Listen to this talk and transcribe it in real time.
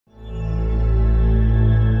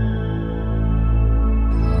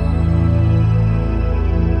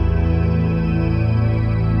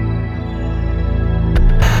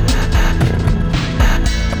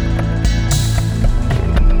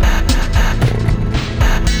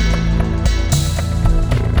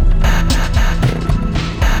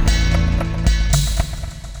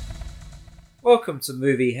Welcome to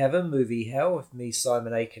Movie Heaven, Movie Hell with me,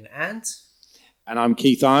 Simon Aiken, and I'm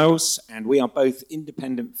Keith Isles, and we are both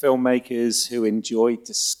independent filmmakers who enjoy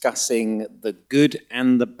discussing the good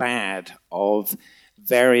and the bad of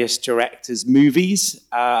various directors' movies,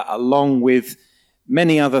 along with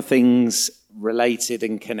many other things related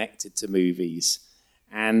and connected to movies.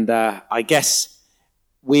 And I guess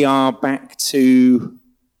we are back to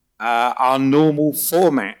our normal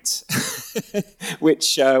format,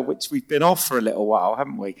 which we've been off for a little while,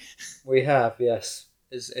 haven't we? We have, yes.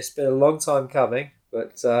 It's been a long time coming,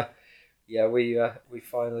 but we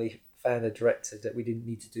finally found a director that we didn't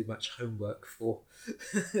need to do much homework for.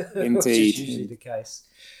 Indeed, which is usually the case.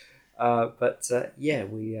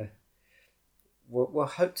 We'll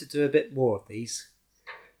hope to do a bit more of these.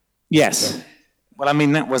 Yes. Well, I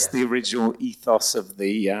mean, that was the original ethos of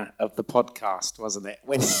the podcast, wasn't it?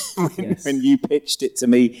 When you pitched it to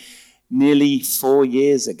me nearly 4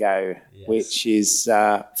 years ago, which is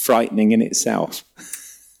frightening in itself.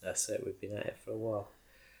 That's it. We've been at it for a while.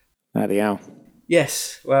 Bloody hell.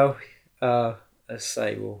 Yes. Well, as I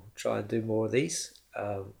say, we'll try and do more of these,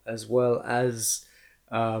 as well as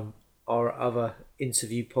our other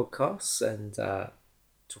interview podcasts and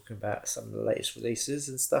talking about some of the latest releases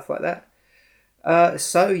and stuff like that. The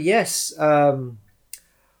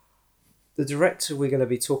director we're going to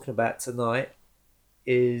be talking about tonight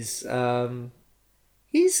is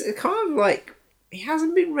he's kind of like, he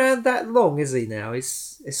hasn't been around that long, is he? Now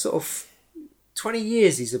it's sort of 20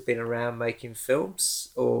 years he's been around making films,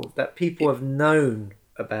 or that people have known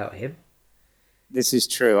about him. This is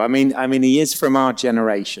true. I mean he is from our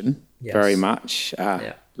generation, very much.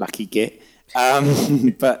 Lucky git.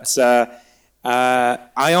 But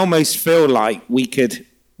I almost feel like we could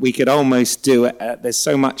almost do it. There's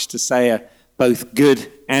so much to say, both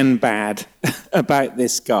good and bad, about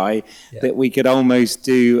this guy, that we could almost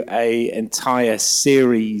do an entire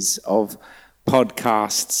series of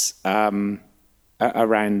podcasts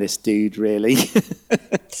around this dude, really.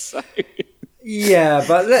 So. Yeah,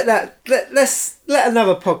 but let's let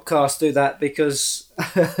another podcast do that, because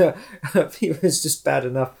it was just bad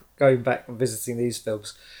enough going back and visiting these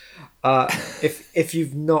films. If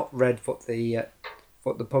you've not read what the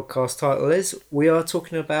podcast title is, we are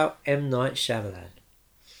talking about M. Night Shyamalan.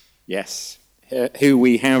 Yes, who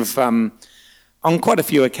we have on quite a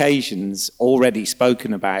few occasions already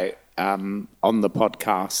spoken about on the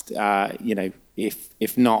podcast.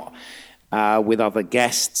 If not with other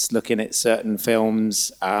guests looking at certain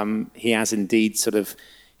films, he has indeed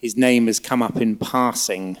his name has come up in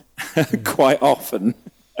passing quite often.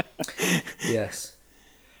 Yes.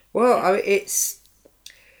 Well, I mean,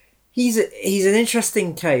 he's an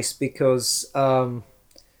interesting case because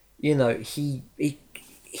he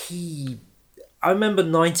I remember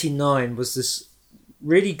 1999 was this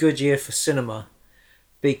really good year for cinema,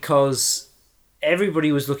 because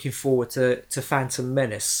everybody was looking forward to Phantom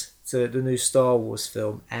Menace, to the new Star Wars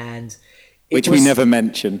film, and which we never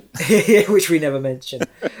mention. Which we never mention.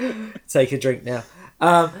 Take a drink now.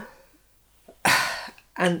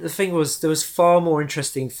 And the thing was, there was far more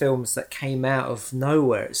interesting films that came out of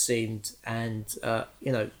nowhere, it seemed, and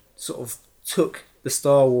sort of took the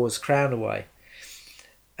Star Wars crown away.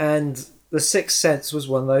 And The Sixth Sense was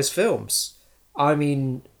one of those films. I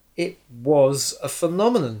mean, it was a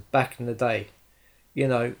phenomenon back in the day.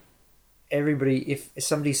 Everybody, if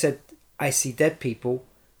somebody said, "I see dead people,"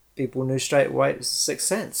 people knew straight away it was The Sixth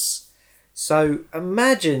Sense. So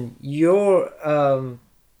imagine you're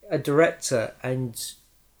a director and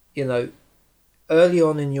early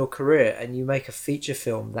on in your career, and you make a feature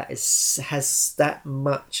film that has that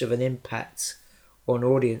much of an impact on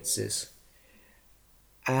audiences.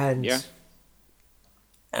 And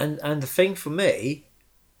the thing for me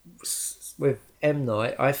with M.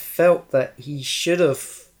 Night, I felt that he should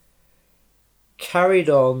have carried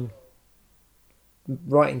on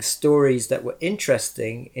writing stories that were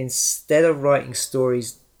interesting instead of writing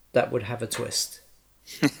stories that would have a twist.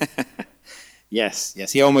 Yes.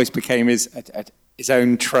 He almost became his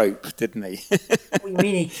own trope, didn't he? What do you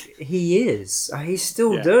mean he is? He's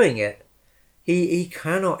still doing it. He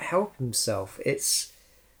cannot help himself. It's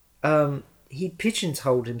he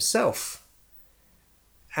pigeonholed himself,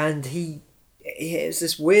 and it's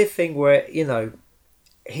this weird thing where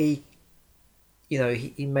he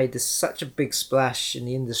made such a big splash in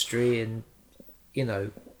the industry and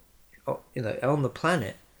on the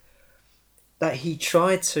planet, that he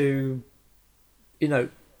tried to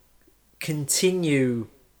continue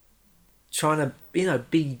trying to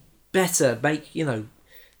be better,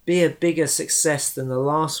 be a bigger success than the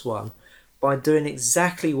last one, by doing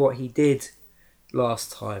exactly what he did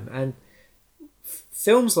last time. And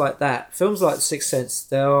films like that, films like The Sixth Sense,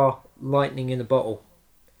 they are lightning in a bottle,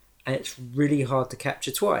 and it's really hard to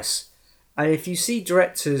capture twice. And if you see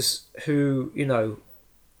directors who, you know,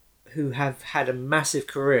 who have had a massive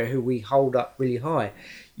career, who we hold up really high,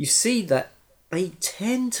 you see that they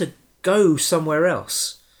tend to go somewhere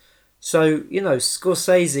else. So, you know,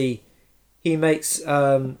 Scorsese, he makes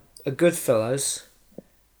a Goodfellas,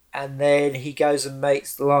 and then he goes and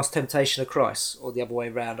makes The Last Temptation of Christ, or the other way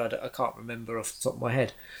around. I can't remember off the top of my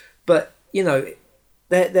head. But, you know,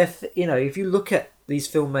 they're you know, if you look at these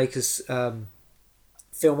filmmakers'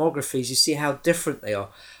 filmographies, you see how different they are.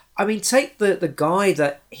 I mean, take the guy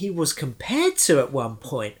that he was compared to at one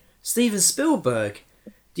point, Steven Spielberg.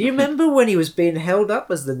 Do you remember when he was being held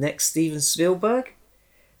up as the next Steven Spielberg?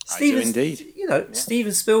 I do indeed. You know, yeah.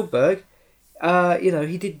 Steven Spielberg, you know,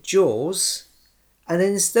 he did Jaws, and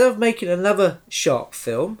then instead of making another shark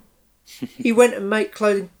film, he went and made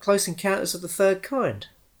Close Encounters of the Third Kind.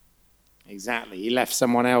 Exactly. He left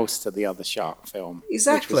someone else to the other shark film.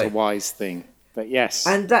 Exactly. Which was a wise thing. But yes.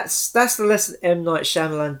 And that's the lesson M. Night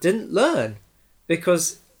Shyamalan didn't learn,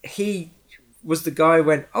 because he was the guy who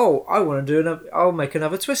went, oh, I want to do I'll make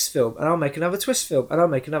another twist film, and I'll make another twist film, and I'll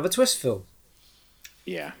make another twist film.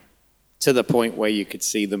 Yeah. To the point where you could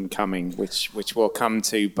see them coming, which we'll come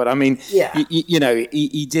to. But I mean, yeah. you know,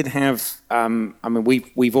 he did have. I mean,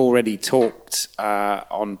 we've already talked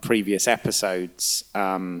on previous episodes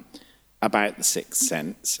about The Sixth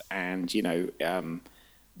Sense, and you know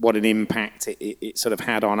what an impact it sort of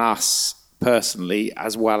had on us personally,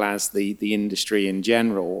 as well as the industry in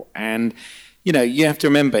general. And you know, you have to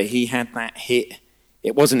remember, he had that hit.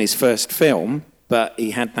 It wasn't his first film, but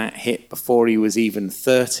he had that hit before he was even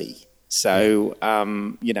 30. So,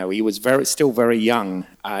 you know, he was still very young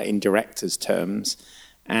in director's terms.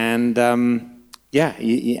 And, yeah,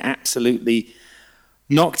 he absolutely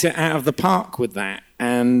knocked it out of the park with that.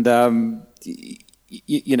 And,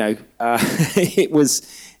 you know, it was,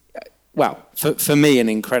 well, for me, an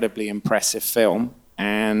incredibly impressive film.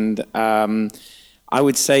 And I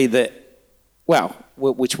would say that, well,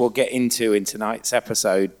 which we'll get into in tonight's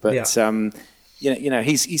episode, but... Yeah. You know,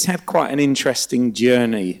 he's had quite an interesting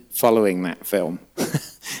journey following that film,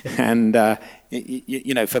 and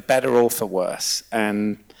you know, for better or for worse.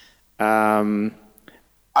 And I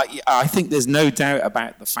think there's no doubt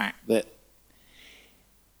about the fact that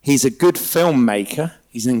he's a good filmmaker.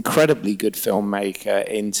 He's an incredibly good filmmaker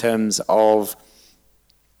in terms of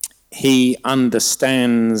he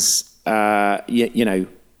understands, you know,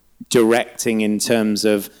 directing in terms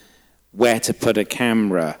of where to put a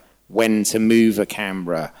camera, when to move a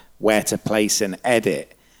camera, where to place an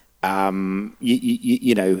edit,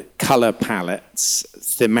 you know, color palettes,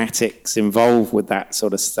 thematics involved with that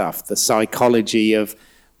sort of stuff, the psychology of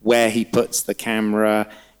where he puts the camera,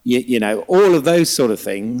 you know, all of those sort of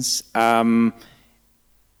things. You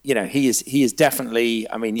know, he is definitely,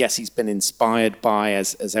 I mean, yes, he's been inspired by,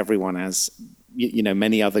 as everyone has, you know,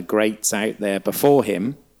 many other greats out there before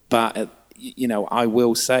him. But, you know, I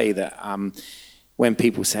will say that when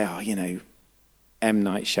people say, oh, you know, M.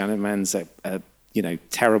 Night Shyamalan's a you know,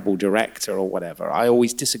 terrible director or whatever, I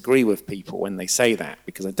always disagree with people when they say that,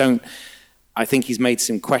 because I think he's made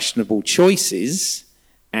some questionable choices,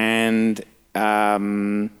 and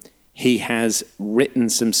he has written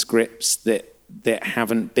some scripts that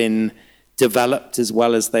haven't been developed as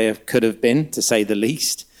well as they could have been, to say the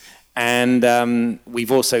least. And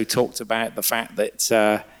we've also talked about the fact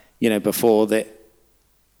that, you know, before that,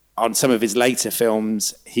 on some of his later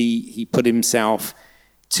films, he put himself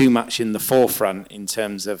too much in the forefront in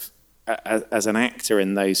terms of as an actor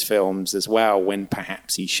in those films as well, when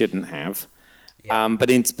perhaps he shouldn't have. Yeah.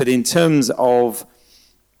 But in terms of,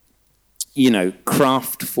 you know,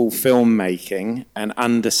 craftful filmmaking and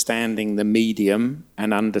understanding the medium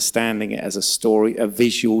and understanding it as a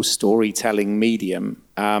visual storytelling medium,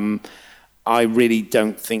 I really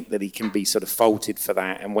don't think that he can be sort of faulted for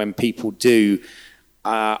that. And when people do,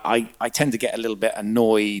 I tend to get a little bit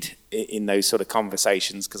annoyed in those sort of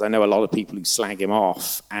conversations, because I know a lot of people who slag him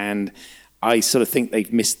off, and I sort of think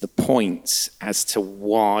they've missed the point as to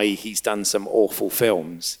why he's done some awful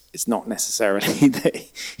films. It's not necessarily that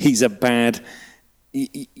he's a bad,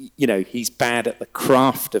 you know, he's bad at the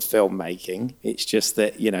craft of filmmaking. It's just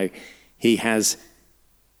that, you know, he has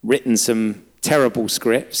written some terrible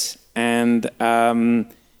scripts, and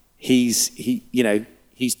he's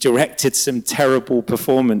directed some terrible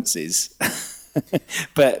performances.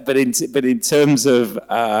 but in terms of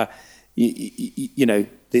you know,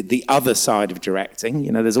 the other side of directing,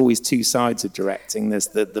 you know, there's always two sides of directing. There's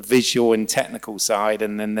the visual and technical side,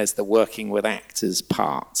 and then there's the working with actors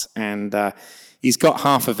part. And he's got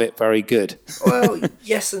half of it very good. Well,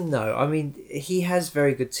 yes and no. I mean, he has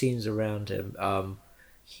very good teams around him.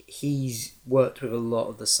 He's worked with a lot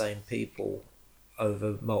of the same people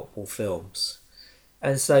over multiple films.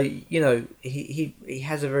 And so, you know, he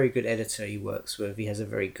has a very good editor he works with. He has a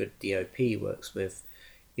very good DOP he works with.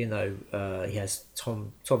 You know, he has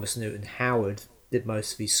Thomas Newton Howard did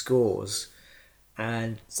most of his scores.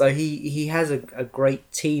 And so he has a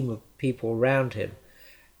great team of people around him.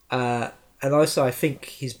 And also, I think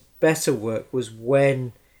his better work was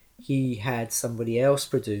when he had somebody else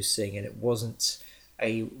producing and it wasn't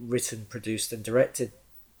a written, produced and directed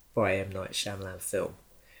by M. Night Shyamalan film.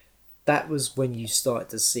 That was when you started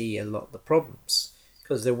to see a lot of the problems,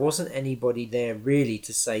 because there wasn't anybody there really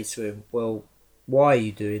to say to him, well, why are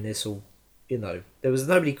you doing this? Or, you know, there was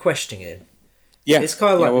nobody questioning him. Yeah, it's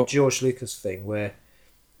kind of like the George Lucas thing, where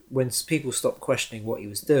when people stopped questioning what he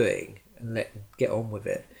was doing and let him get on with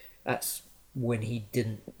it, that's when he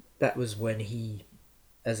didn't. That was when he,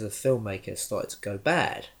 as a filmmaker, started to go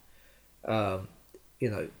bad. You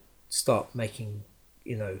know, start making,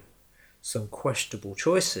 you know, some questionable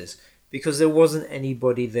choices, because there wasn't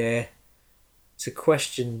anybody there to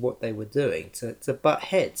question what they were doing, to butt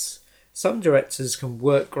heads. Some directors can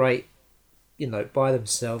work great, you know, by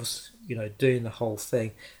themselves, you know, doing the whole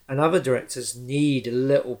thing, and other directors need a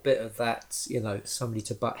little bit of that, you know, somebody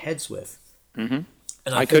to butt heads with. Mm-hmm.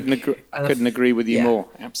 And I couldn't agree with you more.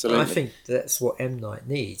 Absolutely. And I think that's what M. Night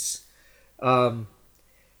needs, because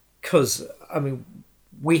I mean,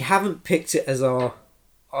 we haven't picked it as our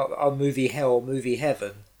movie hell or movie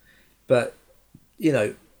heaven, but, you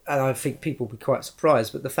know, and I think people will be quite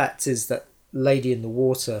surprised, but the fact is that Lady in the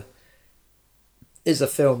Water is a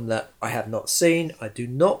film that I have not seen. I do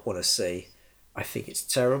not want to see. I think it's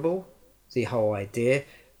terrible, the whole idea,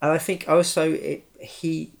 and I think also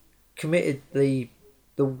he committed the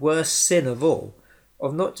worst sin of all,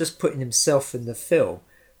 of not just putting himself in the film,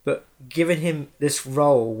 but giving him this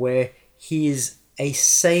role where he is a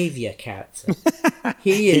saviour character.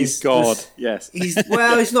 He's God. Yes. He's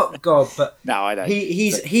not God, but no, I don't.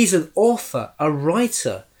 He's an author, a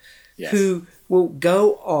writer, yes, who will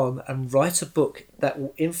go on and write a book that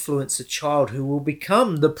will influence a child who will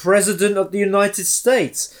become the president of the United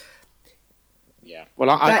States. Yeah.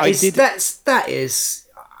 Well, that is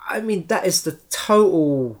the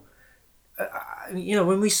total. You know,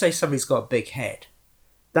 when we say somebody's got a big head,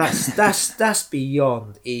 that's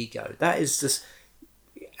beyond ego. That is just.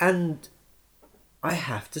 And I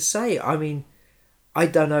have to say, I mean, I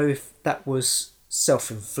don't know if that was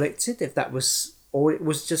self-inflicted, if that was, or it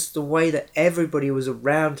was just the way that everybody was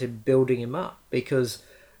around him building him up. Because,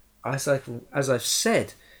 as I've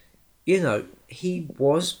said, you know, he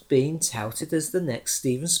was being touted as the next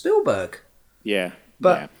Steven Spielberg. Yeah.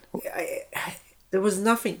 But there was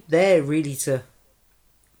nothing there really to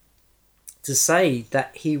say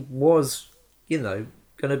that he was, you know,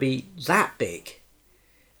 going to be that big.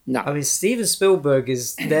 No. I mean, Steven Spielberg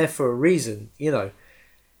is there for a reason, you know.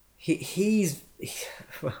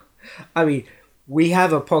 I mean, we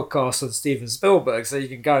have a podcast on Steven Spielberg, so you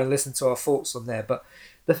can go and listen to our thoughts on there. But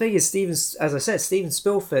the thing is, as I said, Steven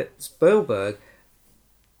Spielberg,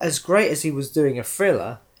 as great as he was doing a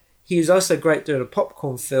thriller, he was also great doing a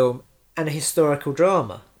popcorn film and a historical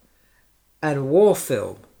drama and a war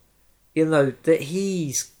film. You know, that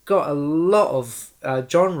he's got a lot of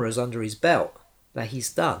genres under his belt that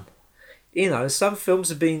he's done. You know, some films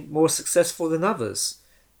have been more successful than others,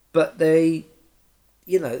 but they're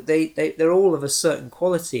all of a certain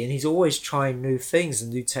quality, and he's always trying new things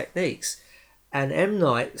and new techniques. And M.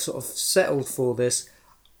 Night sort of settled for this.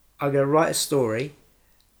 I'm going to write a story,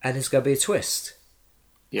 and there's going to be a twist.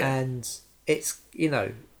 Yeah. And it's, you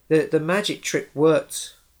know, the magic trick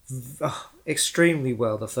worked extremely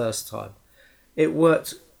well the first time. It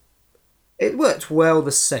worked well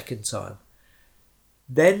the second time.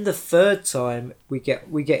 Then the third time we get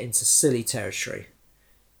into silly territory,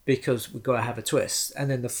 because we've got to have a twist.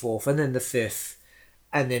 And then the fourth, and then the fifth,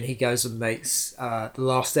 and then he goes and makes The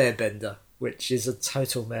Last Airbender, which is a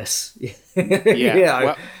total mess.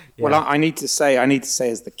 Yeah. Well, I need to say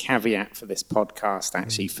as the caveat for this podcast,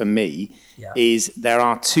 actually, for me, is there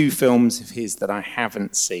are two films of his that I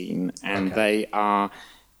haven't seen, and they are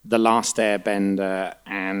The Last Airbender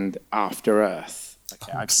and After Earth.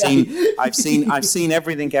 Okay, I've seen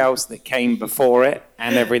everything else that came before it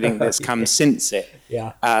and everything that's come since it.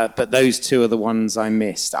 Yeah. But those two are the ones I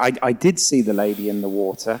missed. I did see The Lady in the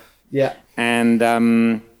Water. Yeah. And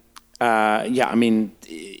I mean,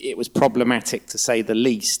 it was problematic to say the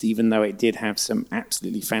least, even though it did have some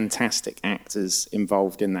absolutely fantastic actors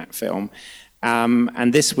involved in that film.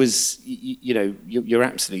 And this was, you're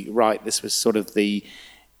absolutely right. This was sort of the,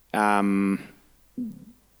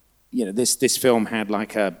 this film had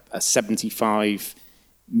like a $75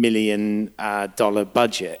 million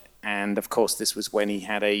budget. And of course, this was when he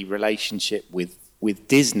had a relationship with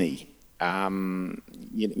Disney,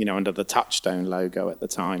 under the Touchstone logo at the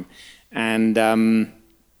time. And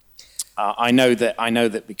I know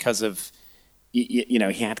that because of, he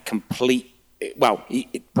had complete. Well,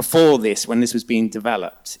 before this, when this was being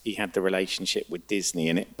developed, he had the relationship with Disney,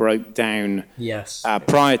 and it broke down. Yes.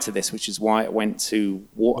 Prior to this, which is why it went to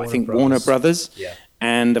Warner Brothers. Yeah.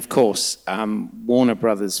 And of course, Warner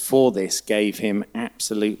Brothers for this gave him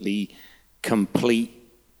absolutely complete,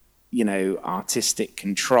 artistic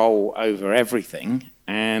control over everything.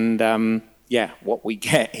 And what we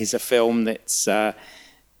get is a film that's,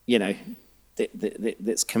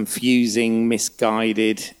 that's confusing,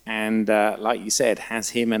 misguided, and like you said, has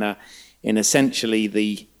him in essentially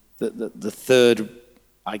the third,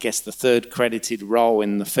 I guess, the third credited role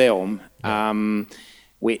in the film,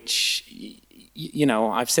 which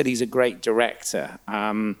I've said he's a great director,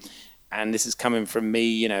 and this is coming from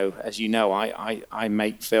me. As you know, I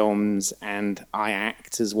make films and I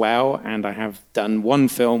act as well, and I have done one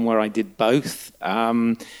film where I did both.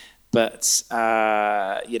 But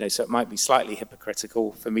so it might be slightly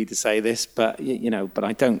hypocritical for me to say this, but but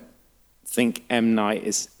I don't think M. Night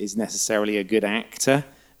is necessarily a good actor.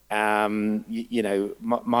 My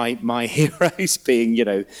heroes being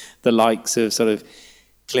the likes of sort of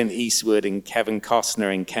Clint Eastwood and Kevin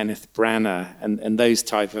Costner and Kenneth Branagh and those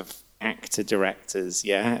type of actor directors,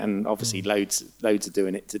 and obviously loads are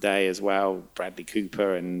doing it today as well. Bradley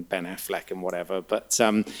Cooper and Ben Affleck and whatever, but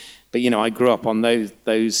I grew up on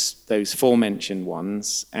those forementioned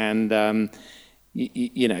ones, and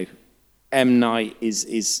M. Night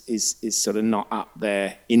is sort of not up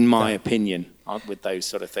there in my opinion with those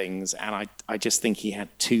sort of things, and I just think he had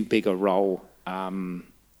too big a role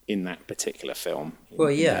in that particular film.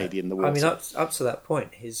 Lady in the Water. I mean, up to that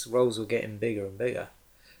point, his roles were getting bigger and bigger.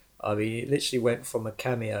 I mean, it literally went from a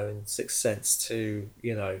cameo in Sixth Sense to,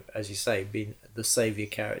 as you say, being the saviour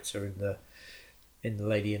character in the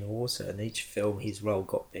Lady in the Water. And each film, his role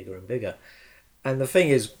got bigger and bigger. And the thing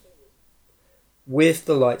is, with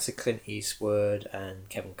the likes of Clint Eastwood and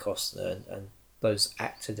Kevin Costner and those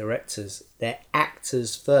actor-directors, they're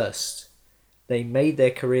actors first. They made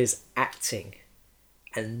their careers acting,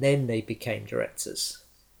 and then they became directors.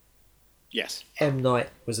 Yes. M.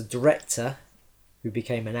 Night was a director who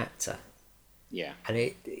became an actor. Yeah. And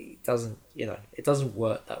it doesn't, it doesn't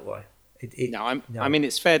work that way. I mean,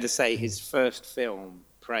 it's fair to say his first film,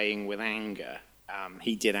 Praying with Anger,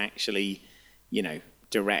 he did actually,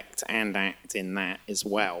 direct and act in that as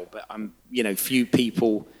well. But, few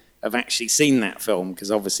people have actually seen that film,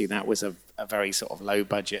 because obviously that was a very sort of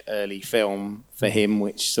low-budget early film for him,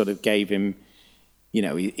 which sort of gave him,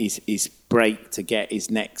 his break to get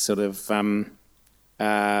his next sort of...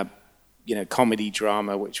 comedy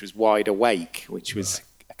drama, which was Wide Awake, which was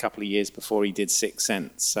a couple of years before he did Sixth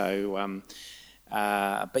Sense. So,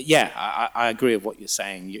 but yeah, I agree with what you're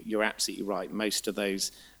saying. You're absolutely right. Most of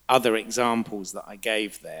those other examples that I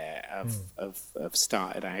gave there have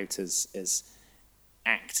started out as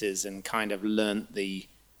actors and kind of learnt the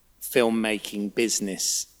filmmaking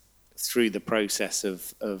business through the process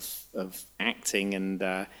of acting and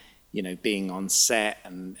being on set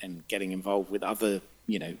and getting involved with other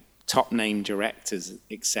top name directors,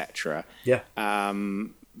 etc. Yeah.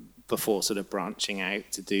 Before sort of branching out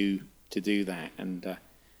to do that, and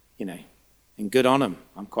and good on them.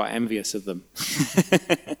 I'm quite envious of them.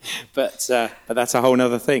 but that's a whole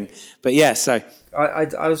other thing. But yeah, so I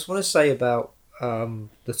just want to say about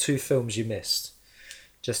the two films you missed,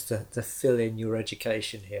 just to fill in your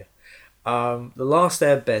education here. The Last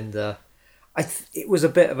Airbender, it was a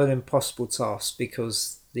bit of an impossible task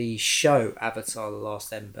because the show Avatar: The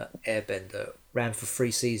Last Airbender ran for 3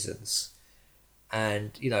 seasons,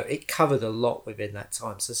 and it covered a lot within that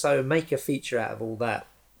time. So make a feature out of all that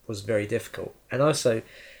was very difficult. And also,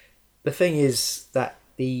 the thing is that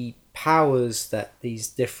the powers that these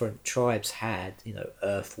different tribes had,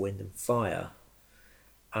 earth, wind, and fire,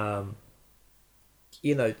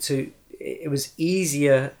 it was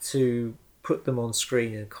easier to put them on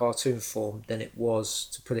screen in cartoon form than it was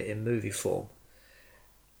to put it in movie form.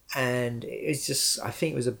 And it's just, I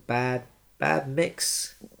think it was a bad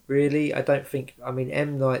mix, really.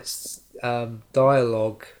 M. Night's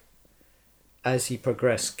dialogue, as he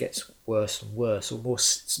progressed, gets worse and worse, or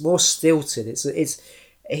more stilted.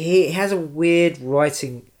 He has a weird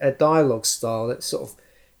writing, a dialogue style that sort of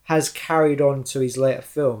has carried on to his later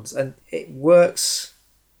films, and it works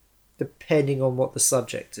depending on what the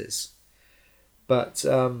subject is. But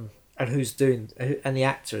and who's doing, and the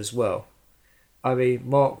actor as well. I mean,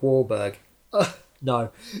 Mark Wahlberg. No,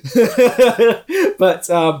 but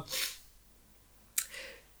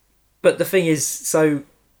the thing is, so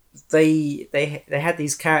they had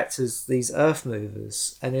these characters, these earth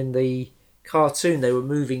movers, and in the cartoon they were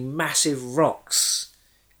moving massive rocks,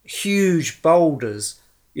 huge boulders,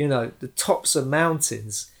 the tops of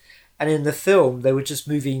mountains, and in the film they were just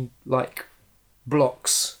moving like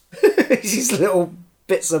blocks, these little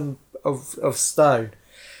bits of stone.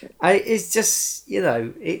 It's just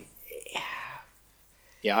it.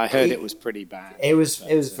 Yeah, I heard it was pretty bad. It was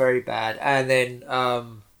very bad, and then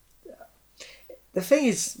the thing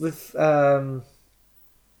is with the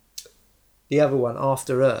other one,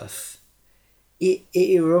 After Earth,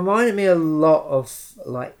 it reminded me a lot of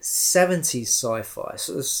like 70s sci-fi,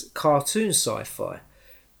 sort of cartoon sci-fi,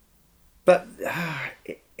 but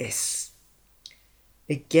it's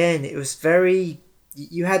again, it was very.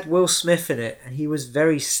 You had Will Smith in it, and he was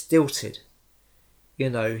very stilted. He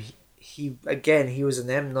was an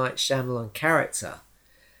M. Night Shyamalan character,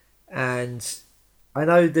 and I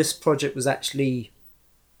know this project was actually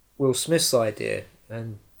Will Smith's idea,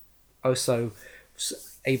 and also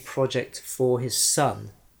a project for his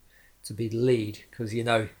son to be the lead, because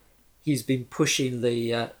he's been pushing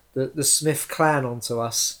the Smith clan onto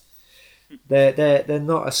us. They're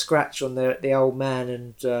not a scratch on the old man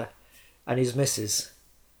and his missus,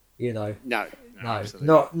 No,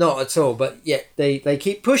 not at all. But yet they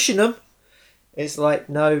keep pushing them. It's like,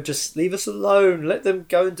 no, just leave us alone. Let them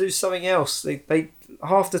go and do something else. They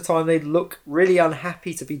half the time they look really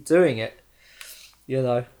unhappy to be doing it.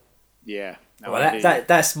 Yeah. No, well,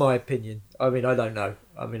 that's my opinion. I mean, I don't know.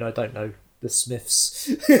 I don't know the Smiths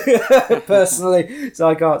personally, so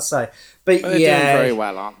I can't say. But they're doing very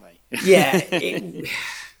well, aren't they? Yeah.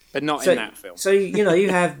 But not in that film. So, you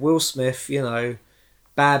have Will Smith,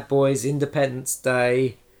 Bad Boys, Independence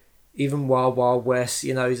Day, even Wild Wild West,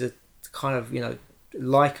 he's a kind of,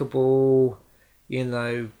 likeable,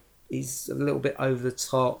 he's a little bit over the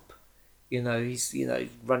top, he's,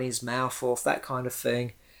 running his mouth off, that kind of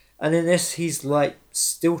thing. And in this, he's like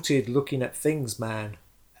stilted looking at things, man.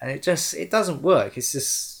 And it doesn't work. It's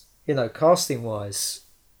just, casting wise,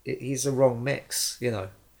 he's the wrong mix, He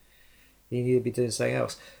need to be doing something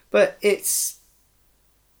else. But I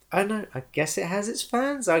don't know, I guess it has its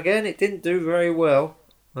fans. Again, it didn't do very well.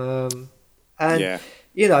 That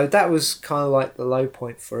was kind of like the low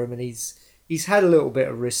point for him. And he's had a little bit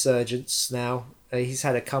of resurgence now. He's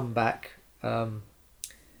had a comeback. And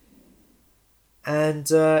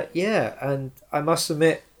I must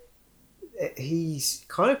admit, he's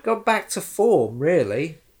kind of got back to form,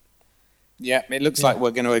 really. Yeah, it looks like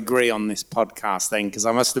we're going to agree on this podcast then, because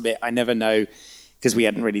I must admit, I never know, because we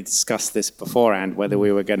hadn't really discussed this beforehand, whether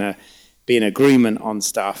we were going to be in agreement on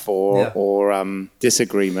stuff or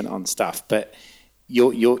disagreement on stuff. But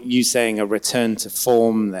you saying a return to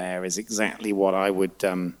form there is exactly what I would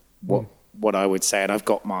what I would say. And I've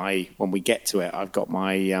got when we get to it, I've got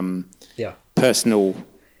my personal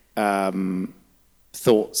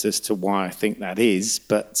thoughts as to why I think that is.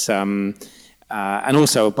 But and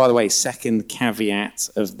also, by the way, second caveat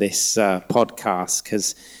of this podcast,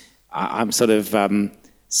 because I'm sort of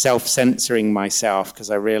self-censoring myself because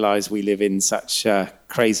I realise we live in such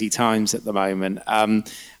crazy times at the moment.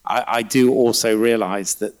 I do also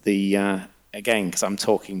realise that again, because I'm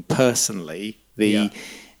talking personally, the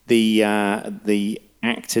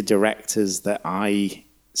actor directors that I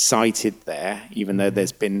cited there, even though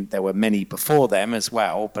there were many before them as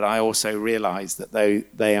well, but I also realise that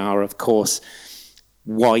they are, of course,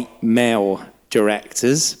 white male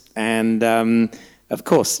directors, and of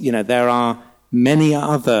course, there are many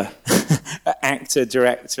other actor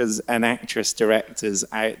directors and actress directors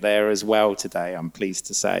out there as well today, I'm pleased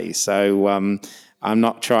to say. So I'm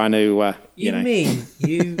not trying to You mean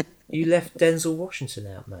you left Denzel Washington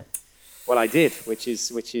out, mate? Well, I did, which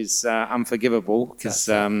is unforgivable, because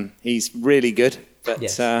he's really good. But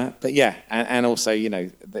yes. But yeah, and also,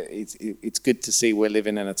 it's good to see we're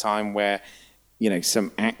living in a time where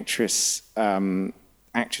some actresses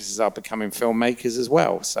are becoming filmmakers as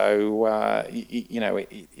well. So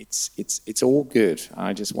it's all good.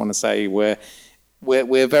 I just want to say we're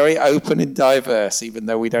very open and diverse, even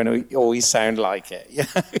though we don't always sound like it.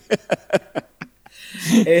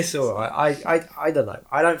 It's all right. I don't know.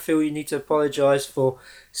 I don't feel you need to apologise for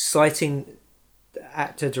citing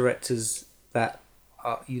actor directors that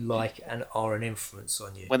you like and are an influence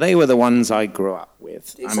on you. Well, they were the ones I grew up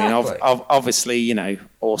with. Exactly. I mean, obviously, you know,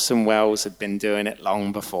 Orson Welles had been doing it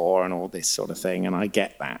long before and all this sort of thing, and I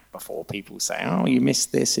get that before people say, oh, you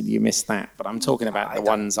missed this and you missed that. But I'm talking about the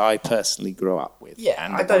ones I personally grew up with. Yeah,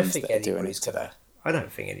 and I don't think anybody's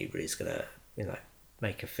gonna, you know,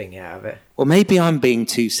 make a thing out of it. Well, maybe I'm being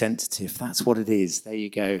too sensitive. That's what it is. There you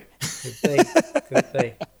go. Could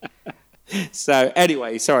be. So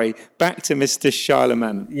anyway, sorry, back to Mr.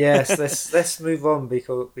 Charlemagne. Yes, let's move on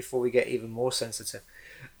before we get even more sensitive.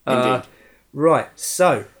 Indeed. Right,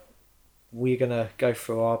 so we're gonna go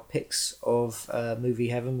through our picks of movie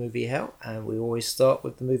heaven, movie hell, and we always start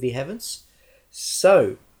with the movie heavens.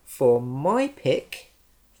 So for my pick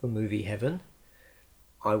for movie heaven,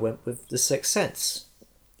 I went with The Sixth Sense.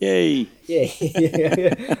 Yay! Yeah.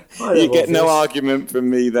 You get no argument from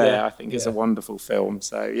me there. Yeah, I think it's a wonderful film.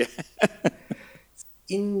 So yeah.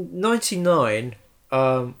 In '99,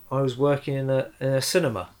 I was working in a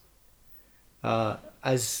cinema,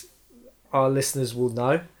 as our listeners will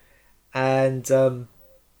know, and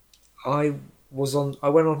I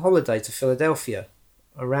went on holiday to Philadelphia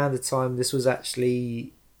around the time this was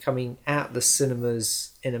actually coming out the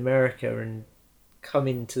cinemas in America and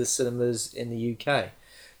coming to the cinemas in the UK.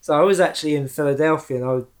 So I was actually in Philadelphia, and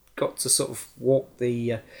I got to sort of walk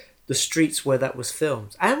the streets where that was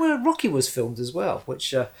filmed, and where Rocky was filmed as well,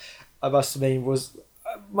 which I must admit was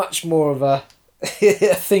much more of a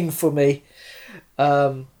thing for me.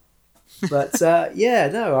 I must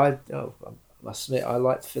admit I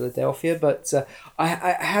liked Philadelphia, but I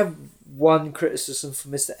have one criticism for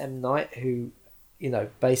Mr. M. Night, who, you know,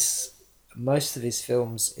 based most of his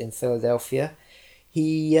films in Philadelphia.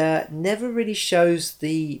 He never really shows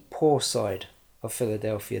the poor side of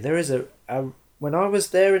Philadelphia. There is when I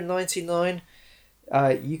was there in '99,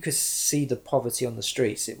 you could see the poverty on the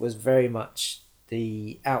streets. It was very much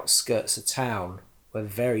the outskirts of town were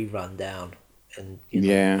very run down, and you know.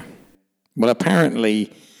 Yeah. Well,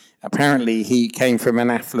 apparently he came from an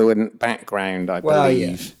affluent background, I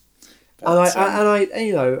believe. Yeah.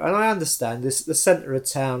 And I understand this. The centre of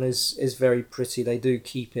town is very pretty. They do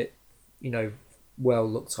keep it, you know, well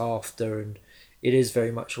looked after, and it is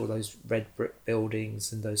very much all those red brick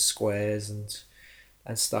buildings and those squares and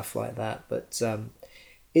stuff like that. But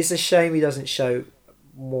it's a shame he doesn't show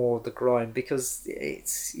more of the grime, because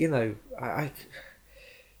it's, you know,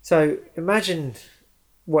 so imagine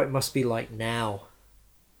what it must be like now,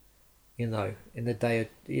 you know, in the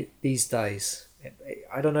these days.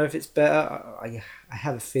 I don't know if it's better. I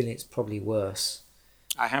have a feeling it's probably worse.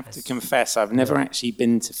 I have to confess, I've never actually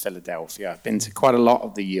been to Philadelphia. I've been to quite a lot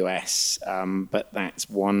of the US, but that's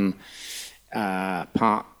one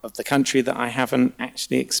part of the country that I haven't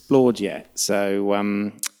actually explored yet.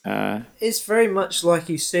 So it's very much like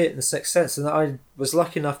you see it in The Sixth Sense, and I was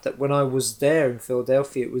lucky enough that when I was there in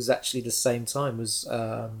Philadelphia, it was actually the same time as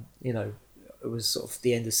you know, it was sort of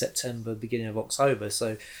the end of September, beginning of October.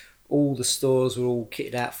 So all the stores were all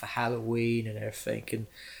kitted out for Halloween and everything,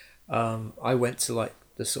 and I went to like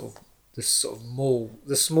the sort of mall,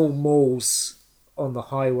 the small malls on the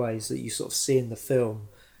highways that you sort of see in the film.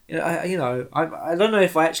 I don't know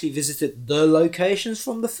if I actually visited the locations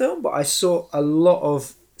from the film, but I saw a lot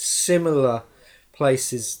of similar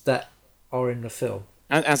places that are in the film.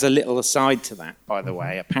 As a little aside to that, by the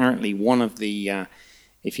way, apparently one of the,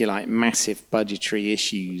 if you like, massive budgetary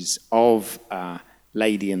issues of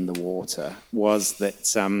Lady in the Water was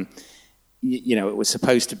that, you know, it was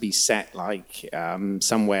supposed to be set like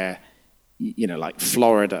somewhere, you know, like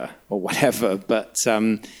Florida or whatever, but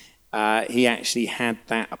he actually had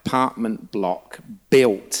that apartment block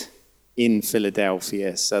built in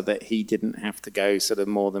Philadelphia so that he didn't have to go sort of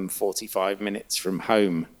more than 45 minutes from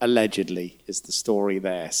home, allegedly, is the story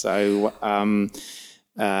there. So,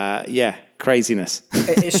 yeah, craziness.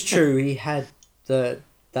 It's true. He had that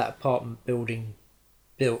apartment building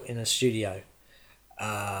built in a studio.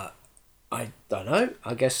 I don't know.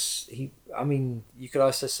 I guess you could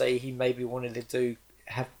also say he maybe wanted to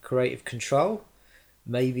have creative control.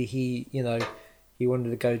 Maybe he wanted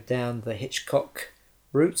to go down the Hitchcock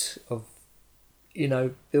route of, you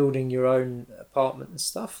know, building your own apartment and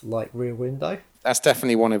stuff like Rear Window. That's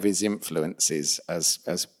definitely one of his influences, as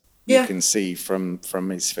you can see from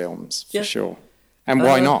his films, for sure. And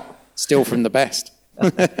why not? Still from the best.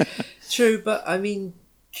 True, but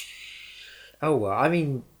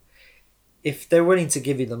if they're willing to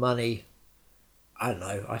give you the money, I don't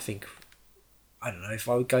know if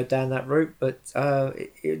I would go down that route, but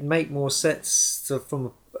it would make more sense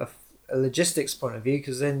from a logistics point of view,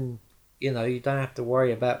 because then, you know, you don't have to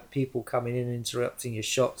worry about people coming in and interrupting your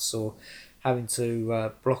shots or having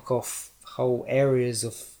to block off whole areas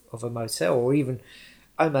of a motel, or even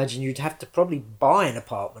I imagine you'd have to probably buy an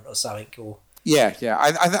apartment or something. Or yeah.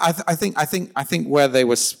 I think what they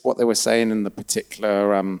were saying in the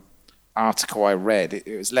particular article I read,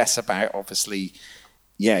 it was less about obviously,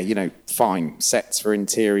 fine sets for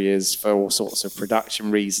interiors for all sorts of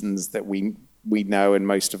production reasons that we know and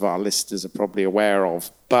most of our listeners are probably aware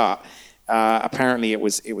of, but apparently it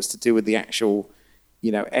was to do with the actual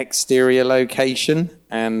exterior location,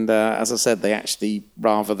 and as I said, they actually,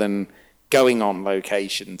 rather than going on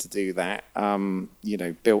location to do that,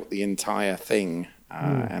 built the entire thing,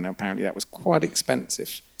 and apparently that was quite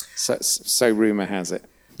expensive. So rumor has it.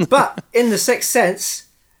 But in The Sixth Sense,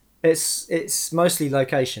 it's mostly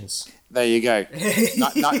locations. There you go.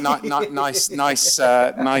 Nice.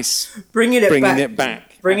 Bringing it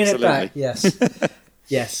back. Bringing it back. Yes.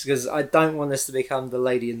 Yes, because I don't want this to become the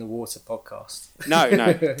Lady in the Water podcast. No,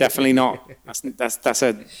 definitely not.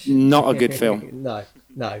 That's not a good film.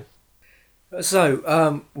 No.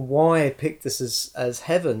 So, why I picked this as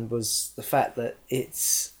Heaven was the fact that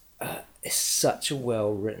it's such a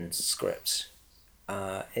well written script.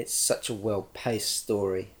 It's such a well paced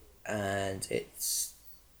story, and it's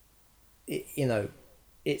the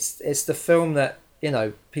film that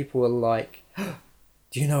people are like,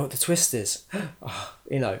 do you know what the twist is?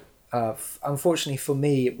 Unfortunately for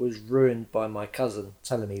me, it was ruined by my cousin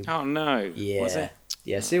telling me. Oh no! Yeah, was it?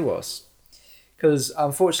 Yes, it was. Because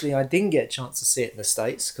unfortunately, I didn't get a chance to see it in the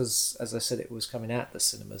States because, as I said, it was coming out the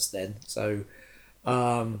cinemas then. So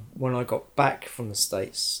when I got back from the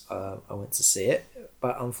States, I went to see it.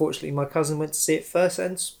 But unfortunately, my cousin went to see it first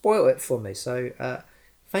and spoiled it for me. So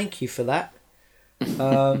thank you for that.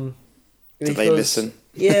 Did they listen?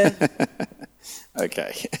 Yeah.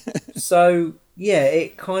 Okay. So yeah,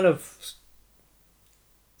 it kind of.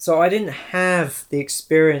 So I didn't have the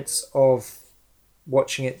experience of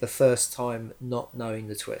watching it the first time, not knowing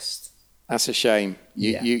the twist. That's a shame.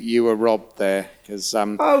 You were robbed there because I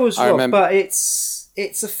was robbed, but it's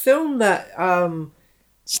a film that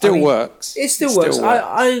still works. It still works.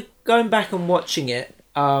 I going back and watching it.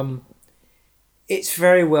 It's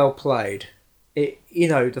very well played.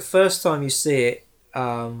 The first time you see it,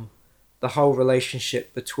 the whole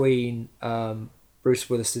relationship between Bruce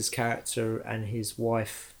Willis's character and his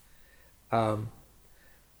wife,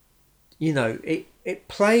 it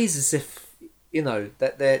plays as if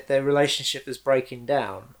that their relationship is breaking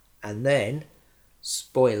down, and then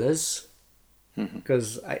spoilers,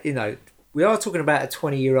 because we are talking about a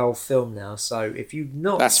 20-year-old film now, so if you've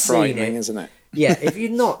not that's seen frightening, it, isn't it? Yeah, if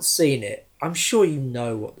you've not seen it, I'm sure you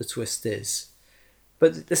know what the twist is.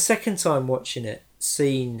 But the second time watching it,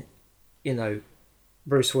 seeing,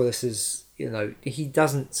 Bruce Willis is, he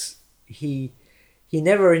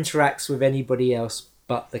never interacts with anybody else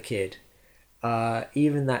but the kid.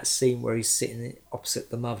 Even that scene where he's sitting opposite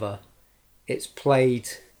the mother, it's played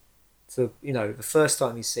to, the first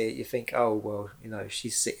time you see it, you think, oh, well,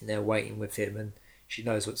 she's sitting there waiting with him and she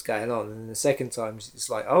knows what's going on. And the second time, it's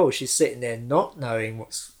like, oh, she's sitting there not knowing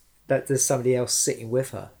that there's somebody else sitting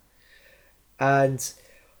with her. And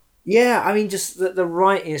yeah, I mean, just the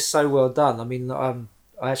writing is so well done. I mean, I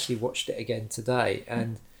actually watched it again today,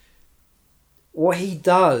 and what he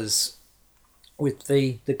does with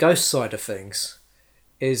the ghost side of things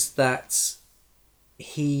is that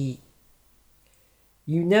you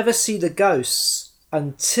never see the ghosts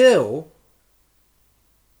until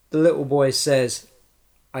the little boy says,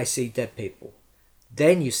 I see dead people.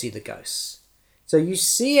 Then you see the ghosts. So you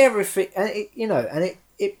see everything, and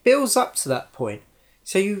it builds up to that point.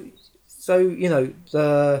 So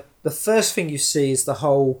the first thing you see is the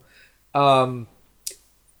whole when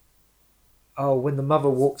the mother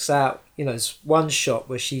walks out, there's one shot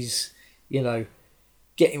where she's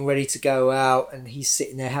getting ready to go out, and he's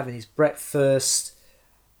sitting there having his breakfast,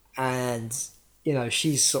 and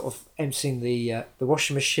she's sort of emptying the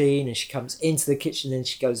washing machine, and she comes into the kitchen, and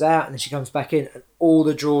she goes out, and then she comes back in, and all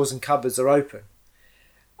the drawers and cupboards are open,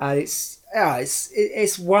 and it's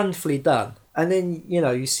wonderfully done. And then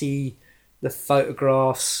you see the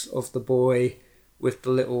photographs of the boy with the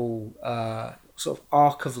little sort of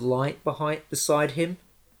arc of light beside him,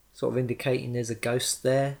 sort of indicating there's a ghost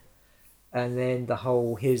there. And then the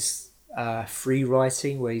whole his free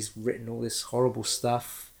writing where he's written all this horrible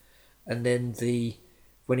stuff, and then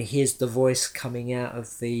when he hears the voice coming out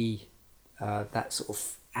of the that sort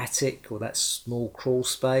of attic or that small crawl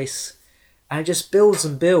space, and it just builds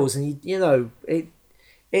and builds, and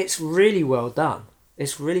it's really well done.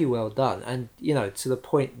 It's really well done, and to the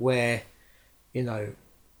point where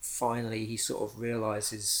finally he sort of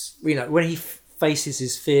realizes, when he faces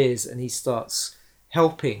his fears and he starts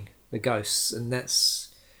helping the ghosts, and that's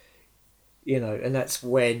and that's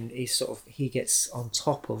when he gets on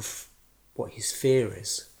top of what his fear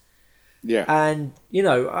is. Yeah. And,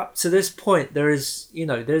 up to this point, there's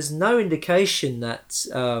no indication that,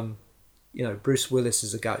 Bruce Willis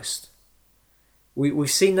is a ghost.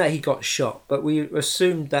 We've seen that he got shot, but we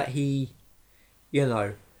assumed that he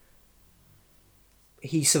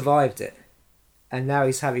survived it. And now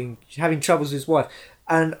he's having troubles with his wife.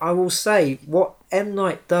 And I will say, what M.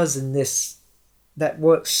 Night does in this that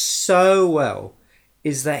works so well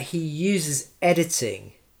is that he uses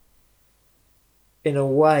editing in a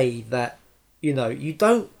way that, you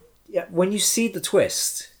don't... When you see the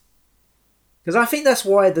twist... Because I think that's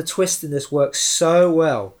why the twist in this works so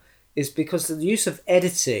well, is because of the use of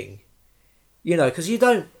editing, because you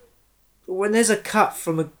don't... When there's a cut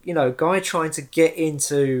from a guy trying to get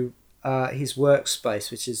into his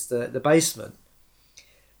workspace, which is the basement,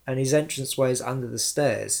 and his entranceway is under the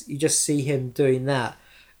stairs, you just see him doing that,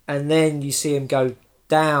 and then you see him go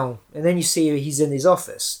down, and then you see he's in his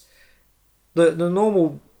office. The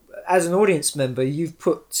normal, as an audience member, you've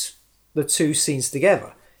put the two scenes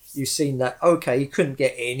together. You've seen that, okay, he couldn't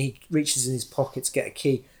get in, he reaches in his pocket to get a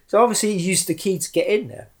key. So obviously he used the key to get in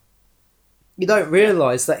there. You don't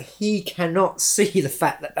realise that he cannot see the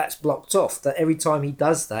fact that that's blocked off, that every time he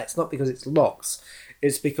does that, it's not because it's locked,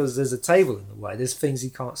 it's because there's a table in the way, there's things he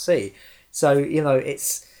can't see. So,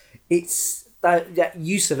 it's that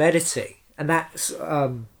use of editing, and that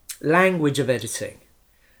language of editing,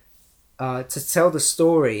 to tell the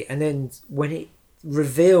story, and then when it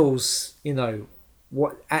reveals,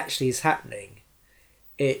 what actually is happening,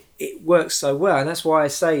 it works so well. And that's why I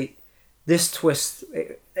say this twist,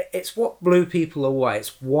 it's what blew people away.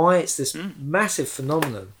 It's why it's this massive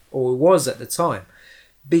phenomenon, or it was at the time,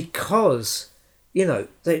 because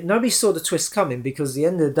nobody saw the twist coming, because at the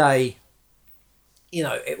end of the day,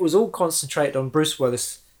 it was all concentrated on Bruce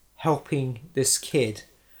Willis helping this kid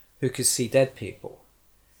who could see dead people.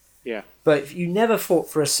 Yeah. But you never thought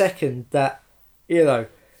for a second that,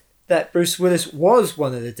 that Bruce Willis was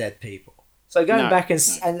one of the dead people. So going back and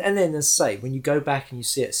then, as I say, when you go back and you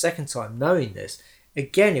see it a second time, knowing this,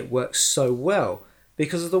 again, it works so well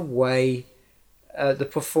because of the way the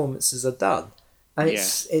performances are done, and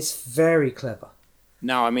it's very clever.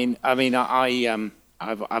 No, I've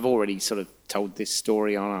already sort of told this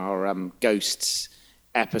story on our Ghosts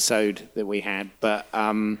episode that we had, but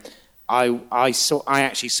I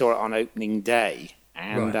actually saw it on opening day,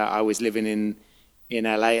 and I was living in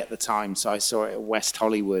LA at the time, so I saw it at West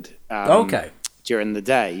Hollywood during the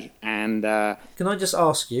day. And can I just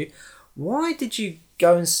ask you, why did you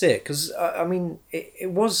go and see it? Because it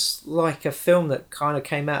was like a film that kind of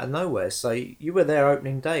came out of nowhere. So you were there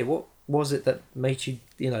opening day. What was it that made you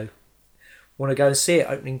want to go and see it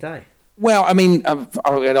opening day? Well,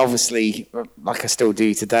 obviously, like I still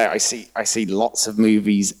do today, I see lots of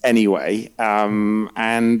movies anyway,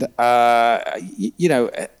 again,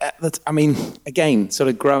 sort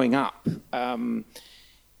of growing up,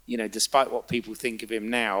 despite what people think of him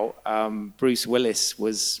now, Bruce Willis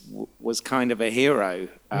was kind of a hero.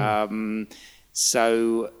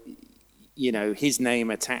 So, his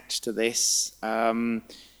name attached to this.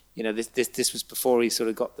 This was before he sort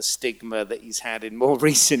of got the stigma that he's had in more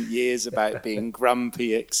recent years about being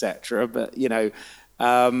grumpy, etc. But it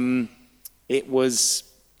was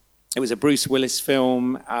a Bruce Willis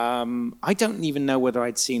film. I don't even know whether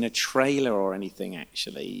I'd seen a trailer or anything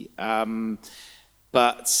actually.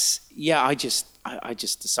 But yeah, I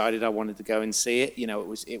just decided I wanted to go and see it.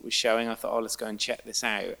 It was showing. I thought, let's go and check this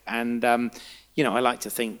out. And I like to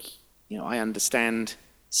think, I understand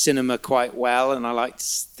cinema quite well, and I like to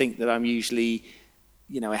think that I'm usually,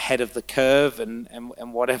 ahead of the curve and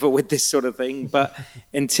whatever with this sort of thing. But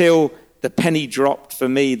until the penny dropped for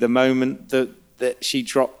me, the moment that she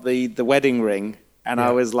dropped the wedding ring, and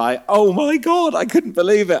I was like, oh my God, I couldn't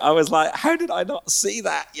believe it. I was like, how did I not see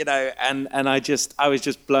that? And I was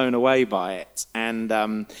just blown away by it. And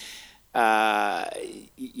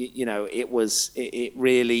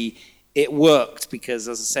it worked because,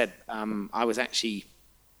 as I said, I was actually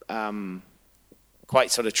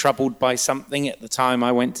quite sort of troubled by something at the time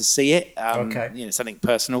I went to see it. Something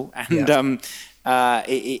personal, and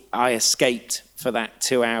I escaped for that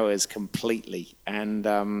 2 hours completely, and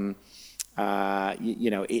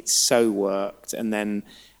it so worked. And then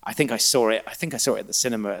I think I saw it at the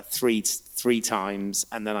cinema three times,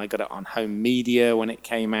 and then I got it on home media when it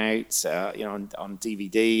came out, on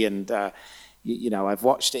DVD, and I've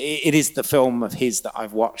watched it. It is the film of his that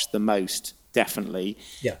I've watched the most. Definitely.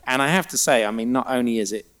 Yeah. And I have to say, not only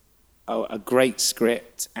is it a great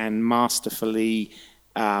script and masterfully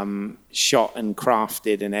shot and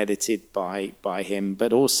crafted and edited by him,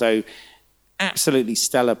 but also absolutely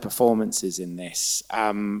stellar performances in this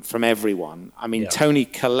from everyone. I mean, Yeah. Toni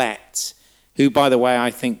Collette, who, by the way,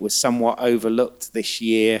 I think was somewhat overlooked this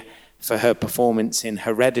year for her performance in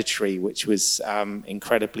Hereditary, which was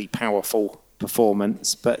incredibly powerful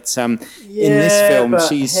performance. But in this film,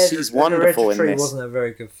 she's wonderful in Hereditary this. wasn't a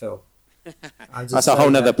very good film. That's a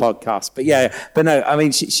whole nother podcast. But but no, I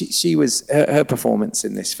mean, she was her performance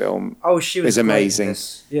in this film. Oh, she was amazing.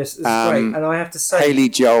 Yes, it's great. And I have to say, Haley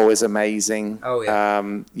Joel is amazing. Oh yeah.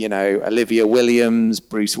 You know, Olivia Williams,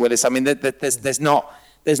 Bruce Willis. I mean, there's not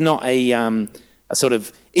a sort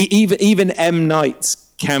of even M. Night's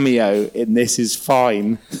cameo in this is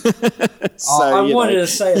fine. I wanted to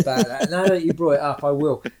say about that. Now that you brought it up, I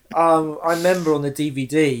will. I remember on the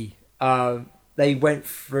DVD, they went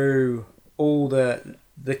through all the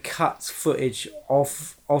cut footage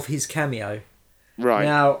of his cameo. Right.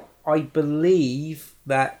 Now, I believe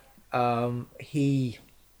that he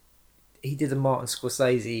did a Martin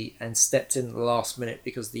Scorsese and stepped in at the last minute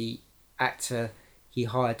because the actor he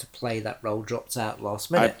hired to play that role dropped out last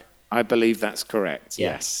minute. I believe that's correct.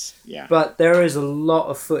 Yeah. Yes. Yeah. But there is a lot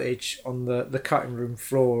of footage on the cutting room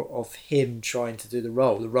floor of him trying to do the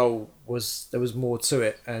role. The role there was more to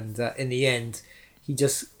it, and in the end, he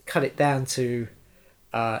just cut it down to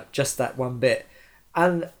just that one bit.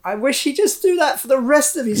 And I wish he'd just do that for the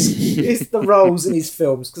rest of the roles in his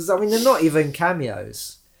films, because I mean they're not even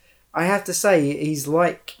cameos. I have to say he's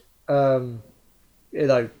like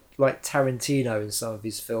like Tarantino in some of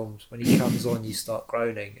his films. When he comes on, you start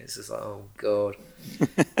groaning. It's just like, oh god,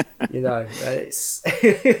 it's.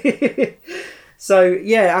 So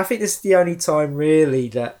yeah, I think this is the only time really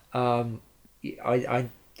that I'm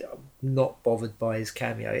not bothered by his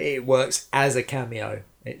cameo. It works as a cameo.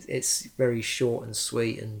 It's very short and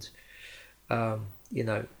sweet, and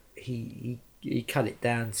he cut it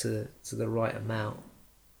down to the right amount.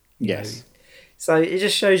 Yes. So it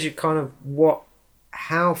just shows you kind of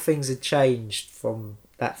how things had changed from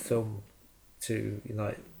that film to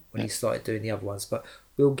when he started doing the other ones. But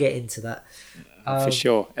we'll get into that. For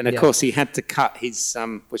sure. And of course he had to cut his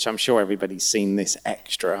which I'm sure everybody's seen this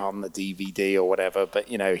extra on the DVD or whatever, but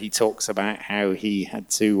he talks about how he had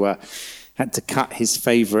to cut his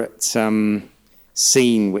favorite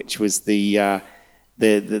scene, which was the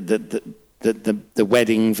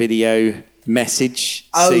wedding video message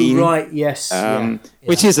scene. Oh right, yes.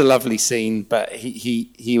 Which is a lovely scene, but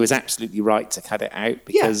he was absolutely right to cut it out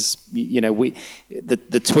because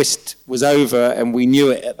the twist was over and we knew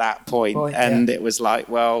it at that point, and it was like,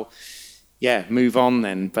 well, move on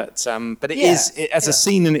then. But it is as a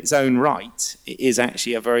scene in its own right. It is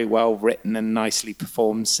actually a very well written and nicely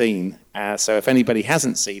performed scene. So if anybody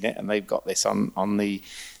hasn't seen it and they've got this on the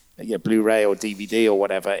Blu-ray or DVD or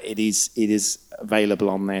whatever, it is available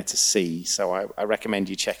on there to see. So I recommend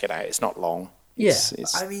you check it out. It's not long. I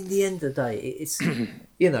mean, the end of the day, it's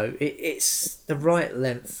it's the right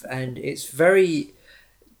length, and it's very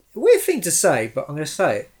weird thing to say, but I'm going to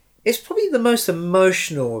say it. It's probably the most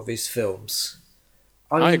emotional of his films.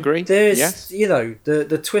 I agree. There's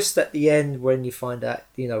the twist at the end when you find out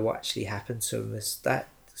what actually happened to him, is that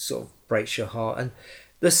sort of breaks your heart, and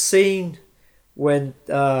the scene when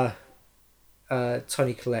Toni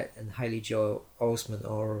Collette and Haley Joel Osment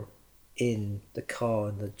are in the car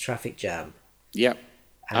in the traffic jam. Yep.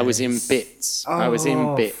 I was in bits. I was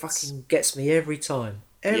in bits. Fucking gets me every time.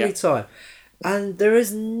 Every time. And there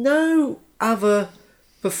is no other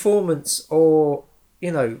performance or,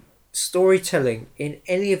 storytelling in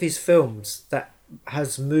any of his films that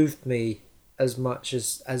has moved me as much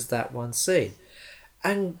as that one scene.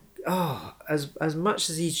 And as much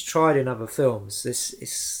as he's tried in other films,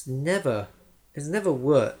 it's never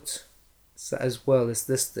worked as well as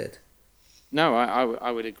this did. No,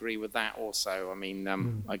 I would agree with that also. I mean,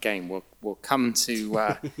 again, we'll come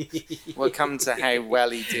to how well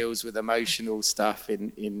he deals with emotional stuff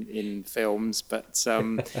in films, but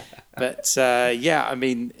I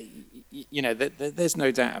mean, there's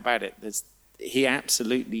no doubt about it. He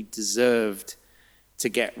absolutely deserved to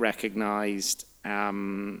get recognised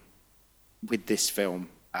with this film.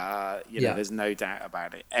 There's no doubt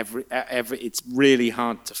about it. It's really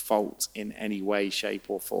hard to fault in any way, shape,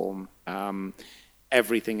 or form.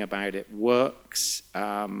 Everything about it works,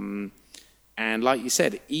 and like you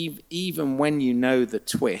said, even when you know the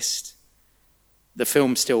twist, the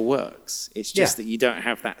film still works. It's just that you don't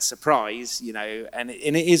have that surprise, And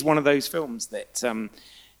it is one of those films that, I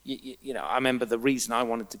remember the reason I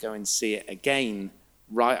wanted to go and see it again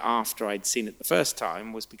right after I'd seen it the first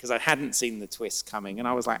time was because I hadn't seen the twist coming, and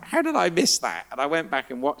I was like, how did I miss that? And I went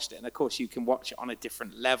back and watched it, and of course you can watch it on a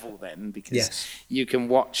different level then, because you can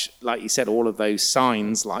watch, like you said, all of those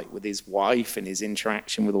signs, like with his wife and his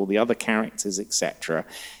interaction with all the other characters, etc.,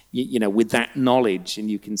 you know, with that knowledge,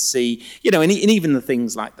 and you can see, you know, and even the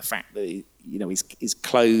things like the fact that, you know, his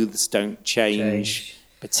clothes don't change.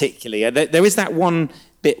 Particularly. There is that one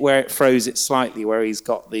bit where it throws it slightly, where he's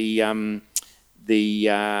got the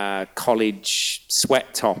college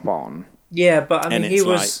sweat top on. Yeah, but I mean, he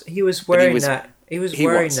was wearing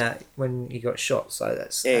that when he got shot, so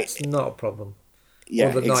that's not a problem.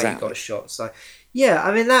 Yeah, or the night he got shot. So yeah,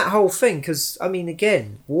 I mean that whole thing, because I mean,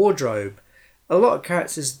 again, wardrobe. A lot of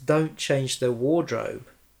characters don't change their wardrobe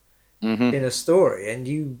in a story, and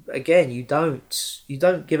you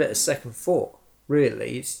don't give it a second thought.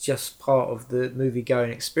 Really, it's just part of the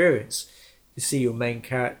movie-going experience. You see your main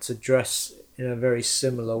character dress in a very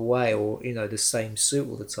similar way, or, you know, the same suit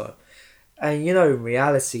all the time. And, you know, in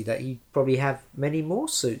reality, that you probably have many more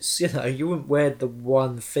suits. You know, you wouldn't wear the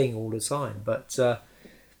one thing all the time. But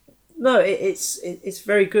no, it's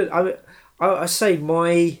very good. I say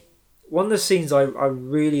one of the scenes I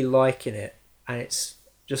really like in it, and it's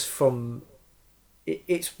just from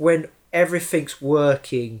it's when everything's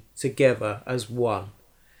working together as one,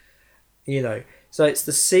 you know. So it's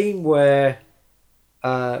the scene where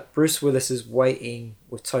Bruce Willis is waiting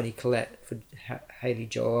with Toni Collette for Haley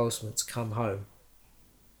Joel Osment to come home,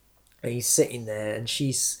 and he's sitting there, and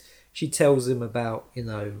she tells him about, you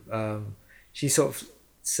know, she sort of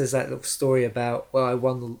says that little story about, well, I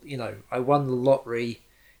won the lottery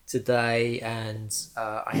today, and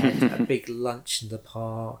I had a big lunch in the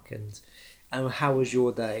park, and how was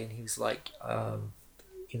your day? And he was like,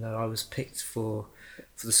 you know, I was picked for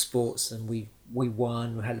the sports, and we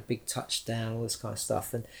won. We had a big touchdown, all this kind of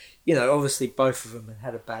stuff. And, you know, obviously both of them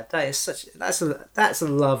had a bad day. That's a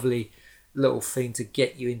lovely little thing to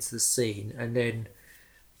get you into the scene. And then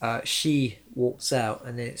she walks out,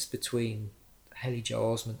 and then it's between Haley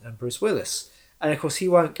Joel Osment and Bruce Willis. And of course he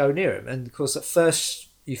won't go near him. And of course at first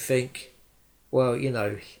you think, well, you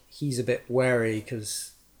know, he's a bit wary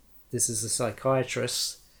because this is a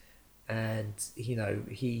psychiatrist, and, you know,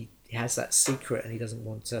 he has that secret, and he doesn't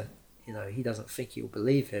want to, you know, he doesn't think he'll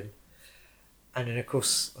believe him. And then, of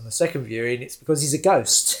course, on the second viewing, it's because he's a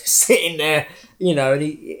ghost sitting there, you know, and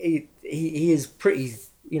he is pretty,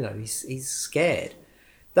 you know, he's scared.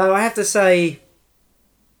 Though I have to say,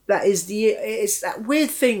 it's that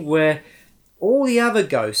weird thing where all the other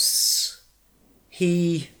ghosts,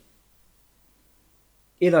 he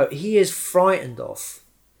is frightened of.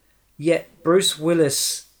 Yet Bruce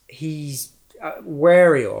Willis, he's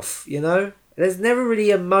wary of, you know? There's never really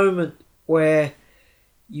a moment where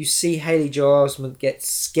you see Haley Joel Osment get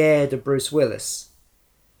scared of Bruce Willis.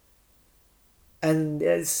 And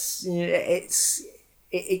it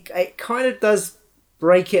kind of does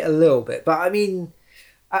break it a little bit. But I mean,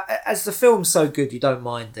 as the film's so good, you don't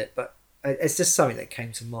mind it. But it's just something that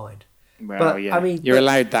came to mind. Well, but, yeah. I mean, you're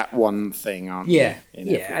allowed that one thing, aren't you? Yeah,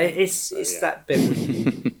 it's that bit with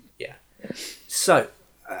you. So,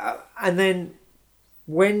 and then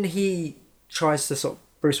when he tries to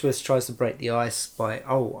Bruce Willis tries to break the ice by,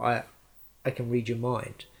 I can read your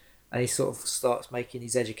mind, and he sort of starts making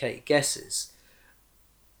these educated guesses.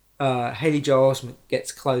 Haley Joel Osment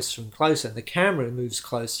gets closer and closer, and the camera moves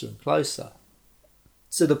closer and closer,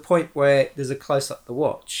 to the point where there's a close-up of the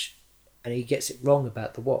watch, and he gets it wrong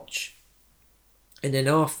about the watch. And then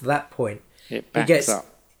after that point,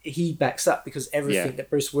 he backs up because everything that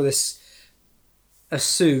Bruce Willis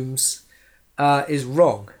assumes is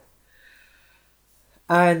wrong.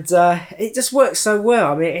 And it just works so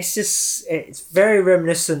well. I mean, it's very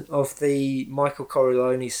reminiscent of the Michael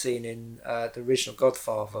Corleone scene in the original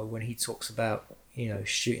Godfather, when he talks about, you know,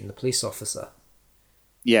 shooting the police officer.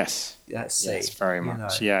 Yes. That scene. Yes, very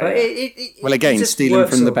much. You know. Yeah. But well, again, stealing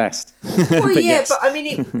from the best. Well, yeah, but I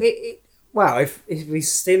mean, well, if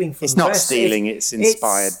he's stealing from it's the not best, stealing, it's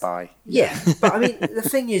inspired by. Yeah, but I mean, the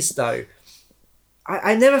thing is, though,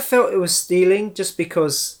 I never felt it was stealing, just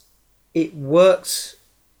because it worked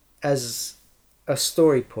as a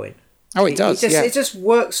story point. Oh, it does. It just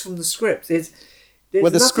works from the script. The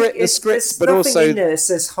script, but also in there that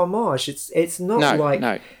says homage. It's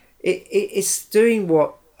not it's doing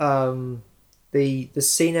what the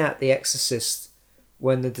scene at The Exorcist,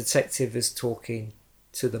 when the detective is talking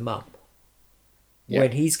to the mum. Yeah.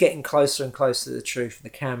 When he's getting closer and closer to the truth, the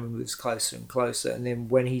camera moves closer and closer, and then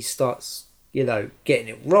when he starts, you know, getting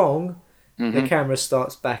it wrong, the camera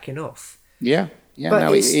starts backing off. Yeah.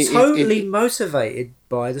 But it's totally motivated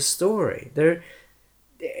by the story.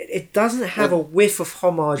 it doesn't have a whiff of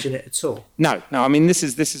homage in it at all. No. I mean, this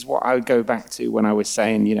is what I would go back to when I was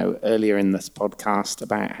saying, earlier in this podcast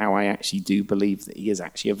about how I actually do believe that he is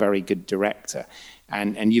actually a very good director.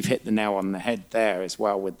 And you've hit the nail on the head there as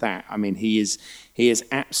well with that. I mean, he is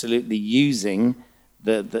absolutely using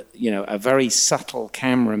a very subtle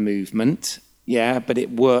camera movement, but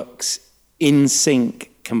it works in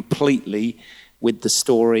sync completely with the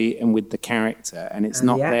story and with the character, and it's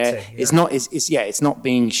not there. Yeah. It's not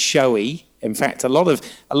being showy. In fact, a lot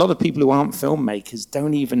of people who aren't filmmakers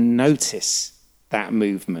don't even notice that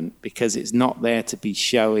movement because it's not there to be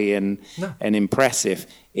showy and impressive.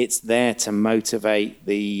 It's there to motivate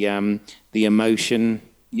the emotion,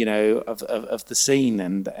 of the scene,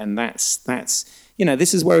 and that's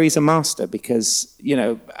this is where he's a master, because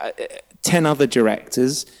 10 other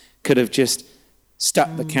directors could have just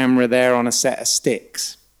stuck the camera there on a set of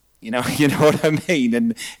sticks, you know what I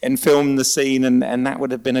mean, and filmed the scene, and that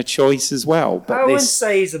would have been a choice as well. But I wouldn't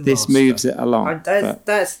say he's a master. This moves it along.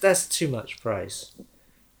 That's too much praise.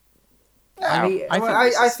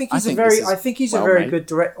 I think he's a very good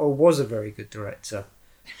director, or was a very good director.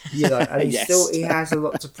 And he has a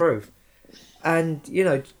lot to prove. And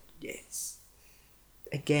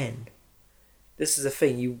again, this is the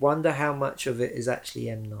thing. You wonder how much of it is actually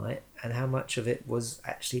M. Night and how much of it was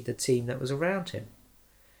actually the team that was around him.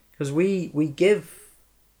 Because we give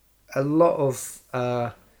a lot of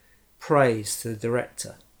praise to the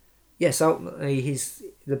director. Yes, ultimately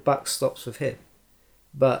the buck stops with him.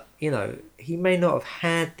 But, he may not have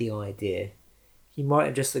had the idea. He might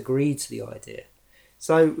have just agreed to the idea.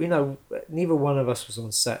 So, neither one of us was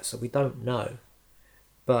on set, so we don't know.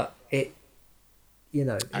 But a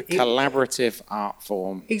collaborative art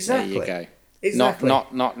form. Exactly. There you go. Exactly.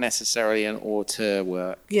 Not necessarily an auteur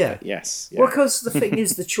work. Yeah. Yes. Yeah. Well, because the thing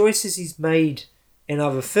is, the choices he's made in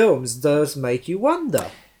other films does make you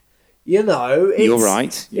wonder. You're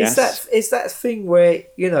right. Yes. It's that thing where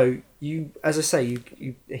you, as I say,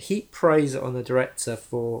 you heap praise on the director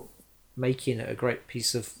for making it a great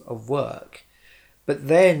piece of work, but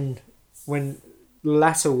then when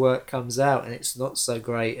latter work comes out and it's not so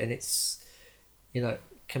great and it's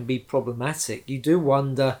can be problematic, you do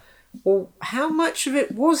wonder, well, how much of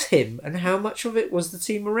it was him and how much of it was the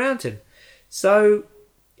team around him. So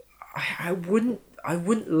I wouldn't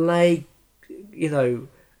lay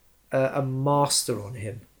a master on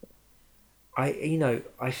him.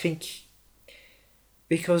 I think,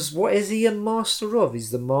 because what is he a master of?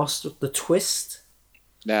 He's the master of the twist.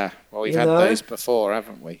 Yeah, well, we've had those before,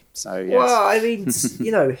 haven't we? So yes. Well, I mean,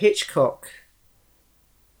 Hitchcock.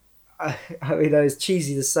 I mean, it's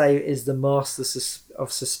cheesy to say is the master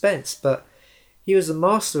of suspense, but he was a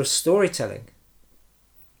master of storytelling.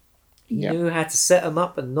 He knew how to set them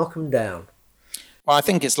up and knock them down. Well, I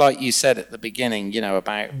think it's like you said at the beginning,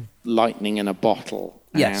 about lightning in a bottle.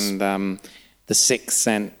 Yes. And The Sixth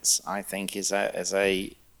Sense, I think, is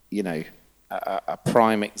a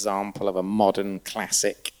prime example of a modern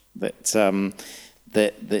classic that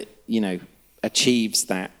achieves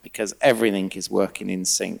that, because everything is working in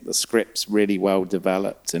sync. The script's really well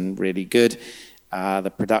developed and really good.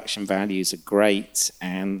 The production values are great,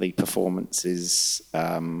 and the performances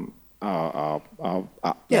are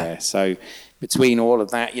up there. So between all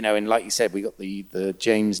of that, and like you said, we got the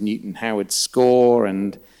James Newton Howard score,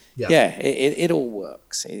 and it all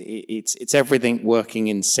works. It's everything working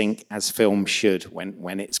in sync as film should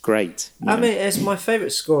when it's great. I mean, it's my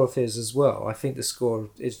favourite score of his as well. I think the score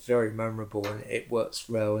is very memorable and it works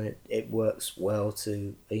well, and it works well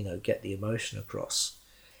to get the emotion across.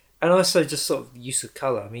 And also just sort of use of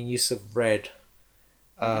colour. I mean, use of red,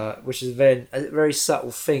 which is a very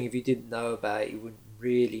subtle thing. If you didn't know about it, you wouldn't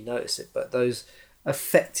really notice it. But those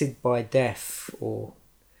affected by death or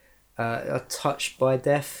are touched by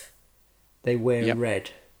death, they wear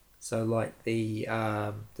red. So like the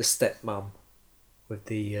stepmom with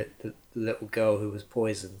the little girl who was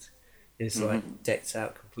poisoned is like decked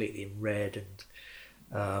out completely in red,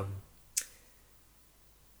 and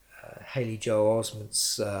Haley Joel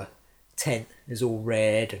Osment's tent is all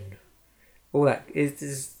red and all that. It's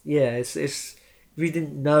if you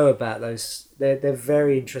didn't know about those, they're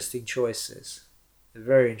very interesting choices. They're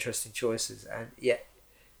very interesting choices, and yet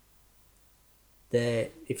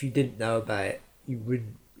if you didn't know about it,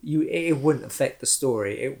 it wouldn't affect the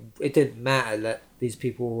story. It didn't matter that these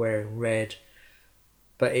people were wearing red,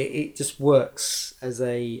 but it just works as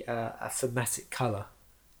a thematic colour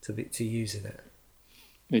to use in it.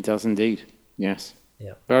 It does indeed. Yes.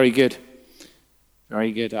 Yeah. Very good.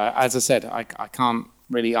 Very good. As I said, I can't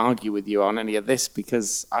really argue with you on any of this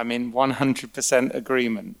because I'm in 100%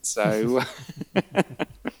 agreement. So.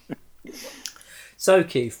 So,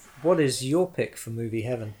 Keith, what is your pick for Movie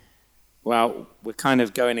Heaven? Well, we're kind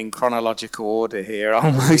of going in chronological order here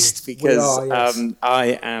almost, because yes.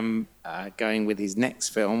 I am going with his next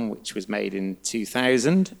film, which was made in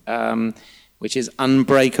 2000, which is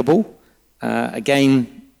Unbreakable.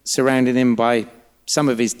 Again, surrounded him by some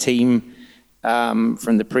of his team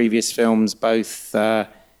from the previous films, both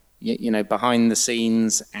behind the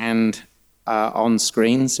scenes and on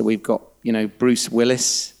screen. So we've got Bruce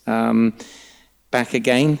Willis back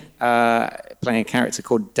again, playing a character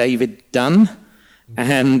called David Dunn.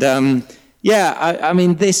 And I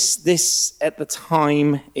mean, this at the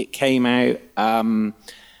time it came out, I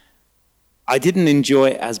didn't enjoy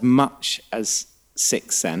it as much as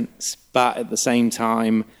Sixth Sense, but at the same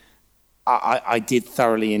time, I did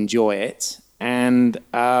thoroughly enjoy it. And,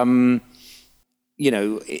 for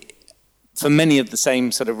many of the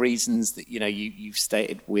same sort of reasons that, you've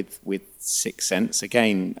stated with Sixth Sense,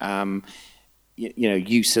 again,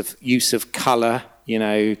 use of color,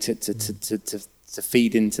 to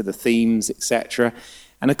feed into the themes, etc.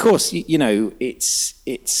 And of course, it's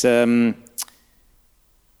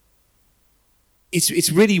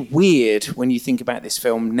really weird when you think about this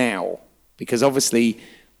film now, because obviously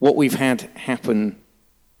what we've had happen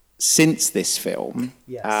since this film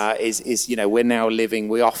is we're now living.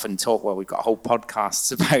 We often talk. Well, we've got whole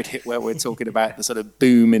podcasts about it where we're talking about the sort of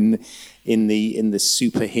boom in the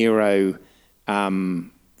superhero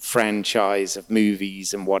franchise of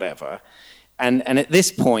movies and whatever. And at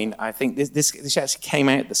this point, I think this actually came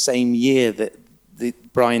out the same year that the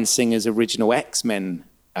Bryan Singer's original X-Men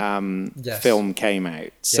film came out.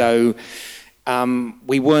 Yeah. So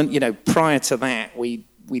we weren't, prior to that, we'd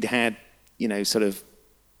had, sort of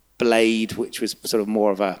Blade, which was sort of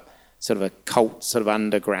more of a sort of a cult, sort of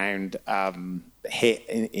underground hit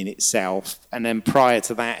in itself. And then prior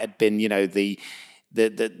to that had been, the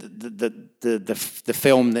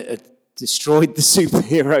film that had destroyed the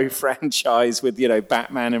superhero franchise with,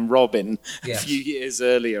 Batman and Robin a few years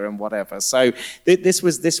earlier and whatever. So this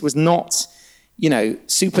was not,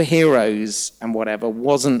 superheroes and whatever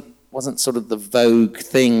wasn't sort of the vogue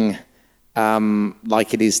thing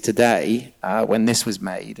like it is today when this was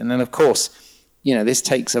made. And then, of course, this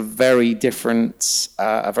takes a very different,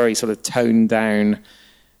 a very sort of toned down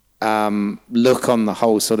look on the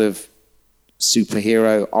whole sort of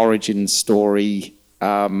superhero origin story,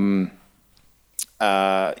 mythology.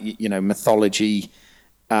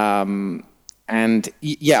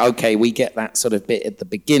 We get that sort of bit at the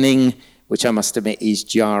beginning, which I must admit is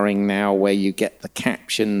jarring now, where you get the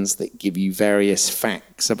captions that give you various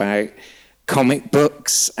facts about comic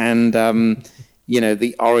books and,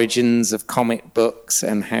 the origins of comic books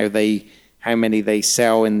and how many they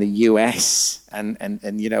sell in the US and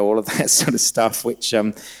all of that sort of stuff, which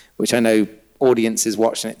I know audiences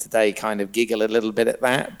watching it today kind of giggle a little bit at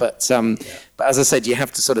that. But as I said, you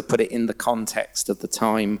have to sort of put it in the context of the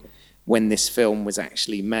time when this film was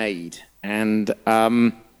actually made. And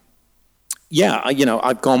I've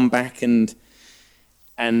gone back and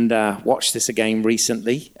watched this again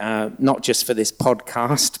recently, not just for this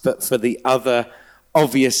podcast, but for the other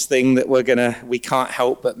obvious thing that we can't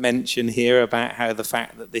help but mention here about how the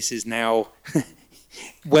fact that this is now,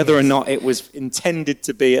 whether or not it was intended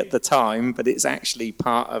to be at the time, but it's actually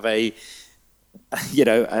part of a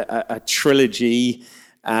trilogy,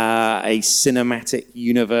 a cinematic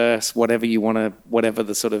universe, whatever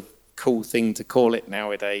the sort of cool thing to call it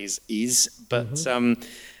nowadays is. But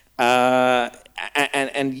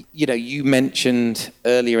you mentioned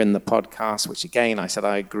earlier in the podcast, which again I said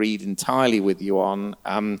I agreed entirely with you on,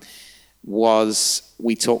 was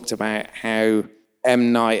we talked about how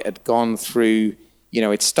M. Night had gone through,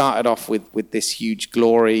 it started off with this huge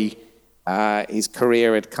glory. His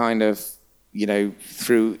career had kind of,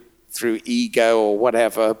 through ego or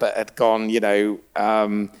whatever, but had gone,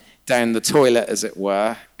 down the toilet, as it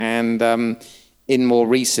were. And in more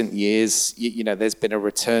recent years, there's been a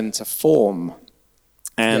return to form.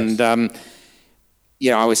 And, I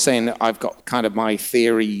was saying that I've got kind of my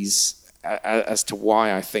theories as to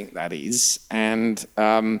why I think that is. And,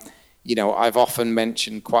 I've often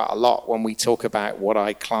mentioned quite a lot when we talk about what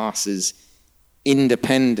I class as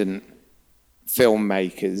independent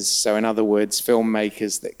filmmakers. So in other words,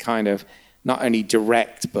 filmmakers that kind of not only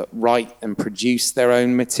direct but write and produce their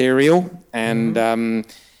own material, and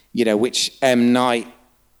which M. Night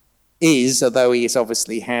is, although he has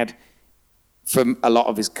obviously had from a lot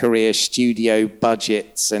of his career studio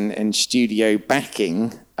budgets and studio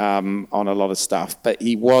backing on a lot of stuff, but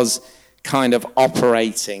he was kind of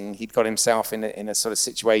operating. He'd got himself in a sort of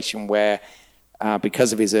situation where,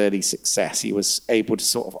 because of his early success, he was able to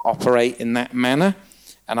sort of operate in that manner.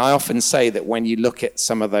 And I often say that when you look at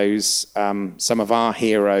some of those, some of our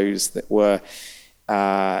heroes that were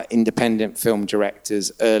independent film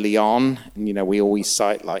directors early on, and we always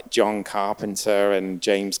cite like John Carpenter and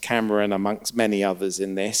James Cameron amongst many others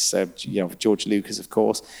in this, George Lucas, of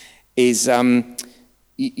course, is the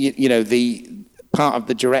part of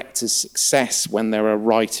the director's success when they're a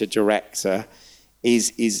writer-director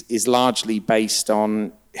is largely based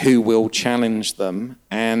on who will challenge them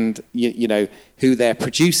and who their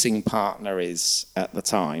producing partner is at the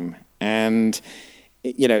time. And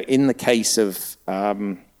in the case of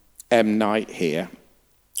M. Night here,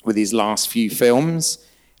 with his last few films,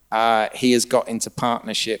 he has got into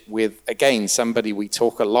partnership with, again, somebody we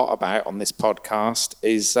talk a lot about on this podcast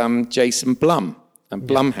is Jason Blum and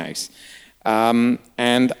Blumhouse.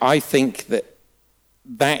 And I think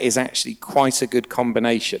that is actually quite a good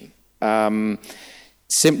combination.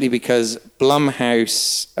 Simply because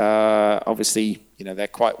Blumhouse, obviously, they're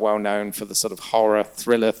quite well known for the sort of horror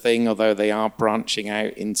thriller thing, although they are branching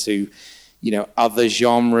out into, other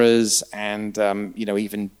genres and,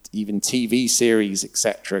 even TV series,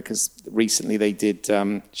 etc. Because recently they did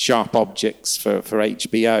Sharp Objects for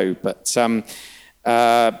HBO. But,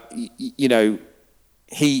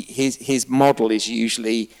 his model is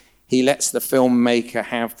usually he lets the filmmaker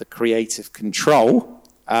have the creative control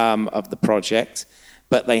of the project,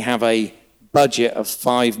 but they have a budget of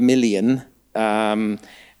 $5 million,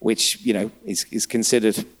 which is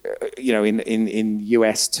considered, in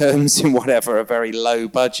US terms, in whatever, a very low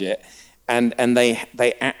budget, and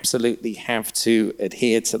they absolutely have to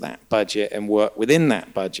adhere to that budget and work within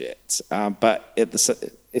that budget. But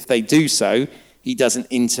if they do so, he doesn't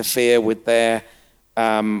interfere with their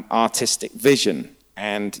artistic vision,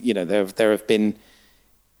 and there have been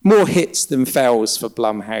more hits than fails for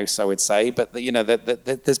Blumhouse, I would say, but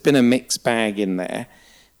there's been a mixed bag in there.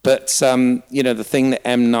 But the thing that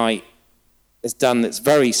M. Night has done that's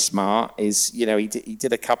very smart is he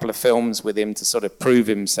did a couple of films with him to sort of prove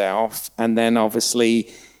himself, and then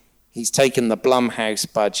obviously he's taken the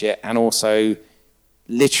Blumhouse budget and also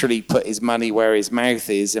literally put his money where his mouth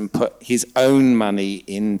is and put his own money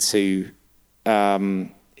into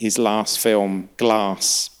his last film,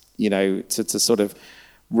 Glass, to sort of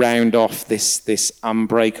round off this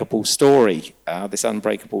unbreakable story, this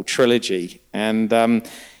unbreakable trilogy. And,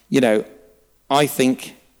 I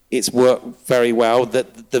think it's worked very well.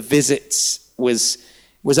 That The Visit was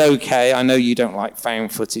okay. I know you don't like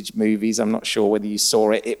found footage movies. I'm not sure whether you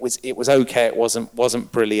saw it. It was okay. It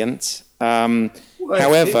wasn't brilliant. Well,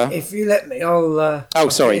 however, if you let me, I'll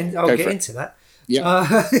get into that.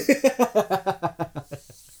 Yeah.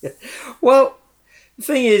 Well, the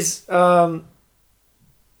thing is,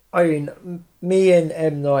 me and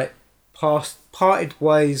M. Night parted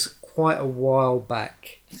ways quite a while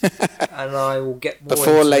back, and I will get more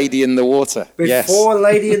before Lady in the Water. Before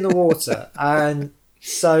Lady in the Water, and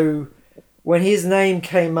so when his name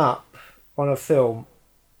came up on a film,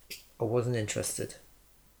 I wasn't interested.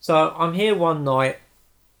 So I'm here one night,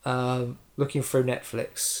 looking through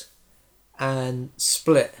Netflix, and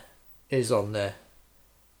Split is on there,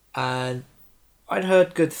 and I'd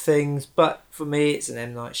heard good things, but for me, it's an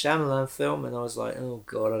M. Night Shyamalan film, and I was like, "Oh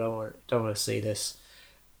God, I don't want to see this."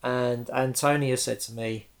 And Antonia said to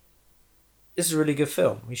me, "This is a really good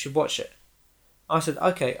film. You should watch it." I said,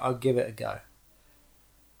 "Okay, I'll give it a go."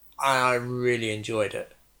 I really enjoyed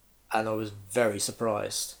it, and I was very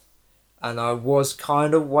surprised. And I was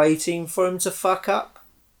kind of waiting for him to fuck up.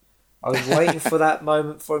 I was waiting for that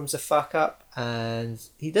moment for him to fuck up, and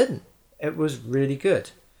he didn't. It was really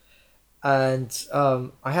good. And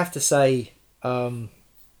I have to say, the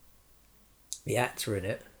actor in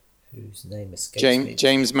it, whose name escapes me.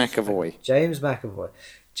 James McAvoy. James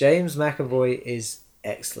McAvoy is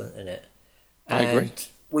excellent in it. I agree.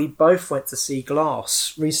 We both went to see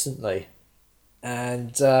Glass recently.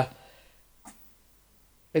 And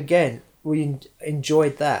again, we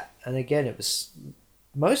enjoyed that. And again, it was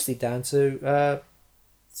mostly down to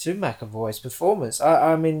McAvoy's performance.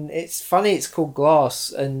 I mean, it's funny it's called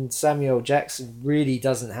Glass, and Samuel Jackson really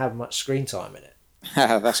doesn't have much screen time in it.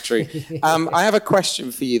 That's true. I have a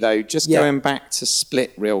question for you, though. Just going back to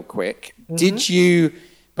Split real quick. Mm-hmm. Did you,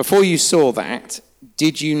 before you saw that,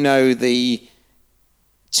 did you know the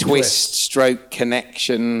twist/stroke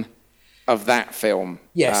connection of that film?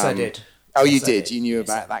 Yes, I did. Oh, you did? You knew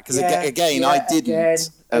about that? Because again, I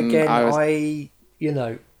didn't.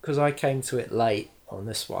 Because I came to it late on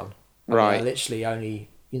this one. Right. I literally only,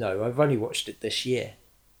 I've only watched it this year.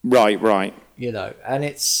 Right. And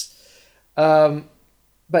it's...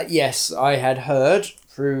 but yes, I had heard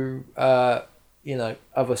through,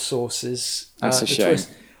 other sources. That's a shame.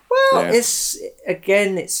 Well,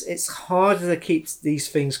 it's harder to keep these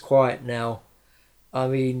things quiet now. I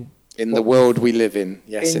mean, in the world we live in,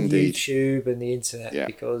 yes, indeed. YouTube and the internet,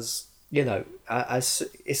 because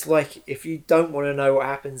it's like if you don't want to know what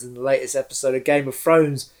happens in the latest episode of Game of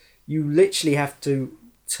Thrones, you literally have to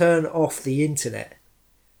turn off the internet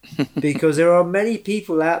because there are many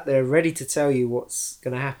people out there ready to tell you what's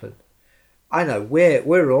going to happen. I know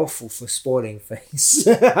we're awful for spoiling things.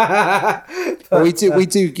 But we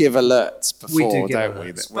do give alerts before, don't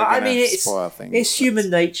we? That but I mean, it's human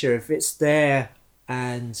nature. If it's there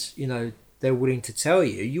and they're willing to tell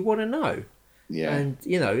you, you want to know. Yeah. And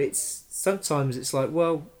it's sometimes it's like,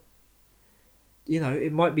 well,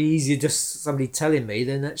 it might be easier just somebody telling me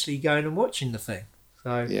than actually going and watching the thing.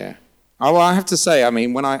 So yeah. Oh, well, I have to say, I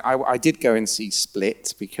mean, when I did go and see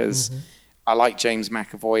Split because I like James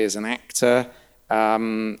McAvoy as an actor,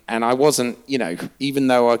 and I wasn't, even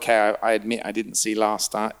though I admit I didn't see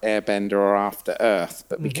Last Airbender or After Earth,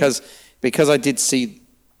 but because I did see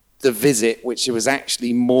The Visit, which was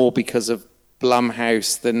actually more because of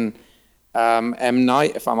Blumhouse than M.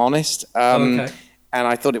 Night, if I'm honest. And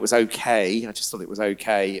I thought it was okay. I just thought it was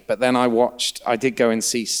okay. But then I did go and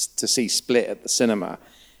see Split at the cinema.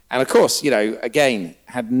 And of course, again,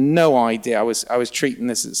 had no idea. I was treating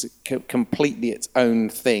this as completely its own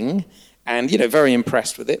thing. And, very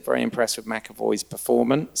impressed with it, very impressed with McAvoy's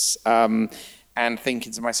performance. And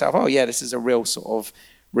thinking to myself, oh, yeah, this is a real sort of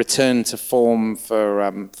return to form for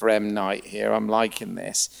M. Night here. I'm liking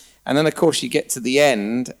this. And then, of course, you get to the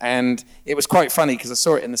end, and it was quite funny because I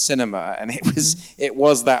saw it in the cinema, and it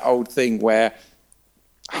was that old thing where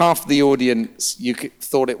half the audience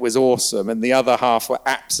thought it was awesome, and the other half were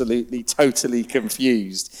absolutely, totally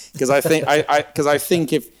confused. Because I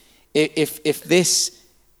think if this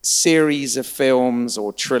series of films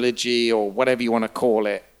or trilogy or whatever you want to call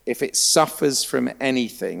it, if it suffers from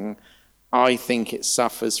anything, I think it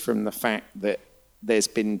suffers from the fact that there's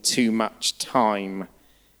been too much time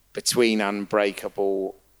between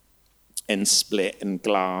Unbreakable and Split and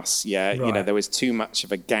Glass. Yeah, right. There was too much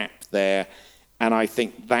of a gap there, and I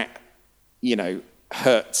think that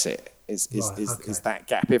hurts it. Is that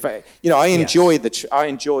gap? If I enjoy I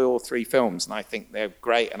enjoy all three films, and I think they're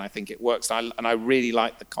great, and I think it works. And I really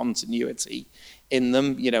like the continuity in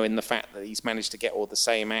them. In the fact that he's managed to get all the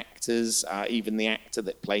same actors. Even the actor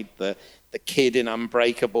that played the kid in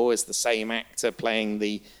Unbreakable is the same actor playing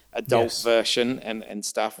the adult version and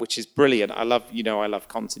stuff, which is brilliant. I love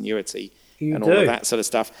continuity and all of that sort of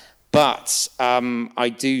stuff. But I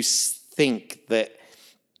do think that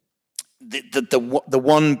the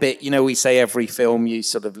one bit, we say every film you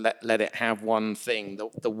sort of let it have one thing.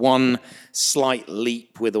 The one slight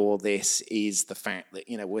leap with all this is the fact that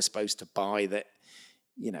we're supposed to buy that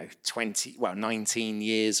 19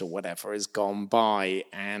 years or whatever has gone by,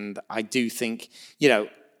 and I do think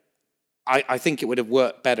I think it would have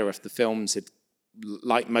worked better if the films had,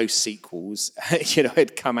 like most sequels,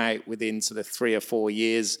 had come out within sort of 3 or 4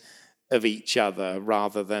 years of each other,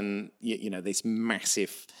 rather than this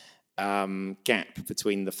massive gap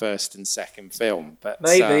between the first and second film. But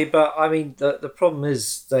maybe, but I mean, the problem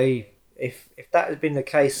is if that had been the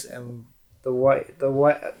case, and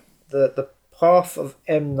the path of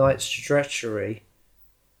M. Night's trajectory,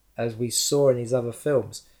 as we saw in his other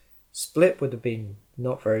films, Split would have been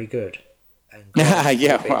not very good. And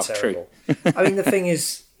true. I mean, the thing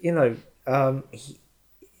is,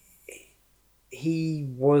 he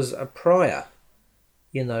was a pariah.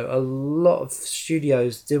 A lot of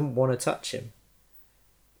studios didn't want to touch him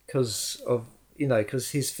because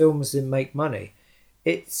his films didn't make money.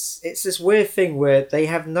 It's this weird thing where they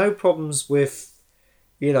have no problems with,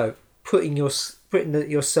 putting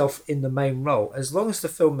yourself in the main role as long as the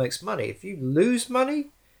film makes money. If you lose money,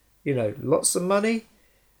 lots of money,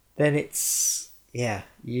 then it's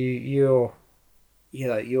you're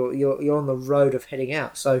on the road of heading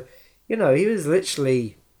out. So he was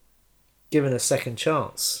literally given a second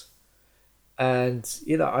chance, and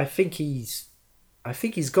I think he's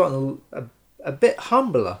gotten a bit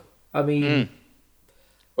humbler. I mean,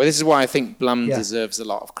 well, this is why I think Blum deserves a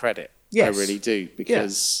lot of credit. Yes. I really do,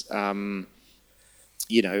 because I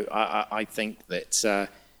think that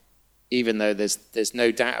even though there's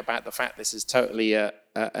no doubt about the fact this is totally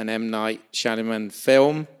an M. Night Shyamalan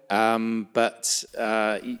film, but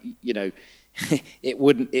it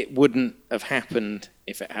wouldn't have happened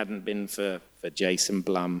if it hadn't been for Jason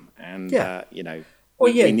Blum, and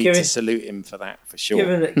we need to salute him for that, for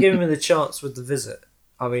sure. Give him the chance with The Visit.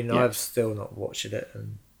 I mean, I've still not watched it,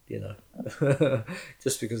 and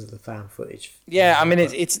just because of the fan footage. Yeah, I mean,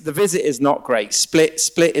 it's The Visit is not great.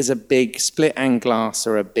 Split and Glass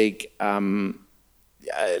are a big.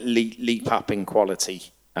 leap up in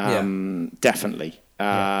quality. Definitely.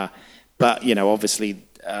 But obviously,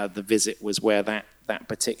 The Visit was where that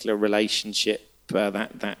particular relationship,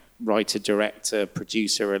 that writer-director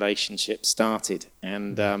producer relationship started,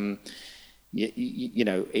 and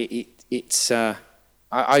it's.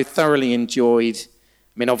 I thoroughly enjoyed.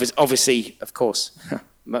 I mean, obviously, of course,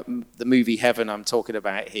 the movie Heaven I'm talking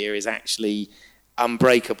about here is actually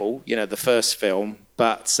Unbreakable, the first film.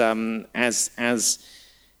 But as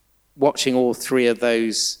watching all three of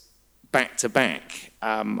those back to back,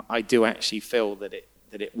 I do actually feel that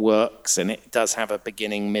it works, and it does have a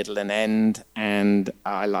beginning, middle, and end. And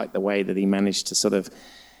I like the way that he managed to sort of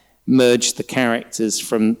merge the characters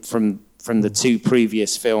from the two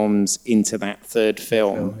previous films into that third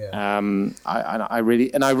film. I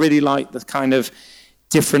really like the kind of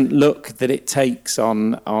different look that it takes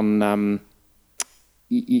on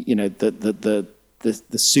the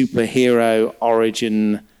superhero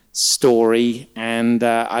origin story, and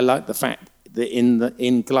I like the fact that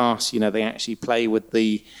in Glass, they actually play with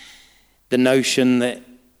the notion that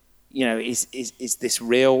is this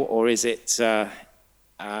real, or is it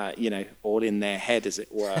all in their head, as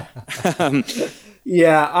it were.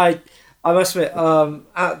 I must admit, out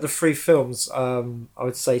of the three films, I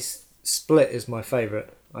would say Split is my favourite.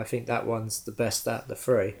 I think that one's the best out of the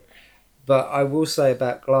three. But I will say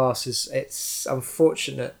about Glass is it's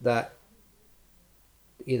unfortunate that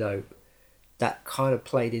that kind of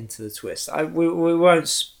played into the twist. We won't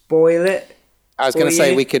spoil it. I was going to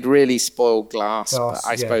say we could really spoil Glass, but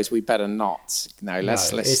I suppose we better not.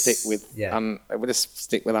 Let's stick with we'll just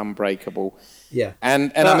stick with Unbreakable. Yeah,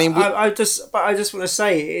 and but I mean, I just want to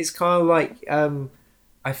say it's kind of like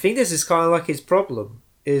I think this is kind of like his problem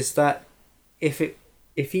is that if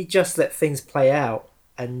he just let things play out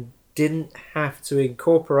and didn't have to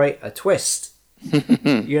incorporate a twist,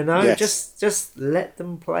 yes. just let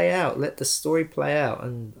them play out, let the story play out,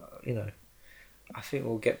 and I think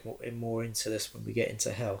we'll get more into this when we get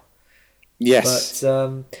into Hell. Yes.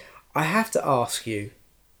 But I have to ask you,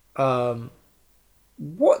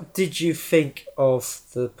 what did you think of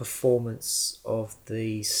the performance of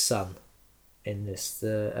the son in this,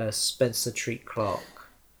 the Spencer Treat Clark?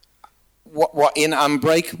 What in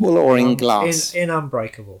Unbreakable or in Glass? In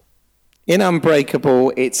Unbreakable. In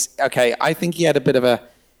Unbreakable, it's okay. I think he had a bit of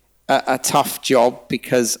a tough job,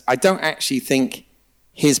 because I don't actually think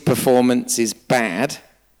his performance is bad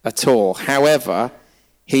at all. However,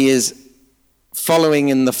 he is following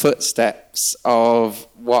in the footsteps of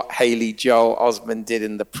what Haley Joel Osment did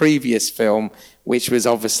in the previous film, which was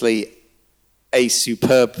obviously a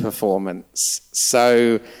superb performance.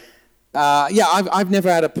 So, I've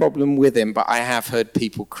never had a problem with him, but I have heard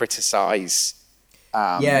people criticize.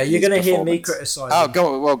 You're going to hear me criticize. Oh,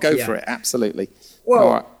 go for it. Absolutely.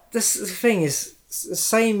 Well, the thing is, the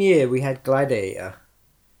same year we had Gladiator,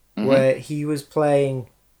 where he was playing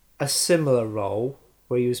a similar role,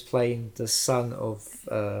 where he was playing the son of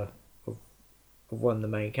one of the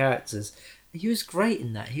main characters. He was great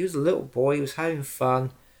in that. He was a little boy. He was having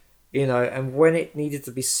fun, and when it needed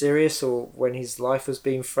to be serious or when his life was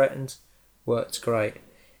being threatened, worked great.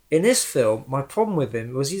 In this film, my problem with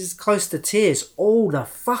him was he's close to tears all the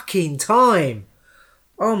fucking time.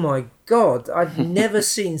 Oh my God, I'd never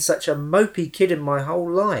seen such a mopey kid in my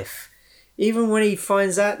whole life. Even when he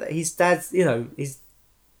finds out that his dad's,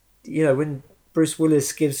 when Bruce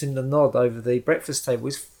Willis gives him the nod over the breakfast table,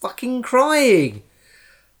 he's fucking crying.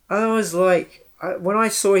 And I was like, when I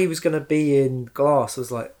saw he was going to be in Glass, I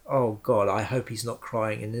was like, oh God, I hope he's not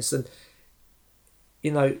crying in this. And,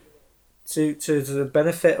 to the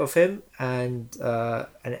benefit of him and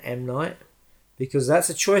M. Night, because that's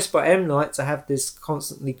a choice by M. Night to have this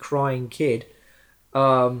constantly crying kid. He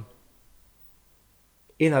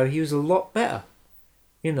was a lot better.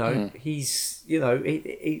 He's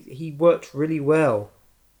he worked really well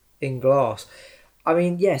in Glass. I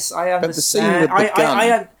mean, yes, I understand. But the scene with the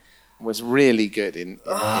gun was really good in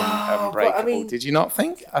Unbreakable. Did you not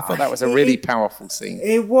think? I thought that was a really powerful scene.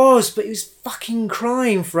 It was, but he was fucking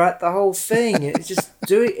crying throughout the whole thing. It just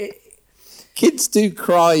Kids do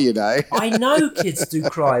cry, I know kids do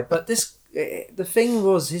cry, but the thing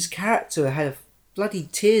was, his character had bloody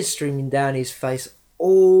tears streaming down his face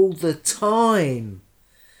all the time.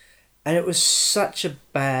 And it was such a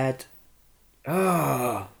bad...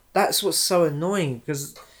 that's what's so annoying,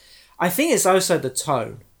 because I think it's also the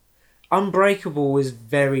tone. Unbreakable is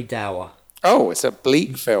very dour. Oh, it's a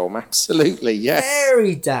bleak film, absolutely, yes.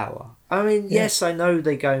 Very dour. I mean, yes, I know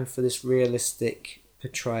they're going for this realistic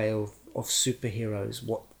portrayal of superheroes,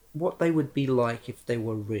 what they would be like if they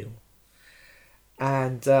were real.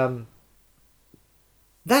 And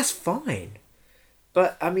that's fine.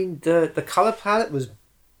 but I mean the color palette was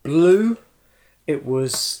blue. It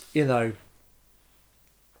was,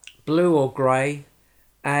 blue or grey,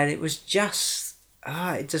 and it was just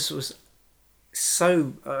it just was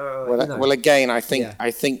so. Well, again, I think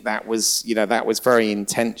that was very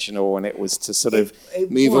intentional, and it was to sort of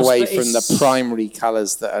move away from the primary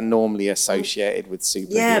colours that are normally associated with superheroes.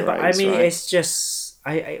 Yeah, but I mean, right? it's just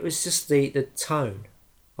it was just the tone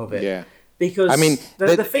of it. Yeah. Because I mean,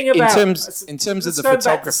 the thing about in terms of the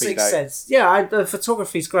photography, though, the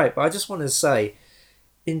photography is great, but I just want to say,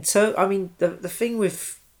 the thing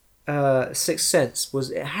with Sixth Sense was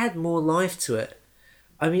it had more life to it.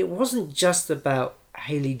 I mean, it wasn't just about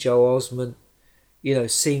Haley Joel Osment,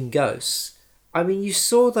 seeing ghosts. I mean, you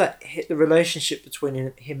saw that the relationship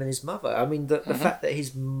between him and his mother. I mean, the fact that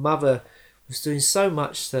his mother was doing so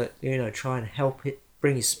much to try and help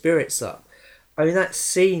bring his spirits up. I mean, that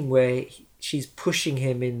scene where she's pushing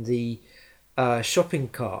him in the shopping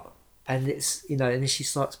cart, and it's and then she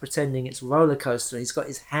starts pretending it's a roller coaster, and he's got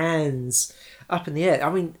his hands up in the air. I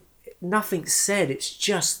mean, nothing's said; it's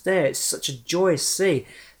just there. It's such a joyous scene.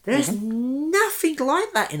 There's nothing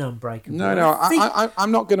like that in Unbreakable. No,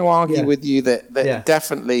 I'm not going to argue with you that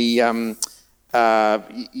definitely,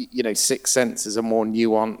 Sixth Sense is a more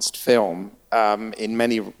nuanced film in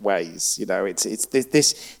many ways. It's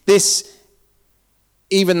this.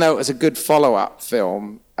 Even though it was a good follow-up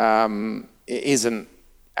film, it isn't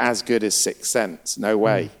as good as Sixth Sense. No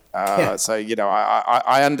way. So,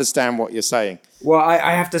 I understand what you're saying. Well,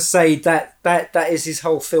 I have to say that is his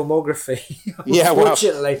whole filmography.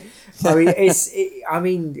 Unfortunately. I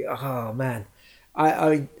mean, oh man.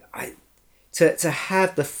 To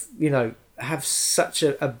have have such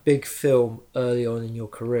a big film early on in your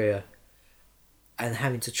career, and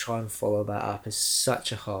having to try and follow that up is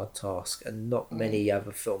such a hard task, and not many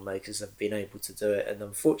other filmmakers have been able to do it. And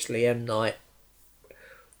unfortunately, M. Night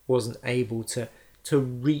wasn't able to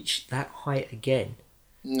reach that height again.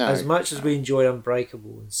 No. As much as we enjoyed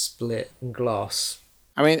Unbreakable and Split and Glass.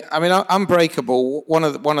 I mean, Unbreakable. One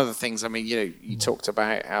of the things. I mean, you talked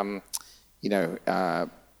about,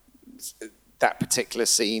 that particular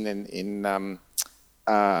scene in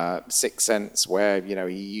Sixth Sense, where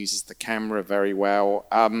he uses the camera very well.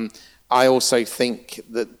 I also think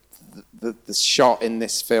that the shot in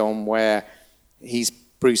this film where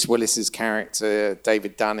Bruce Willis's character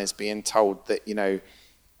David Dunn is being told that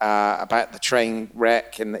about the train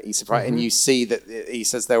wreck, and that he's surprised, and you see that he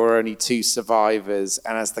says there were only 2 survivors,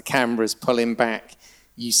 and as the camera's pulling back,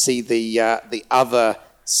 you see the other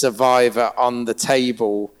survivor on the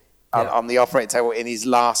table. On the operating table in his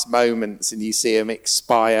last moments, and you see him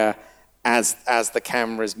expire as the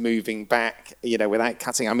camera's moving back, without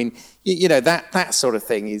cutting. I mean, that sort of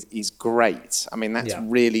thing is great. I mean, that's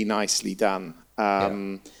really nicely done.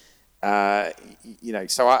 So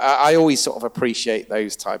I always sort of appreciate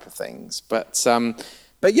those type of things. But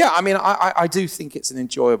yeah, I mean, I do think it's an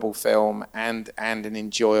enjoyable film and an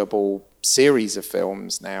enjoyable series of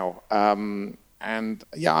films now. And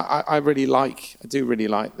yeah, I do really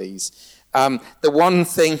like these. The one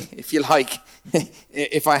thing, if you like,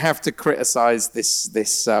 if I have to criticize this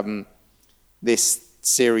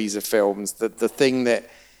series of films, the thing that,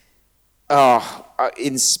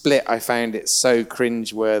 in Split, I found it so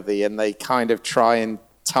cringeworthy, and they kind of try and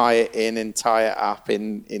tie it in and tie it up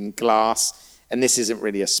in Glass. And this isn't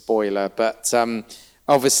really a spoiler, but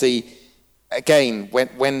obviously, again,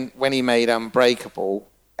 when he made Unbreakable,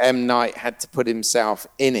 M. Night had to put himself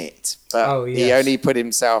in it, but he only put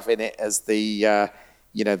himself in it as the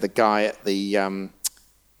guy at the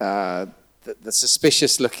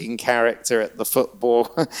suspicious-looking character at the football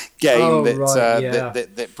game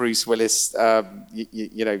that Bruce Willis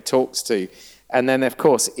talks to, and then of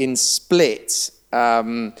course in Split,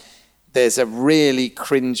 there's a really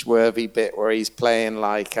cringeworthy bit where he's playing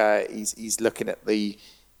like he's looking at the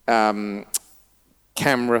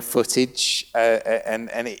camera footage, and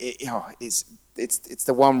it's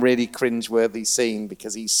the one really cringeworthy scene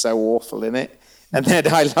because he's so awful in it. And then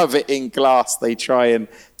I love it in Glass. They try and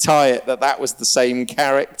tie it that was the same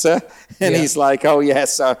character, and he's like, "Oh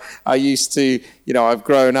yes, I used to, I've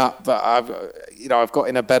grown up, but I've got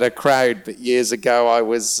in a better crowd. But years ago, I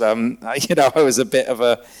was, I was a bit of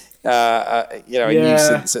a." A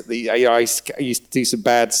nuisance at the. I used to do some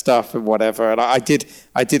bad stuff and whatever, and I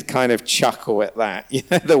did kind of chuckle at that.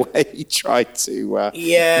 The way he tried to.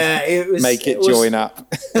 Make it join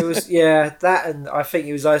up. It was that, and I think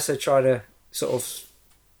he was also trying to sort of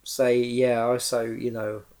say, also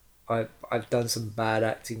I've done some bad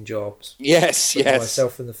acting jobs. Yes.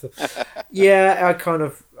 Myself in the film. I kind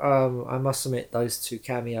of I must admit those 2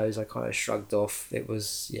 cameos I kind of shrugged off. It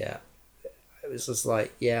was was just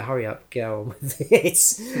like, yeah, hurry up, get on with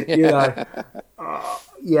it. You know,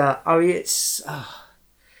 yeah. I mean, it's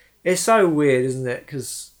so weird, isn't it?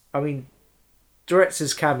 Because I mean,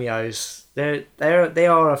 directors' cameos, they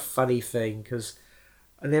are a funny thing because.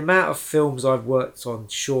 And the amount of films I've worked on,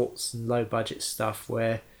 shorts and low budget stuff,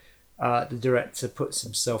 where the director puts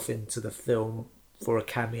himself into the film for a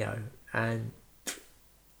cameo, and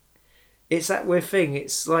it's that weird thing.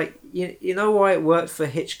 It's like you know why it worked for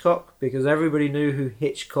Hitchcock, because everybody knew who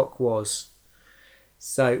Hitchcock was,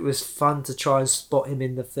 so it was fun to try and spot him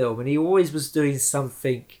in the film, and he always was doing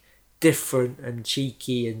something different and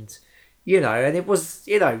cheeky and. And it was,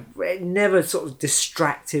 it never sort of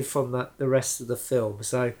distracted from the rest of the film.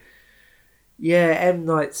 So, yeah, M.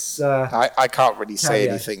 Night's... I can't really say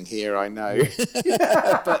anything here, I know.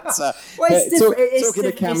 But well, talking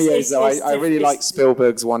of cameos, though, I really like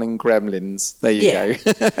Spielberg's one in Gremlins. There you go.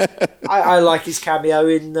 I like his cameo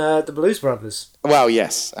in The Blues Brothers. Well,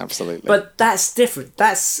 yes, absolutely. But that's different.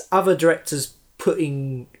 That's other directors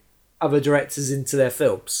putting... other directors into their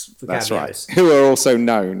films for cameos. That's right. Who are also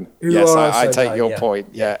known. I take your point.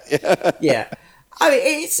 Yeah. Yeah. I mean,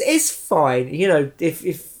 it's fine.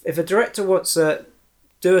 If a director wants to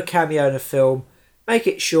do a cameo in a film, make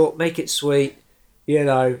it short, make it sweet.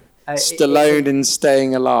 Stallone in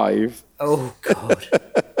Staying Alive. Oh God.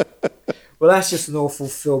 Well, that's just an awful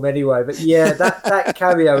film anyway. But yeah, that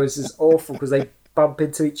cameo is just awful because they bump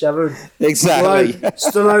into each other. And exactly.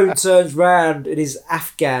 Stallone turns round in his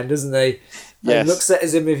Afghan, doesn't he? Yes. And looks at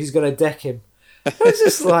him if he's going to deck him. It's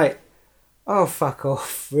just like, oh, fuck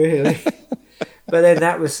off, really. But then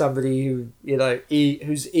that was somebody who,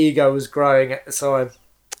 whose ego was growing at the time.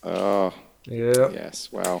 Oh. Yeah. Yes,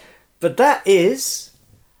 well. But that is,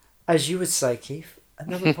 as you would say, Keith,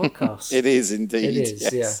 another podcast. It is indeed. It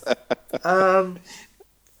is, yes. Yeah.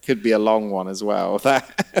 Could be a long one as well.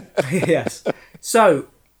 Yes. So,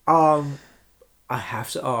 I have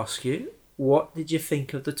to ask you, what did you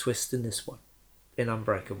think of the twist in this one, in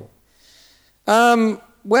Unbreakable?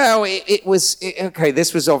 Well, it was okay.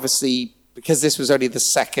 This was obviously because this was only the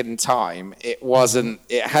second time. It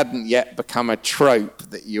hadn't yet become a trope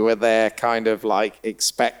that you were there, kind of like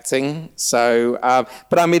expecting. So,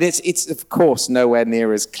 but I mean, it's of course nowhere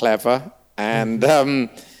near as clever and.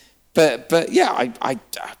 But yeah, I'll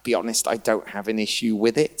be honest, I don't have an issue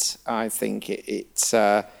with it. I think it's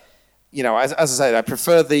as I say, I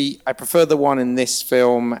prefer the one in this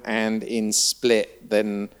film and in Split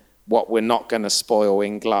than what we're not going to spoil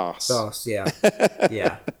in Glass. Glass, yeah,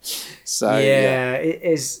 yeah. So yeah, it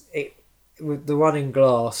is. With the one in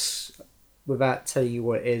Glass, without telling you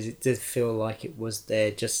what it is, it did feel like it was there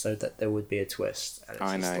just so that there would be a twist. And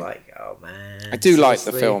it's just like, oh man. I do like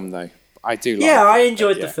the film though. I do like I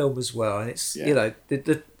enjoyed the film as well, and it's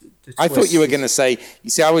the I thought you were going to say.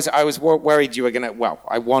 You see, I was worried you were going to. Well,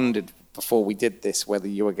 I wondered before we did this whether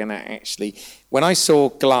you were going to actually. When I saw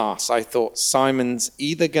Glass, I thought Simon's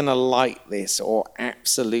either going to like this or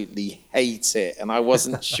absolutely hate it, and I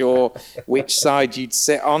wasn't sure which side you'd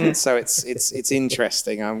sit on. So it's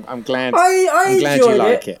interesting. I'm glad. I'm glad you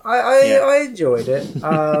like it. I enjoyed it.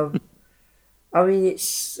 I mean,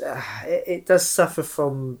 it does suffer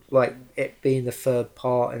from like it being the third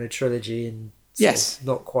part in a trilogy and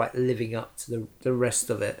not quite living up to the rest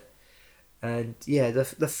of it. And yeah, the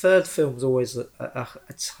third film's always a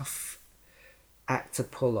tough act to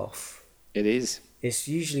pull off. It is. It's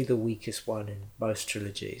usually the weakest one in most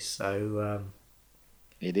trilogies. So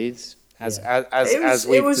it is as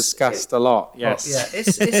we've discussed a lot. Yes.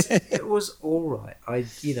 It was all right. I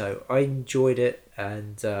enjoyed it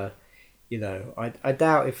and. I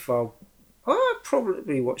doubt if I'll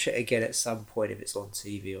probably watch it again at some point if it's on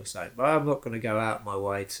TV or something. But I'm not going to go out my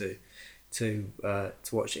way to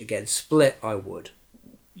watch it again. Split, I would.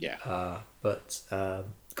 Yeah. But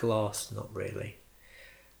Glass, not really.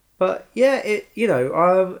 But yeah,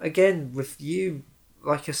 again with you,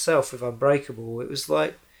 like yourself, with Unbreakable, it was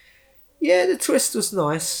like, yeah, the twist was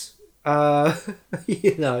nice. Again,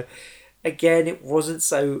 it wasn't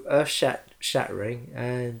so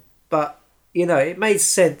earth-shattering, but. It made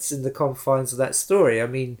sense in the confines of that story. I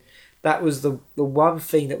mean, that was the one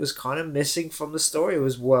thing that was kind of missing from the story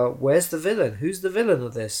was, well, where's the villain? Who's the villain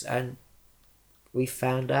of this? And we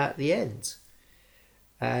found out at the end.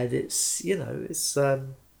 And it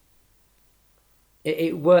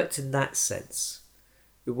worked in that sense.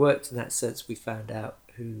 It worked in that sense. We found out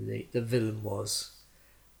who the villain was.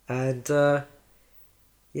 And,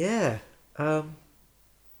 yeah,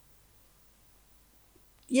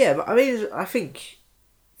 but I mean, I think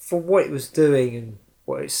for what it was doing and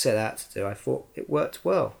what it set out to do, I thought it worked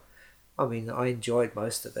well. I mean, I enjoyed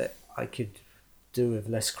most of it. I could do with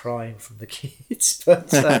less crying from the kids.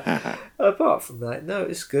 But apart from that, no,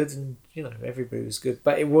 it's good, and everybody was good.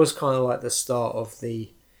 But it was kind of like the start of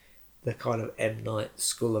the kind of M. Night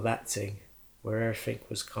School of Acting, where everything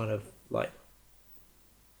was kind of like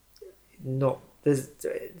not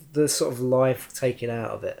the sort of life taken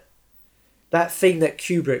out of it. That thing that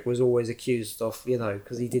Kubrick was always accused of,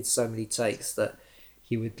 because he did so many takes that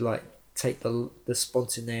he would like take the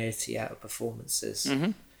spontaneity out of performances.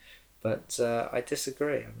 Mm-hmm. But I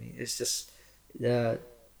disagree. I mean, it's just the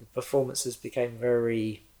performances became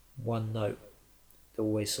very one note,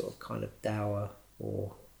 always sort of kind of dour,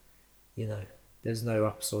 or there's no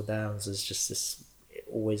ups or downs. There's just this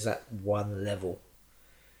always at one level.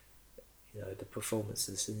 The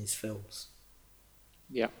performances in these films.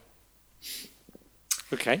 Yeah.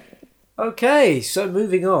 Okay. Okay, so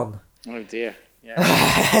moving on. Oh dear. Yeah.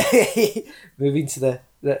 Moving to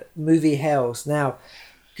the movie hells now.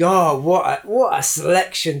 God, what a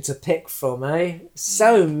selection to pick from, eh?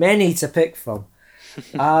 So many to pick from.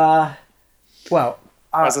 Well,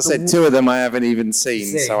 as I said, two of them I haven't even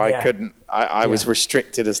seen, so I couldn't. I was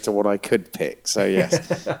restricted as to what I could pick. So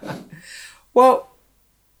yes. Well,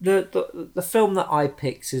 the film that I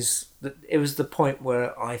picked it was the point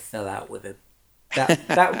where I fell out with him.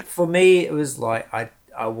 That for me, it was like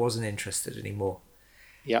I wasn't interested anymore.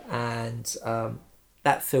 Yeah. And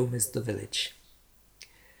that film is The Village.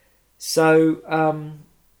 So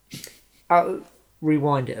I'll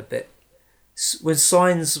rewind it a bit. When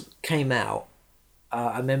Signs came out,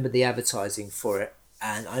 I remember the advertising for it,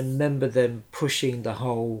 and I remember them pushing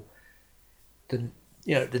the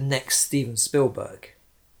next Steven Spielberg,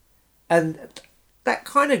 and that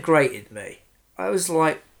kind of grated me. I was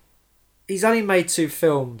like, he's only made 2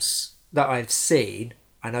 films that I've seen.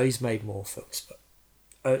 I know he's made more films, but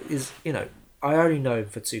I only know him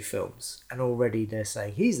for 2 films, and already they're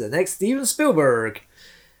saying he's the next Steven Spielberg,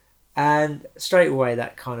 and straight away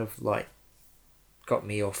that kind of like got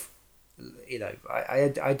me off.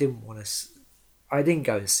 I didn't want to. I didn't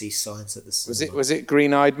go and see Signs at the cinema. Was it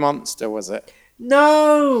Green-Eyed Monster? Was it?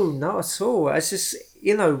 No, not at all. It's just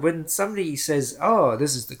when somebody says, "Oh,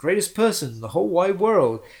 this is the greatest person in the whole wide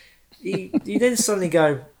world," you then suddenly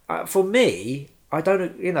go. For me, I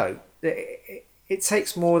don't. It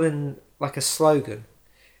takes more than like a slogan.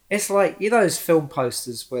 It's like those film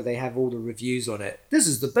posters where they have all the reviews on it. This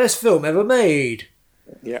is the best film ever made.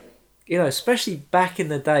 Yeah. Especially back in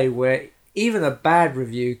the day where even a bad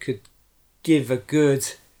review could give a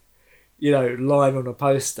good, line on a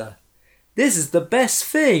poster. This is the best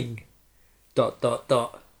thing. ... and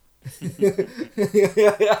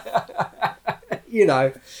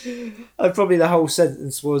probably the whole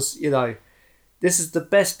sentence was, this is the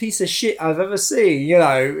best piece of shit I've ever seen.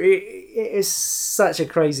 It is such a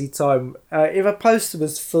crazy time. If a poster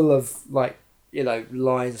was full of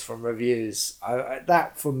lines from reviews,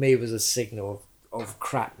 that for me was a signal of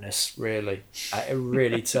crapness, really. It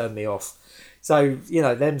really turned me off. So,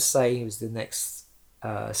 them saying he was the next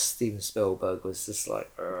Steven Spielberg was just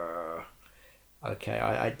like,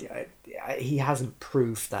 okay, he hasn't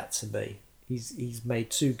proved that to me. He's made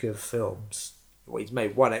 2 good films. Well, he's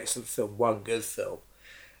made 1 excellent film, 1 good film.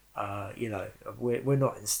 We're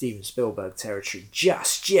not in Steven Spielberg territory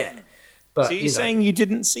just yet. But, so you're saying you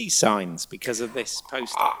didn't see Signs because of this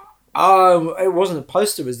poster? It wasn't a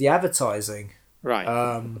poster, it was the advertising. Right.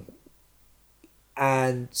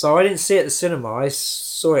 And so I didn't see it at the cinema. I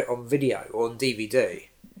saw it on video or on DVD.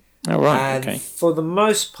 Oh, right. And okay. for the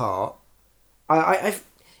most part,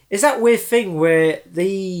 it's that weird thing where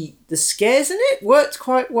the scares in it worked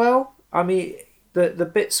quite well. I mean,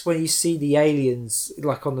 the bits when you see the aliens,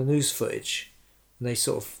 like on the news footage, and they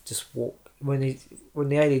sort of just walk, when the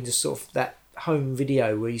alien just sort of, that home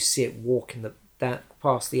video where you see it walking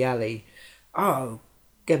past the alley,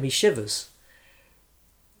 gave me shivers.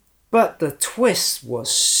 But the twist was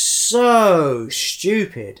so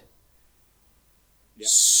stupid. Yep.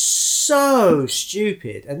 So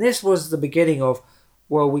stupid. And this was the beginning of,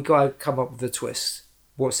 well, we got to come up with a twist.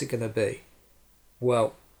 What's it going to be?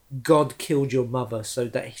 Well, God killed your mother so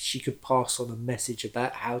that she could pass on a message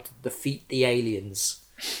about how to defeat the aliens.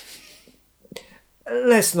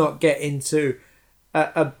 Let's not get into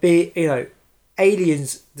a bit,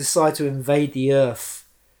 aliens decide to invade the Earth,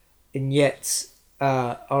 and yet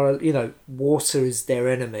water is their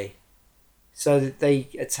enemy. So that they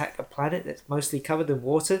attack a planet that's mostly covered in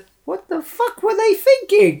water. What the fuck were they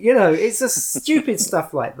thinking? It's just stupid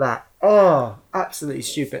stuff like that. Oh, absolutely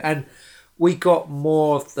stupid. And we got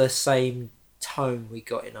more of the same tone we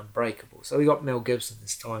got in Unbreakable. So we got Mel Gibson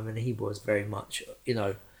this time, and he was very much,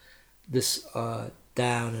 this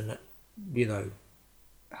down and,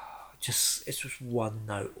 it's just one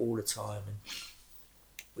note all the time. And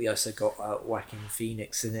we also got Joaquin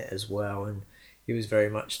Phoenix in it as well, and he was very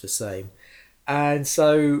much the same. And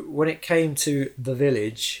so when it came to The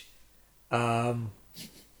Village,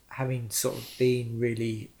 having sort of been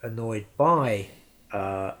really annoyed by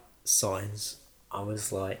Signs, I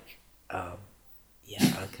was like,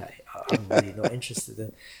 yeah, okay, I'm really not interested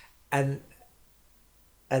in. And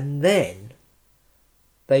then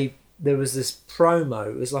there was this promo.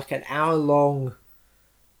 It was like an hour-long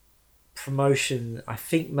promotion. I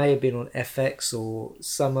think may have been on FX or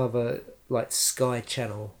some other like Sky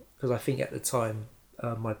channel, because I think at the time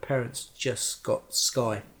my parents just got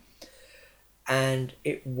Sky, and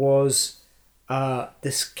it was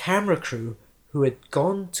this camera crew who had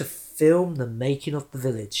gone to film the making of The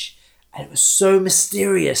Village, and it was so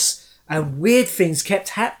mysterious and weird things kept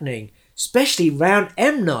happening, especially around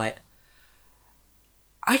M. Night.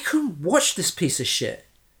 I couldn't watch this piece of shit.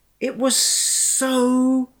 It was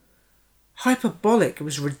so hyperbolic. It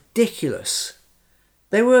was ridiculous.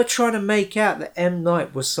 They were trying to make out that M.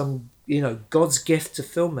 Night was some, God's gift to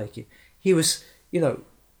filmmaking. He was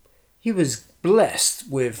blessed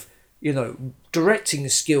with, directing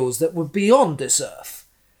skills that were beyond this earth.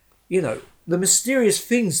 The mysterious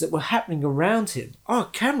things that were happening around him. Our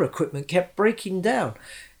camera equipment kept breaking down.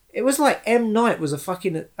 It was like M. Night was a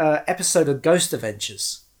fucking episode of Ghost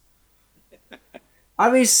Adventures.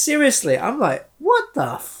 I mean, seriously, I'm like, what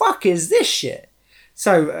the fuck is this shit?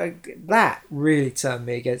 So that really turned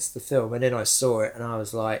me against the film. And then I saw it and I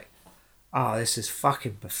was like, oh, this is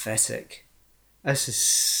fucking pathetic. This is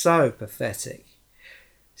so pathetic.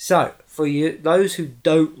 So, for you, those who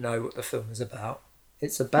don't know what the film is about,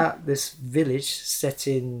 it's about this village set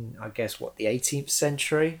in, I guess, the 18th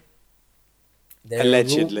century?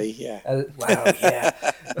 Allegedly, yeah. Well,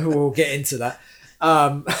 yeah. We'll get into that.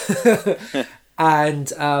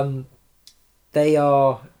 And they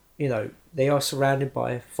are surrounded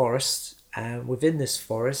by forests, and within this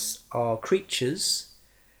forest are creatures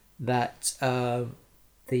that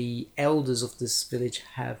the elders of this village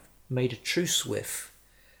have made a truce with.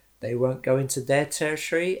 They won't go into their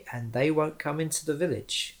territory, and they won't come into the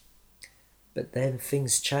village. But then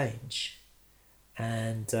things change,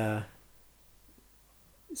 and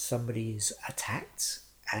somebody is attacked,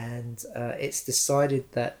 and it's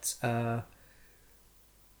decided that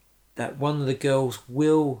that one of the girls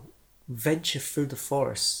will venture through the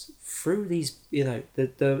forest, through these,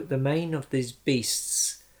 the mane of these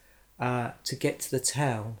beasts, to get to the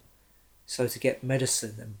town, so to get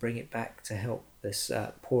medicine and bring it back to help this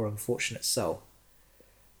poor unfortunate soul.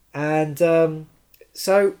 And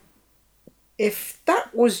so if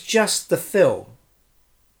that was just the film,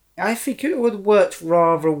 I think it would have worked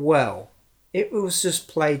rather well. It was just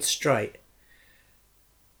played straight.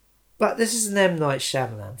 But this is an M. Night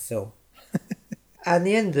Shyamalan film. At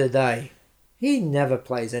the end of the day, he never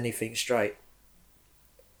plays anything straight.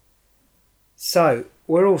 So,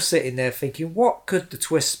 we're all sitting there thinking, what could the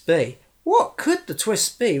twist be? What could the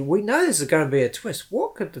twist be? We know there's going to be a twist.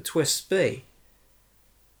 What could the twist be?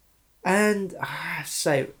 And I have to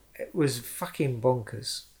say, it was fucking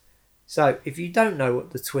bonkers. So, if you don't know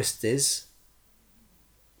what the twist is,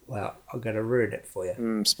 well, I'm going to ruin it for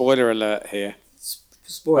you. Spoiler alert here.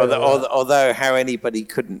 Spoiler alert. Although how anybody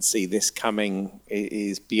couldn't see this coming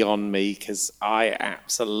is beyond me, because I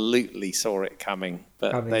absolutely saw it coming.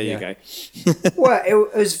 But there you go. Well,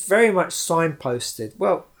 it was very much signposted.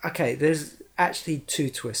 Well, okay, there's actually two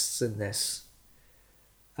twists in this.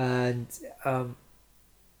 And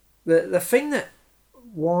the thing that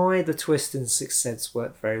why the twist in Sixth Sense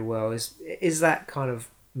worked very well is that kind of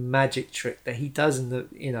magic trick that he does in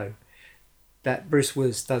the, that Bruce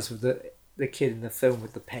Willis does with the kid in the film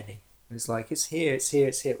with the penny. It's like, it's here, it's here,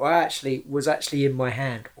 it's here. Well, it was actually in my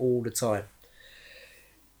hand all the time.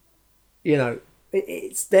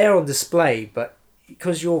 It's there on display, but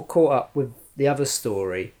because you're caught up with the other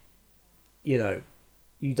story, you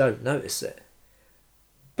don't notice it.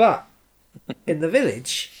 But in The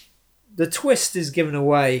Village, the twist is given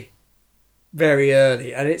away very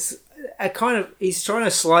early, and it's a kind of, he's trying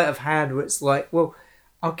a sleight of hand where it's like, well,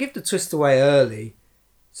 I'll give the twist away early,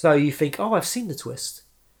 so you think, oh, I've seen the twist.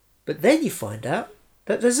 But then you find out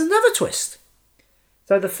that there's another twist.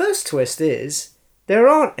 So the first twist is there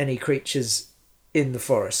aren't any creatures in the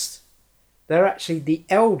forest. They're actually the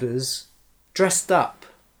elders dressed up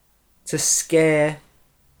to scare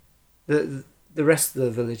the rest of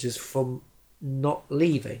the villagers from not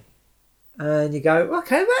leaving. And you go,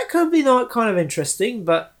 okay, that could be not kind of interesting,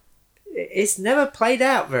 but it's never played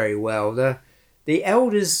out very well. The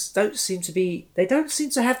elders don't seem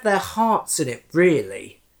to have their hearts in it,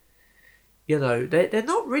 really. You know, they're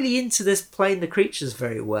not really into this playing the creatures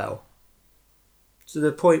very well. To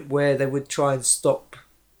the point where they would try and stop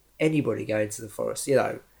anybody going to the forest, you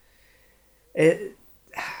know. And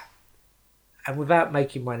without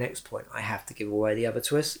making my next point, I have to give away the other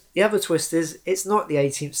twist. The other twist is, it's not the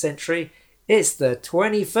 18th century, it's the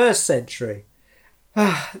 21st century.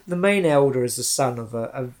 The main elder is the son of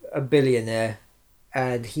a billionaire,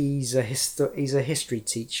 and he's a history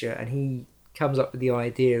teacher, and he comes up with the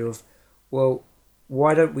idea of, well,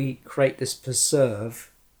 why don't we create this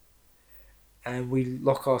preserve and we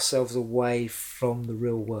lock ourselves away from the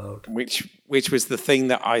real world? Which was the thing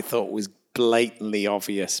that I thought was blatantly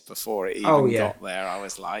obvious before it even got there. I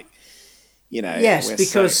was like, you know... Yes,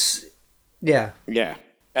 because... Yeah. Yeah.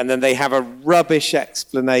 And then they have a rubbish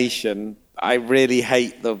explanation. I really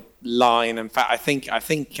hate the line. In fact, I think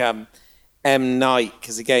M. Night,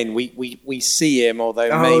 because again, we see him, although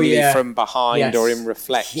mainly from behind or in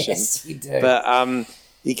reflection. Yes, you do. But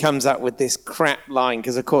he comes up with this crap line,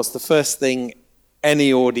 because of course the first thing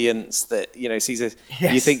any audience that, you know, sees it,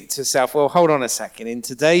 you think to yourself, well, hold on a second. In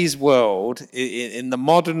today's world, in the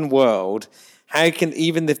modern world, how can,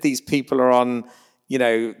 even if these people are on, you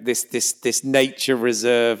know, this nature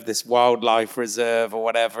reserve, this wildlife reserve or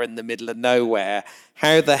whatever in the middle of nowhere,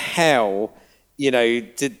 how the hell, you know,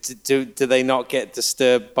 do they not get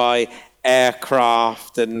disturbed by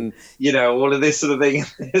aircraft and, you know, all of this sort of thing?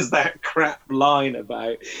 There's that crap line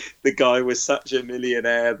about the guy was such a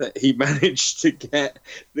millionaire that he managed to get,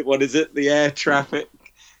 what is it, the air traffic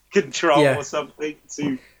control or something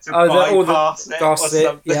to bypass it or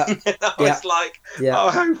something. Yeah. I was like, oh,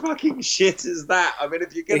 how fucking shit is that? I mean,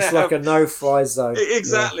 if you're going to have... It's like a no-fly zone.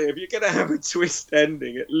 Exactly. If you're going to have a twist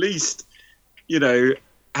ending, at least, you know,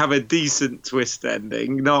 have a decent twist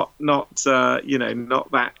ending, not you know,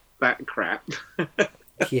 not that crap.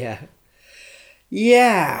 Yeah.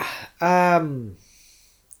 I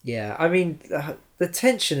mean, the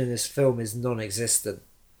tension in this film is non-existent.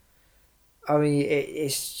 I mean,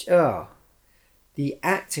 the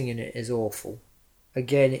acting in it is awful.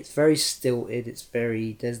 Again, it's very stilted.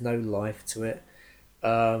 There's no life to it.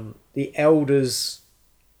 The elders,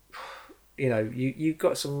 you know, you've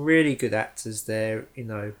got some really good actors there. You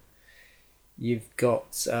know, you've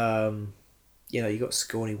got you've got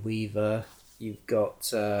Sigourney Weaver, you've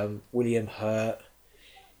got William Hurt,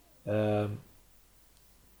 you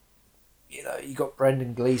know, you got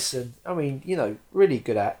Brendan Gleeson. I mean, you know, really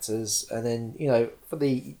good actors. And then, you know, for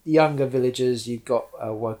the younger villagers, you've got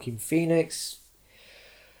Joaquin Phoenix.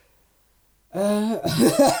 That's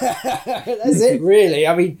it, really.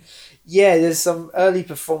 I mean, yeah, there's some early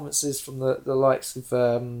performances from the likes of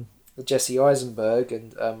Jesse Eisenberg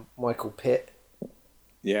and Michael Pitt.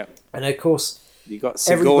 Yeah. And of course, you got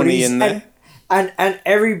Sigourney in there. And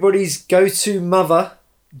everybody's go-to mother,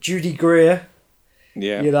 Judy Greer.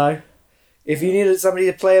 Yeah. You know, if you needed somebody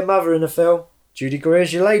to play a mother in a film, Judy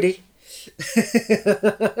Greer's your lady.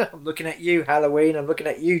 I'm looking at you, Halloween. I'm looking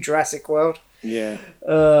at you, Jurassic World. Yeah.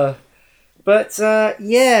 But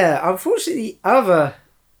unfortunately, the other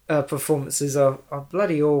performances are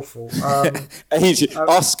bloody awful.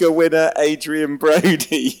 Oscar winner Adrian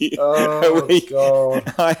Brody. Oh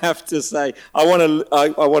God! I have to say, I want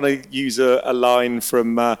to use a line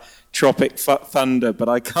from Tropic Thunder, but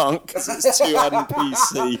I can't because it's too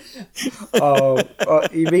un-PC.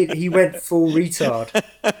 You mean he went full retard?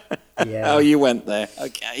 Yeah. Oh, you went there.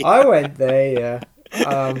 Okay. I went there.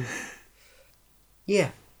 Yeah.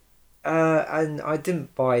 Yeah. And I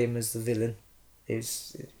didn't buy him as the villain.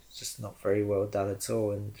 It's just not very well done at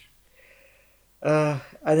all. And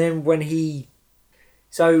then when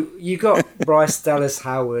so you got Bryce Dallas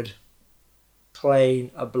Howard playing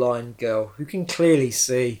a blind girl who can clearly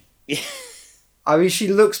see. I mean, she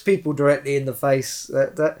looks people directly in the face.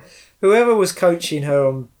 That whoever was coaching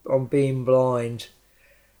her on being blind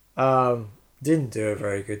didn't do a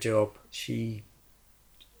very good job. She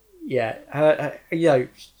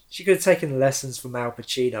could have taken lessons from Al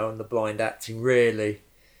Pacino on the blind acting, really.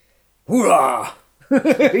 Hoorah!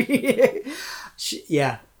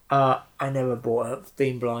 I never bought her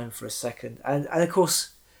being blind for a second. And of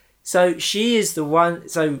course, so she is the one,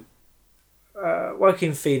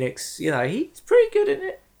 Joaquin Phoenix, you know, he's pretty good in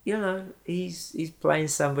it. You know, he's playing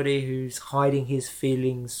somebody who's hiding his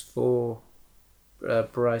feelings for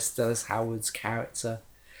Bryce Dallas Howard's character.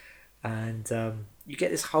 And you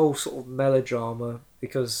get this whole sort of melodrama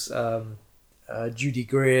because Judy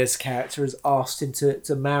Greer's character has asked him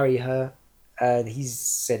to marry her, and he's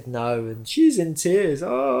said no, and she's in tears.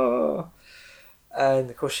 Oh, and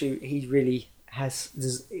of course he really has,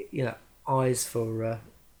 you know, eyes for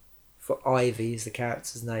Ivy is the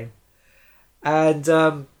character's name, and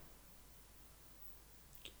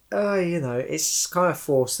it's kind of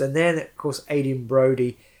forced. And then, of course, Adrien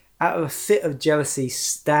Brody, out of a fit of jealousy,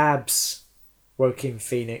 stabs Joaquin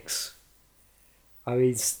Phoenix. I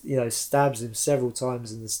mean, stabs him several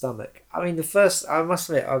times in the stomach. I mean, I must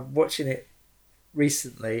admit, I'm watching it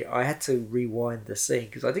recently. I had to rewind the scene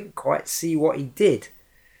because I didn't quite see what he did.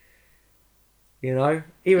 Even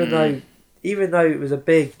though it was a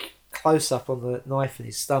big close up on the knife in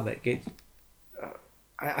his stomach,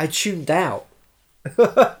 I tuned out.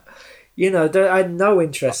 I had no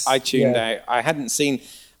interest. I tuned out.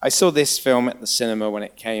 I saw this film at the cinema when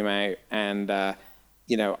it came out, and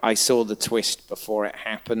I saw the twist before it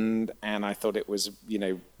happened, and I thought it was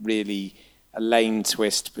really a lame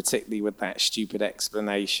twist, particularly with that stupid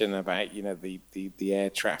explanation about the air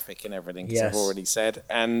traffic and everything, as I've already said.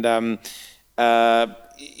 And I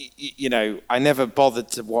never bothered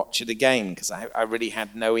to watch it again because I really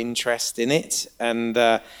had no interest in it. And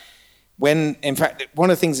in fact,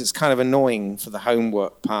 one of the things that's kind of annoying for the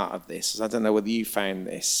homework part of this is, I don't know whether you found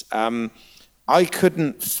this, I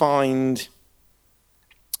couldn't find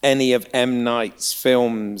any of M. Night's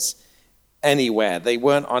films anywhere. They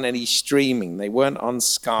weren't on any streaming. They weren't on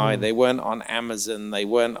Sky. They weren't on Amazon. They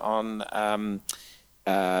weren't on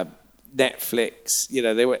Netflix,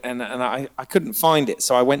 they were, and I couldn't find it,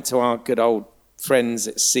 so I went to our good old friends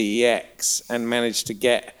at CEX and managed to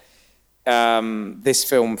get this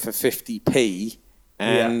film for 50p,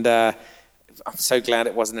 and I'm so glad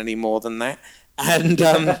it wasn't any more than that. And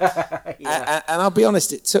and I'll be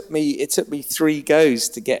honest, it took me 3 goes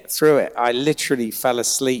to get through it. I literally fell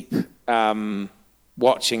asleep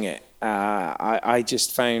watching it. I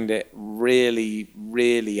just found it really,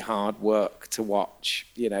 really hard work to watch,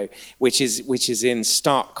 which is in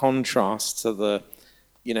stark contrast to the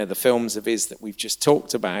films of his that we've just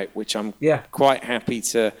talked about, which I'm quite happy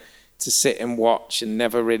to sit and watch and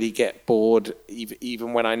never really get bored,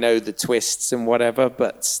 even when I know the twists and whatever.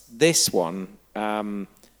 But this one, I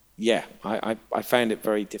found it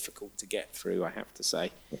very difficult to get through, I have to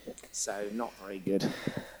say. So not very good.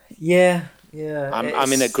 Yeah.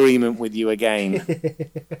 I'm in agreement with you again.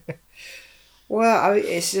 Well,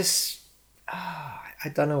 it's just, I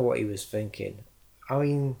don't know what he was thinking. I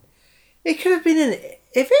mean, it could have been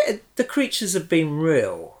the creatures had been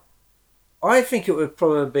real, I think it would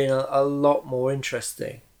probably have been a lot more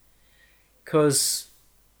interesting. Because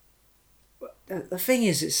the thing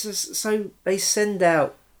is, it's just, so they send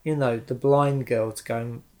out, the blind girl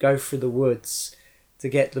to go through the woods to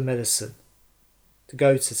get the medicine, to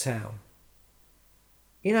go to town.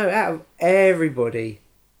 Out of everybody,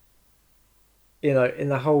 in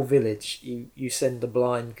the whole village, you send the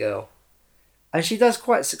blind girl. And she does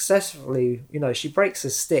quite successfully, she breaks a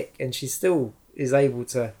stick and she still is able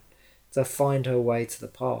to find her way to the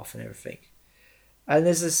path and everything. And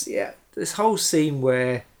there's this whole scene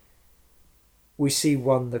where we see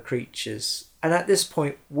one of the creatures. And at this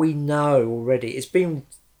point, we know already, it's been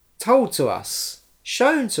told to us,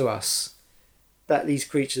 shown to us, that these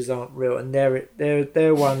creatures aren't real, and their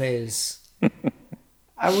one is.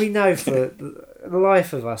 And we know for the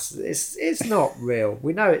life of us, it's not real.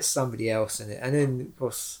 We know it's somebody else in it. And then, of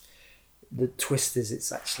course, the twist is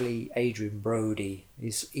it's actually Adrien Brody.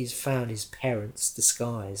 He's found his parents'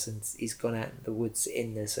 disguise, and he's gone out in the woods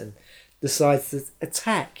in this and decides to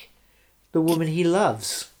attack the woman he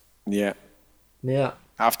loves. Yeah. Yeah.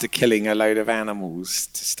 After killing a load of animals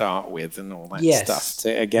to start with and all that stuff to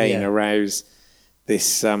again arouse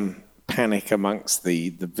this panic amongst the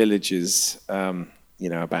villagers,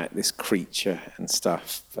 about this creature and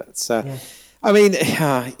stuff. But I mean,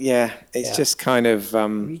 it's just kind of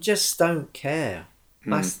you just don't care.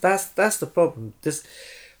 That's the problem. Just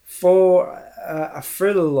for a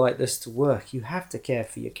thriller like this to work, you have to care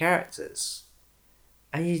for your characters,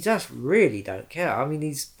 and you just really don't care. I mean,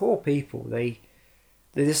 these poor people, they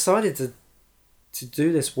decided to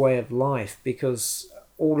do this way of life because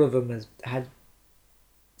all of them had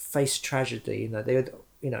faced tragedy. They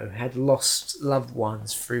had lost loved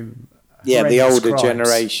ones through the older crimes.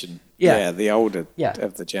 Generation. The older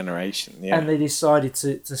of the generation. Yeah, and they decided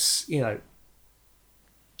to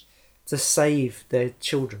save their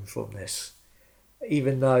children from this,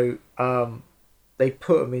 even though they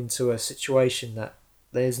put them into a situation that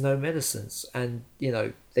there's no medicines, and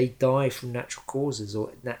they die from natural causes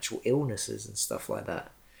or natural illnesses and stuff like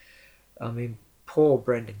that. I mean, poor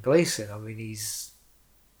Brendan Gleeson. I mean, he's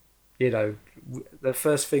the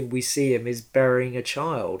first thing we see him is burying a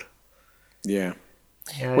child. Yeah.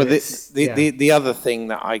 Well, the other thing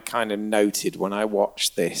that I kind of noted when I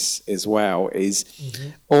watched this as well is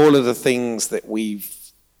all of the things that we've,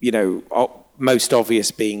 most obvious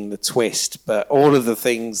being the twist, but all of the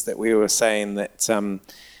things that we were saying that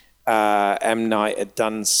M. Night had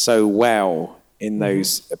done so well in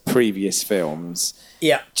those previous films,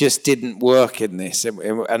 just didn't work in this.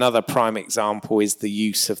 Another prime example is the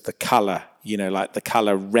use of the colour, like the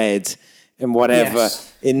colour red and whatever.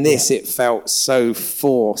 Yes. In this, it felt so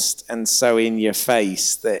forced and so in your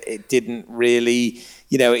face that it didn't really,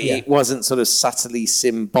 it wasn't sort of subtly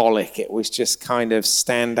symbolic. It was just kind of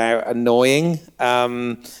stand out annoying.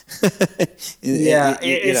 It's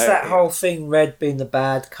that whole thing, red being the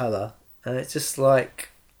bad colour. And it's just like,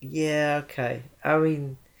 okay. I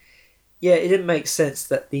mean, it didn't make sense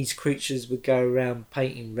that these creatures would go around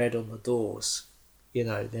painting red on the doors. It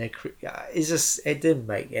didn't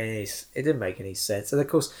make any sense. And of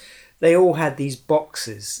course, they all had these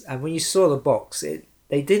boxes, and when you saw the box,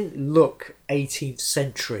 they didn't look 18th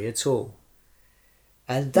century at all,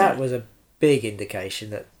 and that was a big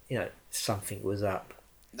indication that something was up.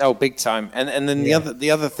 Oh, big time. And then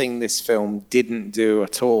the other thing this film didn't do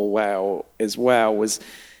at all well was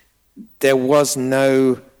there was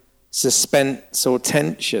no suspense or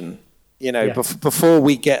tension. Before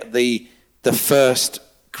we get the first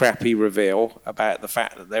crappy reveal about the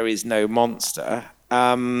fact that there is no monster,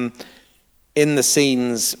 in the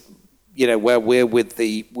scenes, where we're with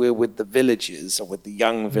the villagers or with the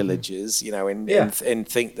young villagers, and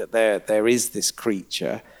think that there is this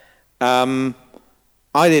creature.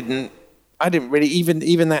 I didn't really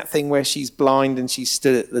even that thing where she's blind and she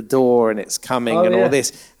stood at the door and it's coming all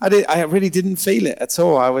this. I really didn't feel it at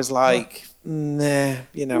all. I was like, nah,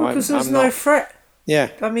 because there's no threat. Yeah.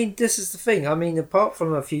 I mean, this is the thing. I mean, apart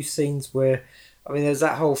from a few scenes where, there's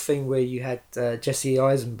that whole thing where you had Jesse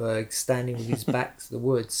Eisenberg standing with his back to the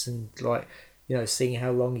woods and seeing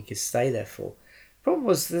how long he could stay there for. Problem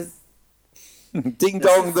was the ding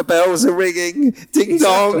dong, the bells are ringing. Ding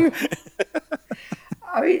dong.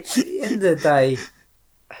 I mean, at the end of the day,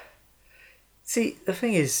 see, the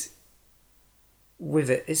thing is, with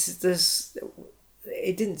it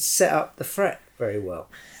didn't set up the threat very well.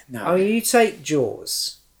 No. I mean, you take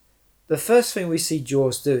Jaws. The first thing we see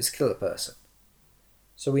Jaws do is kill a person.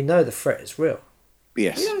 So we know the threat is real.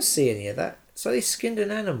 Yes. We don't see any of that. So they skinned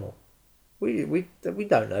an animal. We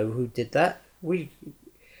don't know who did that. We're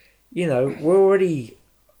already,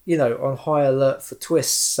 on high alert for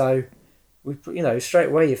twists. So straight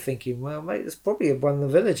away you're thinking, well, mate, it's probably one of the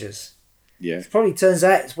villagers. Yeah. It probably turns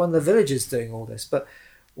out it's one of the villagers doing all this. But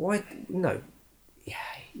why?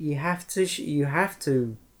 You have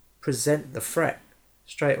to present the threat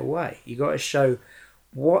straight away. You got to show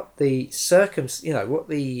what the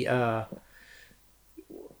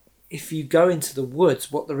if you go into the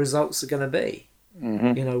woods, what the results are going to be.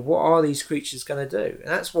 Mm-hmm. What are these creatures going to do? And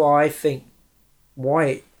that's why I think why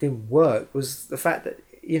it didn't work was the fact that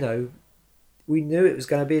we knew it was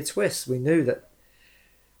going to be a twist. We knew that.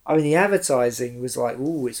 I mean, the advertising was like,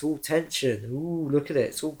 "Ooh, it's all tension. Ooh, look at it.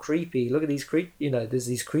 It's all creepy. Look at these there's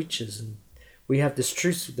these creatures, and we have this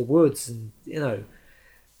truce with the woods, and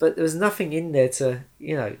But there was nothing in there to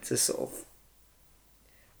sort of.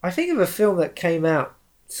 I think of a film that came out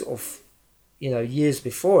sort of, years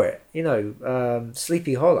before it.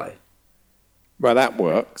 Sleepy Hollow. Well, that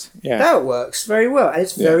worked. Yeah, that works very well, and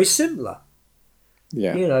it's very similar.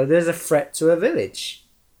 Yeah, there's a threat to a village.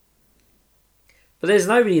 But there's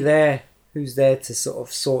nobody there who's there to sort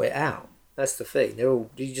of sort it out. That's the thing. They're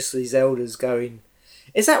all just these elders going.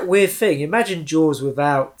 It's that weird thing. Imagine Jaws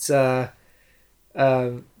without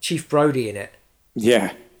Chief Brody in it.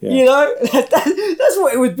 Yeah. That's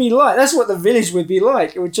what it would be like. That's what the village would be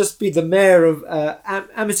like. It would just be the mayor of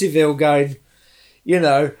Amityville going,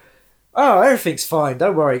 oh, everything's fine.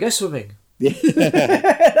 Don't worry. Go swimming. Yeah.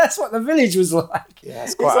 That's what the village was like. Yeah,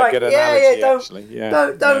 that's quite a good analogy, actually.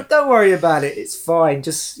 Don't worry about it. It's fine.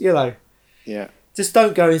 Just just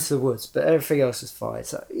don't go into the woods. But everything else is fine.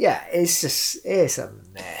 So it's a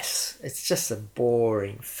mess. It's just a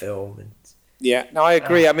boring film. And no, I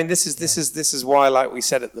agree. I mean, this is why, like we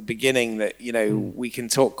said at the beginning, that we can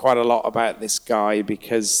talk quite a lot about this guy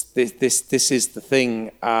because this is the thing.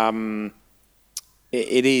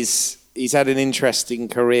 It is. He's had an interesting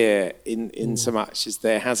career in so much as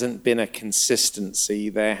there hasn't been a consistency.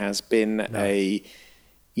 There has been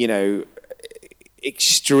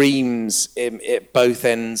extremes at both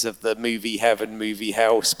ends of the movie heaven, movie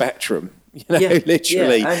hell spectrum.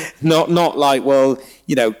 Literally. Yeah. Not like, well,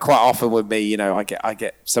 quite often with me, I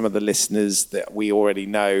get some of the listeners that we already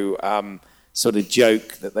know sort of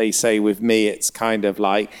joke that they say with me. It's kind of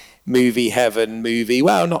like movie heaven,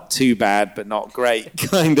 well, not too bad, but not great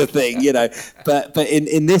kind of thing, But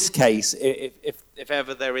in this case, if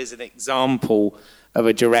ever there is an example of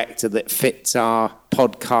a director that fits our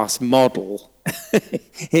podcast model,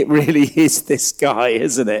 it really is this guy,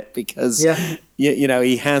 isn't it? Because you know,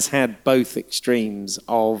 he has had both extremes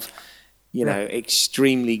of, you know,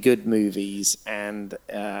 extremely good movies and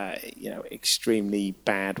you know, extremely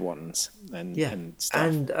bad ones and stuff.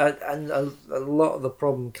 And a lot of the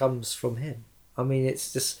problem comes from him. I mean,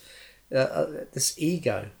 it's just this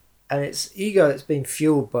ego, and it's ego that's been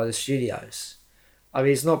fueled by the studios. I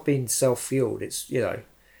mean, it's not been self-fueled. It's, you know,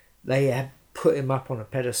 they have put him up on a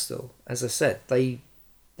pedestal. As I said, they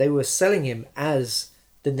were selling him as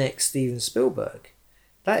the next Steven Spielberg.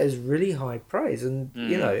 That is really high praise, and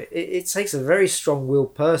you know, it takes a very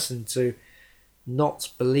strong-willed person to not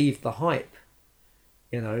believe the hype.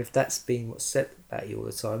 You know, if that's being what's said about you all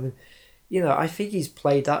the time, and you know, I think he's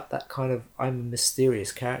played up that kind of I'm a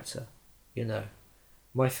mysterious character. You know,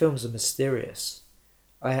 my films are mysterious.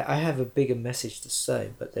 I have a bigger message to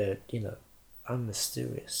say, but they're, you know, I'm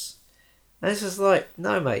mysterious. And it's just like,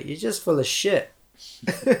 no, mate, you're just full of shit,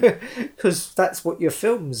 because that's what your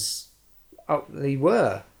films ultimately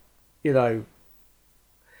were. You know,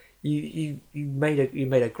 you made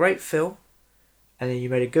a great film, and then you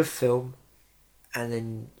made a good film, and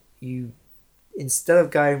then you, instead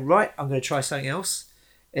of going, right, I'm going to try something else,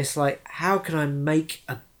 it's like, how can I make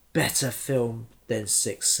a better film than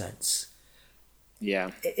Sixth Sense?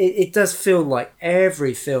 Yeah, it does feel like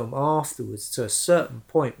every film afterwards, to a certain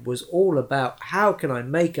point, was all about how can I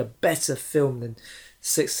make a better film than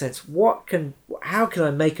Sixth Sense? How can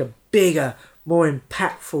I make a bigger, more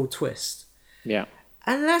impactful twist? Yeah,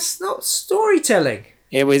 and that's not storytelling.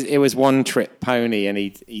 It was one trick pony, and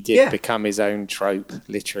he did become his own trope,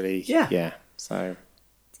 literally. Yeah. So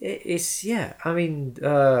it's I mean,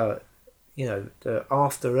 you know, the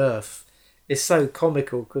After Earth. It's so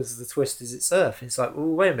comical because the twist is it's Earth. It's like, well,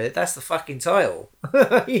 wait a minute, that's the fucking title.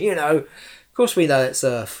 You know, of course we know it's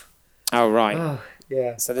Earth. Oh right. Oh,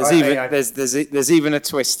 yeah. So there's even a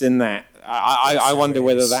twist in that. I wonder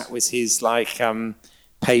whether that was his like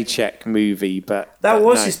paycheck movie, but that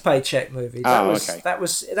was his paycheck movie. Okay. That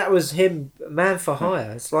was him, Man for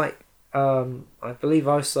Hire. It's like I believe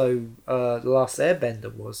also The Last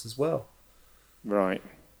Airbender was as well. Right.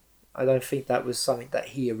 I don't think that was something that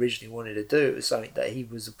he originally wanted to do. It was something that he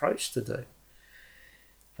was approached to do.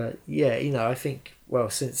 But yeah, you know, I think, well,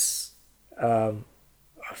 since I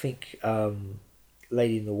think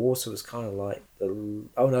Lady in the Water was kind of like The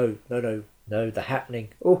Happening.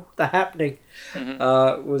 Oh, The Happening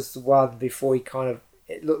was the one before he kind of,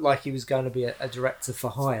 it looked like he was going to be a director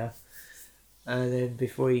for hire, and then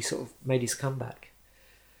before he sort of made his comeback.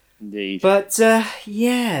 Indeed. But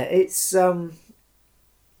yeah, it's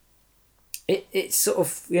it's sort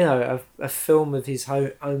of, you know, a film of his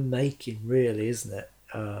own making, really, isn't it?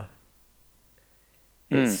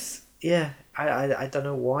 It's I don't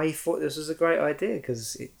know why he thought this was a great idea,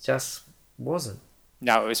 because it just wasn't.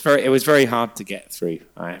 No, it was very hard to get through,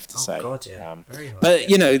 I have to say. Oh God, yeah, very hard. But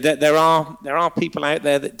you know, there are people out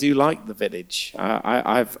there that do like The Village.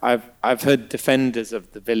 I've heard defenders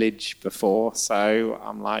of The Village before, so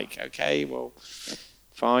I'm like, okay, well,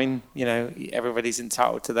 fine. You know, everybody's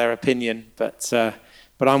entitled to their opinion, but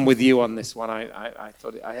I'm with you on this one. I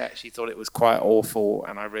actually thought it was quite awful,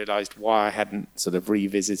 and I realised why I hadn't sort of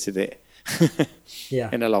revisited it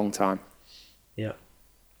in a long time. Yeah.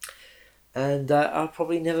 And I'll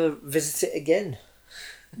probably never visit it again.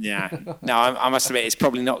 Yeah. No, I must admit, it's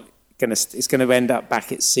probably not going to... It's going to end up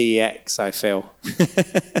back at CEX, I feel.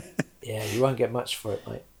 Yeah, you won't get much for it,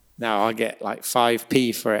 mate. No, I get like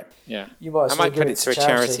 5p for it. Yeah. I might put it to a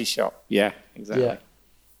charity shop. Yeah, exactly.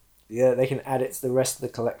 Yeah, they can add it to the rest of the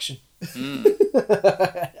collection.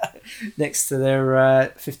 Next to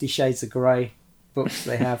their 50 Shades of Grey books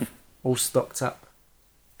they have all stocked up.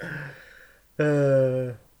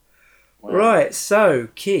 Wow. Right, so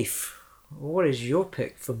Keith, what is your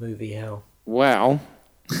pick for movie hell? Well,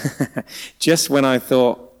 just when I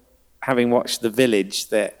thought, having watched The Village,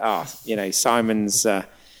 that you know, Simon's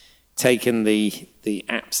taken the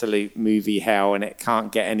absolute movie hell and it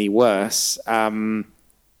can't get any worse.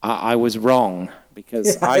 I was wrong,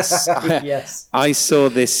 because I saw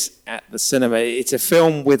this at the cinema. It's a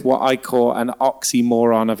film with what I call an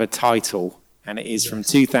oxymoron of a title. And it is from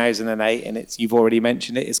 2008, and you've already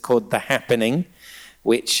mentioned it. It's called The Happening,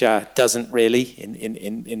 which doesn't really,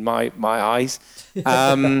 in my eyes.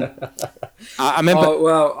 I remember. Oh,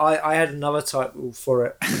 well, I had another title for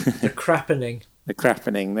it, The Crappening. The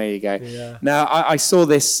Crappening. There you go. Yeah. Now I saw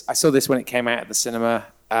this when it came out at the cinema,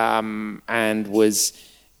 and was,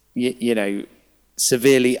 you know,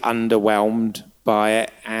 severely underwhelmed by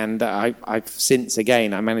it. And I've since,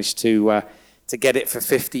 again, I managed to get it for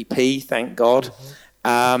 50p, thank God.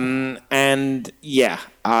 And yeah,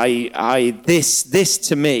 this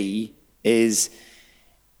to me is,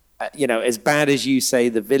 as bad as you say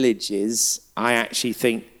The Village is, I actually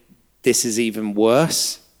think this is even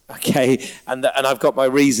worse. Okay, and I've got my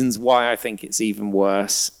reasons why I think it's even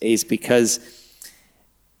worse, is because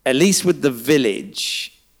at least with The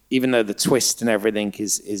Village, even though the twist and everything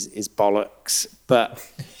is bollocks, but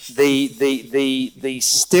the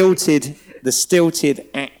stilted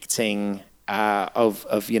acting of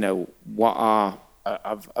what are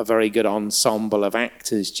a very good ensemble of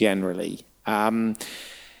actors generally.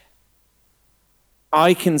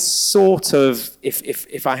 I can sort of,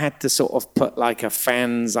 if I had to sort of put like a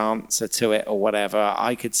fan's answer to it or whatever,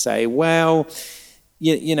 I could say, well,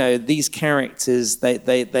 these characters,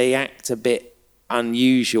 they act a bit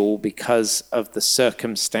unusual because of the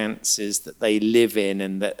circumstances that they live in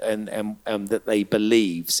and that they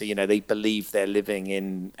believe. So they believe they're living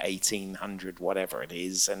in 1800 whatever it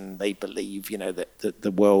is, and they believe that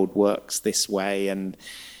the world works this way, and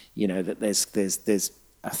that there's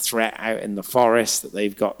a threat out in the forest that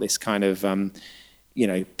they've got this kind of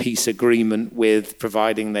peace agreement with,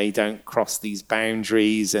 providing they don't cross these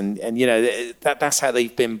boundaries, and that's how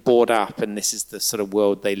they've been brought up, and this is the sort of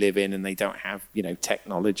world they live in, and they don't have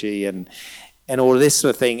technology and all of this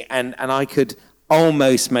sort of thing, and I could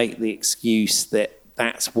almost make the excuse that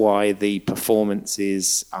that's why the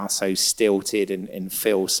performances are so stilted and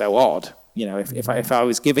feel so odd. If I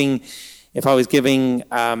was giving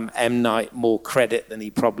M. Night more credit than he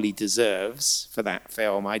probably deserves for that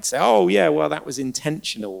film, I'd say, oh yeah, well that was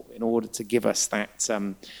intentional in order to give us that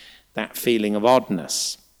feeling of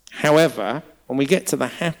oddness. However, when we get to The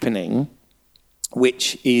Happening,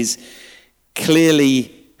 which is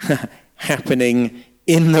clearly happening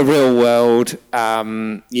in the real world,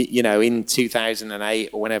 in 2008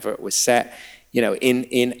 or whenever it was set,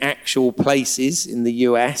 in actual places in the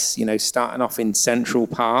US, starting off in Central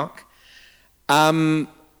Park.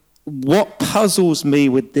 What puzzles me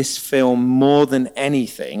with this film more than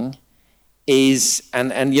anything is, and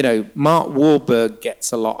Mark Wahlberg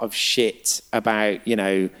gets a lot of shit about,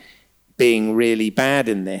 being really bad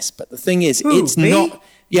in this, but the thing is, it's me? Not,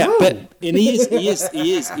 yeah, no. But and he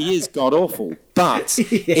is god awful. But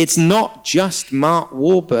it's not just Mark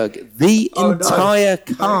Wahlberg. The entire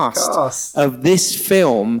cast of this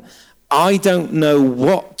film, I don't know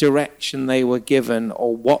what direction they were given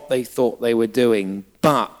or what they thought they were doing,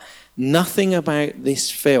 but nothing about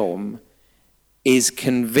this film is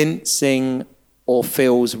convincing or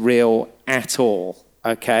feels real at all,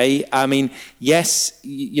 okay? I mean, yes,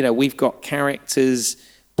 we've got characters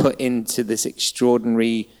put into this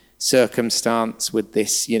extraordinary circumstance with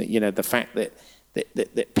this, the fact that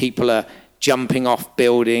people are jumping off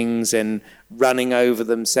buildings and running over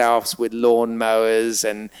themselves with lawnmowers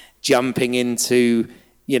and jumping into,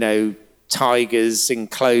 tigers'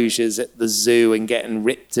 enclosures at the zoo and getting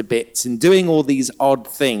ripped to bits and doing all these odd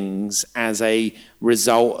things as a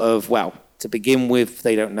result of, well, to begin with,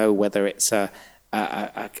 they don't know whether it's a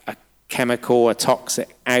chemical, a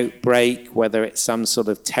toxic outbreak, whether it's some sort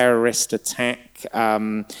of terrorist attack,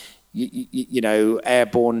 airborne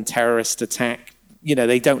terrorist attack.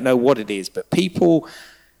 They don't know what it is, but people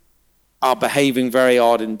are behaving very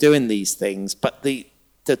odd and doing these things. But the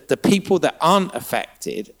people that aren't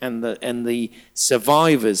affected and the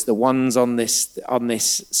survivors, the ones on this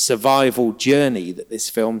survival journey that this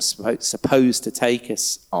film's supposed to take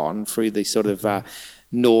us on through the sort of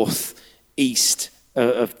northeast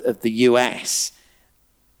of the US,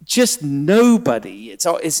 just nobody. It's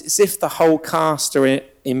as if the whole cast are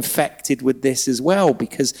infected with this as well,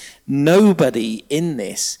 because nobody in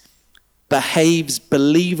this behaves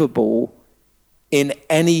believable in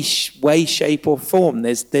any way, shape, or form.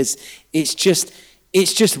 It's just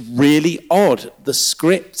really odd. The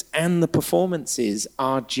script and the performances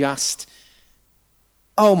are just,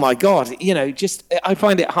 oh my God, I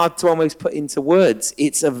find it hard to almost put into words.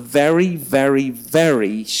 It's a very, very,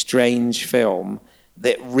 very strange film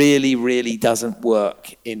that really, really doesn't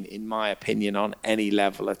work, in my opinion, on any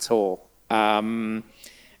level at all. And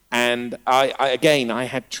I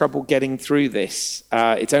had trouble getting through this.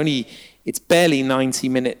 It's barely 90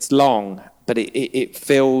 minutes long, but it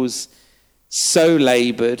feels so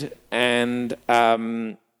labored, and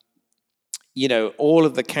all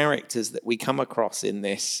of the characters that we come across in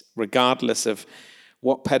this, regardless of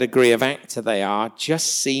what pedigree of actor they are,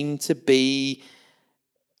 just seem to be,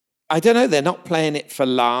 I don't know, they're not playing it for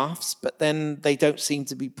laughs, but then they don't seem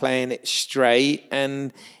to be playing it straight,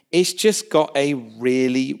 and it's just got a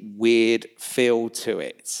really weird feel to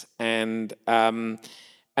it. And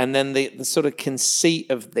then the sort of conceit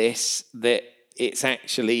of this, that it's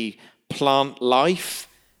actually plant life,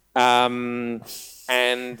 and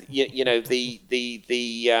the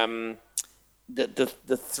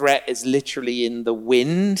threat is literally in the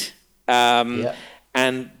wind,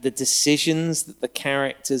 and the decisions that the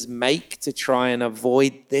characters make to try and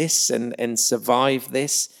avoid this and survive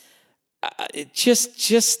this,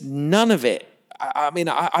 just none of it. I mean,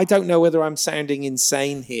 I don't know whether I'm sounding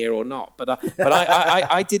insane here or not, but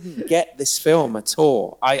I didn't get this film at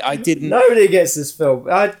all. I didn't. Nobody gets this film.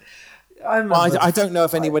 I don't know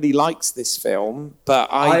if anybody likes this film,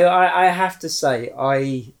 but I have to say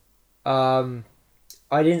I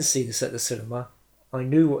didn't see this at the cinema. I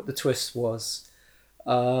knew what the twist was.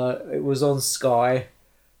 It was on Sky,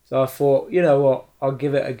 so I thought, you know what, I'll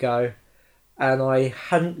give it a go. And I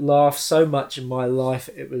hadn't laughed so much in my life.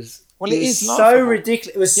 It was so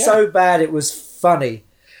ridiculous. It was so bad. It was funny.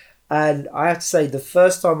 And I have to say, the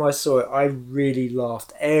first time I saw it, I really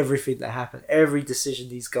laughed. Everything that happened, every decision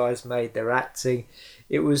these guys made, their acting,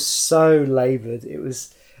 it was so laboured.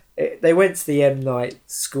 They went to the M. Night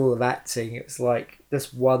School of Acting. It was like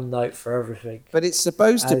just one note for everything. But it's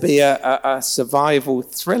supposed to be a survival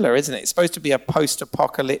thriller, isn't it? It's supposed to be a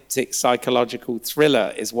post-apocalyptic psychological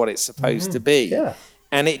thriller is what it's supposed to be. Yeah.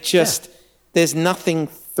 And it just, there's nothing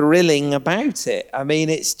thrilling about it. I mean,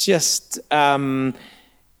 it's just,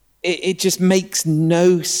 it just makes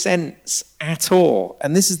no sense at all.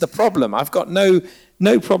 And this is the problem. I've got no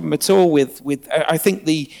problem at all with I think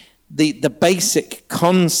the basic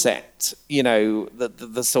concept,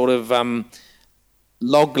 the sort of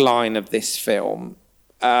log line of this film,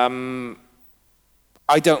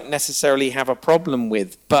 I don't necessarily have a problem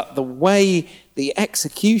with, but the way the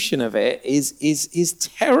execution of it is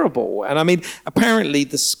terrible. And I mean, apparently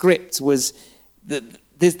the script was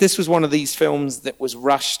this was one of these films that was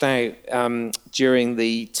rushed out during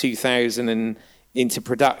the 2000 and into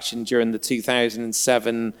production during the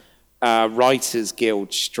 2007 Writers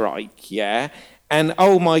Guild strike, and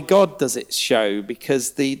oh my God, does it show,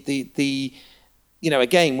 because the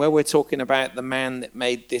again, where we're talking about the man that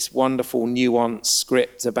made this wonderful nuanced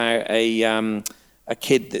script about a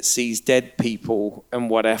kid that sees dead people and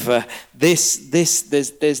whatever, there's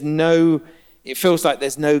no, it feels like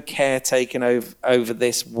there's no care taken over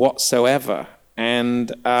this whatsoever,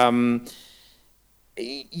 and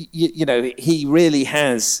he really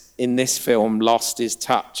has, in this film, lost his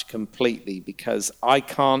touch completely, because I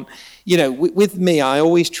can't, with me, I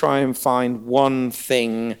always try and find one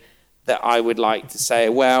thing that I would like to say,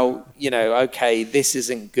 well, okay, this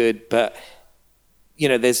isn't good, but,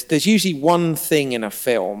 there's usually one thing in a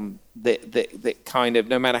film that kind of,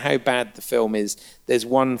 no matter how bad the film is, there's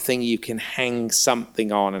one thing you can hang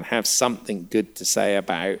something on and have something good to say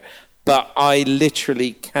about. But I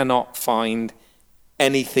literally cannot find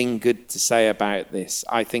anything good to say about this.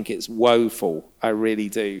 I think it's woeful. I really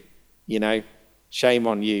do. Shame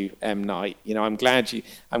on you, M. Night. I'm glad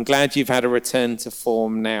you've had a return to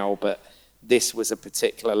form now, but this was a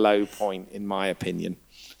particular low point in my opinion.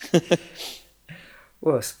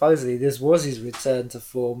 Well, supposedly this was his return to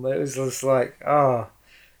form. It was just like, it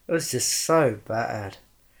was just so bad.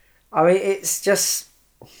 I mean, it's just.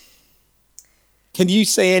 Can you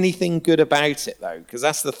say anything good about it, though? Because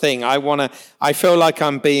that's the thing. I feel like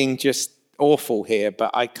I'm being just awful here, but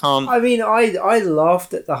I can't. I mean, I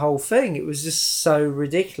laughed at the whole thing. It was just so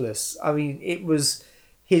ridiculous. I mean, it was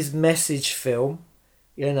his message film.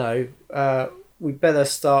 We better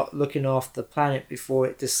start looking after the planet before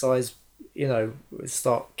it decides,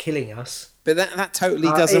 start killing us. But that totally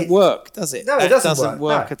doesn't work, does it? No, it doesn't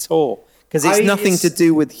work at all. Because it's nothing to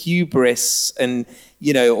do with hubris and,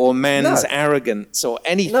 or man's arrogance or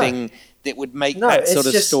anything that would make that sort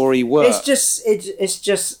of story work. It's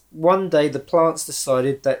just one day the plants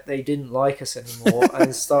decided that they didn't like us anymore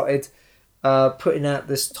and started putting out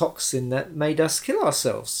this toxin that made us kill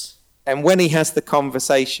ourselves. And when he has the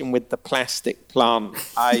conversation with the plastic plant,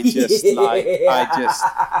 I didn't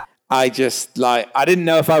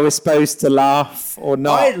know if I was supposed to laugh or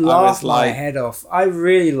not. I laughed my head off. I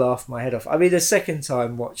really laughed my head off. I mean, the second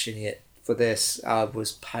time watching it for this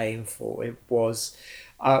was painful. It was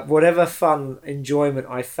whatever fun enjoyment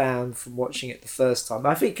I found from watching it the first time.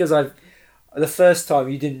 I think because the first time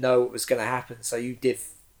you didn't know what was going to happen, so you did.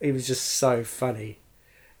 It was just so funny,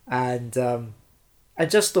 and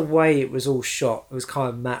just the way it was all shot, it was kind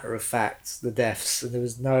of matter of fact. The deaths, and there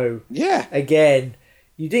was no. Yeah. Again.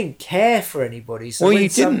 You didn't care for anybody, so when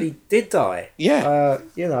somebody did die,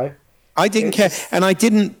 I didn't care, and I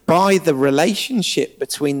didn't buy the relationship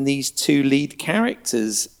between these two lead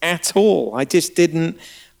characters at all. I just didn't.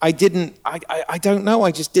 I don't know.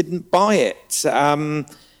 I just didn't buy it. The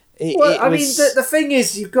thing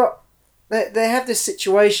is, you've got they have this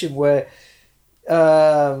situation where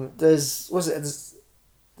there's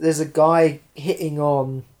a guy hitting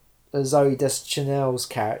on Zooey Deschanel's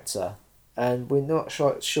character, and we're not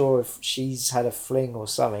sure if she's had a fling or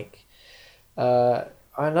something. I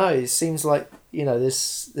know it seems like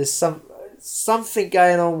there's something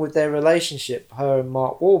going on with their relationship, her and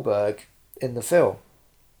Mark Wahlberg in the film,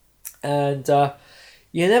 and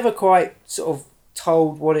you're never quite sort of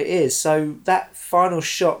told what it is. So that final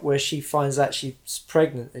shot where she finds out she's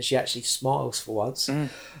pregnant and she actually smiles for once,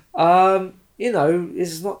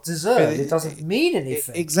 is not deserved. It doesn't mean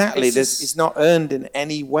anything. Exactly. It's not earned in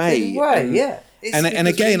any way. Yeah. And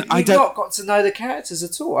again, we've not got to know the characters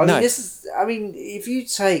at all. I mean, if you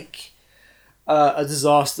take a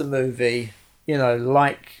disaster movie,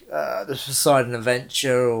 like the Poseidon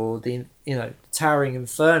Adventure or the Towering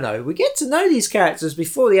Inferno, we get to know these characters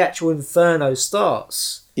before the actual Inferno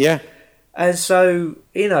starts. Yeah. And so,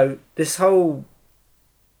 this whole...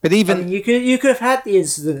 But even... you could have had the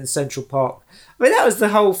incident in Central Park. I mean, that was the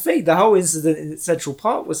whole thing. The whole incident in Central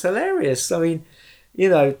Park was hilarious. I mean,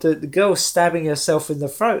 the girl stabbing herself in the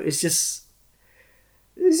throat is just...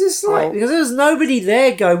 It's just like... Because there was nobody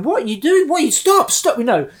there going, what are you doing? What are you... Stop!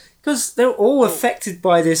 Because they're all affected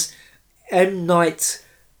by this M. Night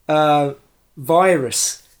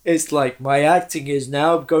virus. It's like, my acting is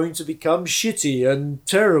now going to become shitty and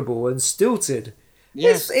terrible and stilted.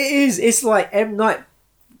 Yes. It is. It's like M. Night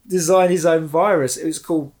designed his own virus. It was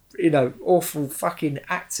called, awful fucking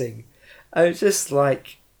acting. And it's just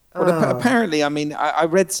like... Well, apparently, I mean, I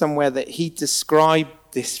read somewhere that he described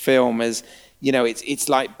this film as... it's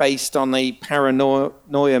like based on a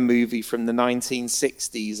paranoia movie from the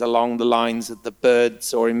 1960s along the lines of The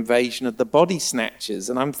Birds or Invasion of the Body Snatchers.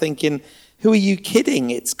 And I'm thinking, who are you kidding?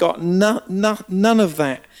 It's got none of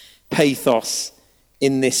that pathos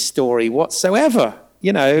in this story whatsoever.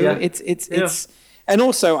 It's... And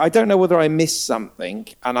also, I don't know whether I missed something,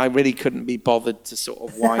 and I really couldn't be bothered to sort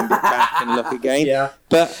of wind it back and look again. Yeah.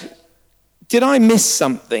 But did I miss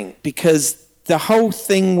something? Because... the whole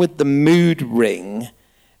thing with the mood ring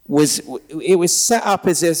was set up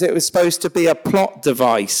as if it was supposed to be a plot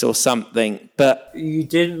device or something, but you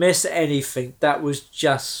didn't miss anything. That was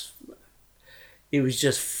just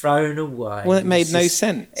thrown away. Well, it made no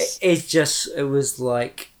sense. It was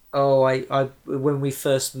like, I when we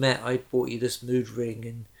first met, I bought you this mood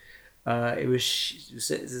ring, and it was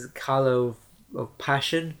the colour of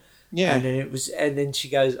passion. Yeah. And then she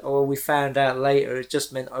goes, we found out later it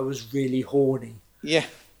just meant I was really horny. Yeah.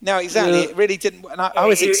 No, exactly. It really didn't. And I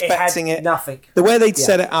was expecting it. Nothing. The way they'd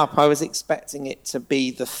set it up, I was expecting it to be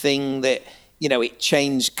the thing that, it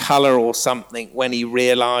changed colour or something when he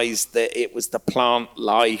realised that it was the plant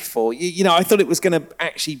life, or, I thought it was going to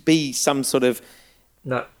actually be some sort of...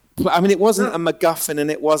 No. I mean, it wasn't a MacGuffin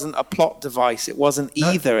and it wasn't a plot device. It wasn't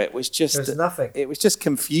either. It was just... There's nothing. It was just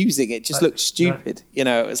confusing. It just looked stupid. It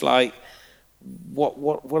was like, what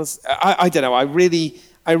is... I don't know. I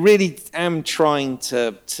really am trying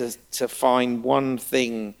to find one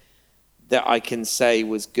thing that I can say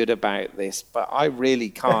was good about this, but I really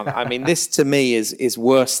can't. I mean, this to me is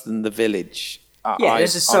worse than The Village.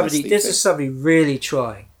 This is somebody really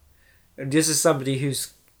trying. And this is somebody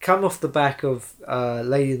who's come off the back of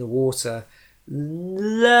Lady in the Water,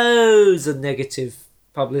 loads of negative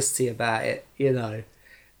publicity about it,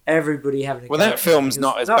 everybody having a that film's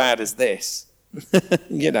not as bad as this.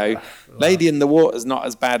 Lady in the Water's not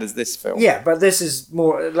as bad as this film. Yeah, but this is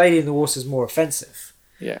more... Lady in the Water's more offensive.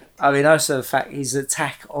 Yeah. I mean, also the fact his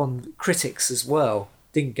attack on critics as well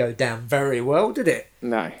didn't go down very well, did it?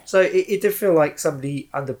 No. So it did feel like somebody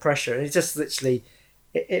under pressure, and it just literally...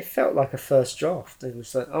 It felt like a first draft. It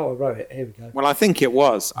was like, I wrote it. Here we go. Well, I think it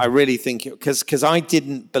was. I really think it... Because I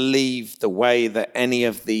didn't believe the way that any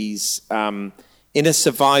of these... in a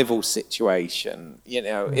survival situation,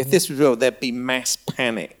 if this was real, there'd be mass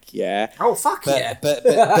panic, yeah? Oh, fuck yeah.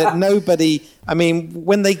 But nobody... I mean,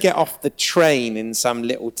 when they get off the train in some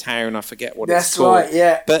little town, I forget what it's called. That's right,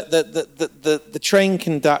 yeah. But the train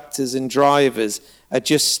conductors and drivers are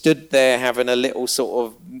just stood there having a little sort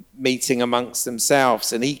of meeting amongst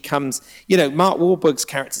themselves, and he comes... Mark Wahlberg's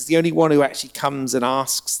character is the only one who actually comes and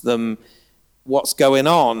asks them what's going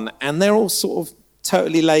on, and they're all sort of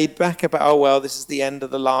totally laid back about, this is the end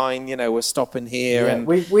of the line, we're stopping here. Yeah, and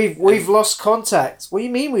we've lost contact. What do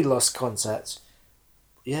you mean we lost contact?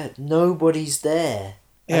 Yeah, nobody's there.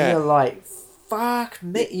 Yeah. And you're like, fuck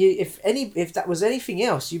me. If that was anything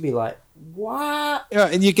else, you'd be like, what? Yeah,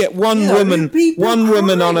 and you get one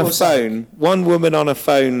woman on a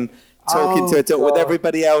phone talking to a dog with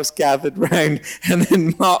everybody else gathered round, and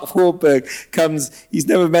then Mark Wahlberg comes. He's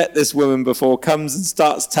never met this woman before. Comes and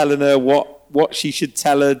starts telling her what she should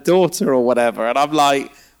tell her daughter or whatever, and I'm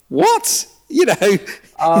like, what? You know?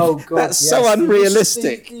 Oh God, that's so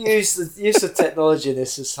unrealistic. The use of technology in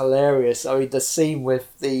this is hilarious. I mean, the scene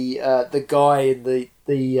with the guy in the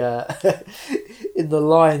in the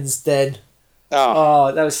lion's den.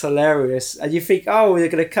 Oh, that was hilarious. And you think, oh, they're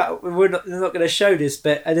going to cut. They're not going to show this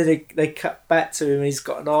bit, and then they cut back to him. And he's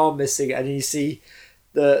got an arm missing, and you see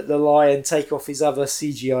the lion take off his other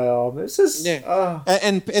CGI arm. It's just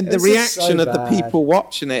and the reaction of the people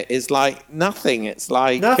watching it is like nothing. It's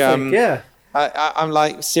like nothing. I'm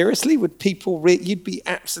like, seriously, would people? You'd be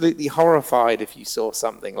absolutely horrified if you saw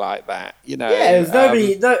something like that. You know? Yeah, there's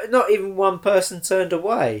nobody. Not even one person turned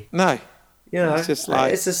away. No, you know, it's just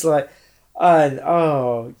like. And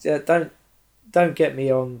don't get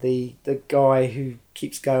me on the guy who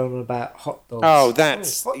keeps going on about hot dogs. Oh,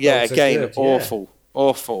 that's again awful.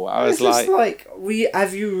 I was like,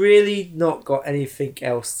 have you really not got anything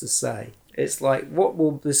else to say? It's like, what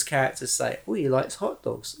will this character say? Oh, he likes hot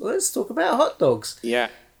dogs. Well, let's talk about hot dogs. Yeah.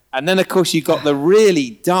 And then, of course, you got the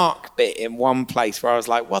really dark bit in one place where I was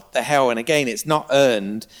like, what the hell? And again, it's not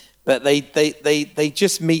earned, but they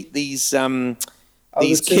just meet these kids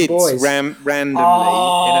randomly in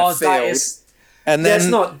a field. And then, that's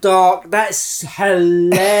not dark. That's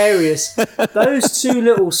hilarious. Those two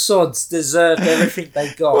little sods deserved everything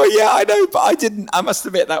they got. Well, yeah, I know, but I must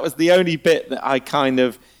admit that was the only bit that I kind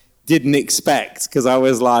of didn't expect, because I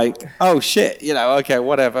was like, oh shit, you know, okay,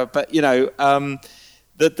 whatever. But you know,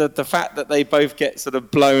 the fact that they both get sort of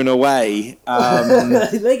blown away,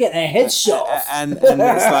 they get their heads shot off, and it's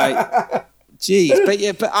like, geez,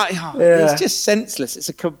 it's just senseless. It's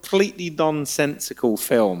a completely nonsensical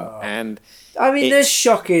film, and I mean, there's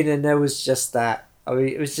shocking, and there was just that. I mean,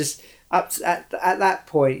 it was just at that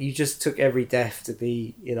point, you just took every death to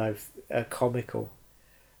be, you know, comical.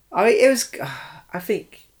 I mean, it was. I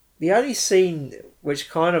think the only scene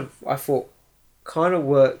which I thought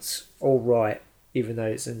worked all right, even though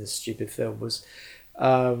it's in this stupid film, was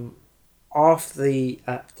after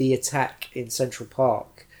the attack in Central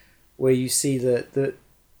Park, where you see the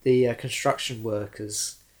construction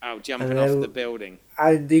workers jumping off the building,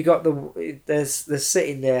 and you got they're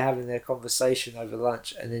sitting there having their conversation over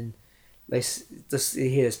lunch, and then they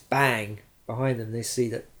hear this bang behind them. They see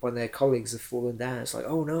that one of their colleagues have fallen down. It's like,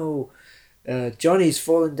 oh no. Johnny's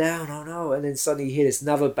fallen down, oh no, and then suddenly you hear this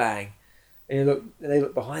another bang, and they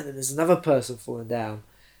look behind them, there's another person falling down,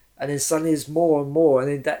 and then suddenly there's more and more, and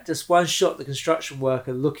then that just one shot, the construction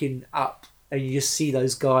worker looking up, and you just see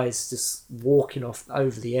those guys just walking off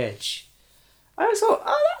over the edge. I thought,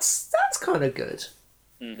 oh, that's kind of good,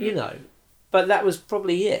 you know, but that was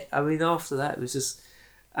probably it. I mean, after that, it was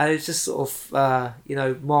just sort of, you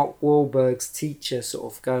know, Mark Wahlberg's teacher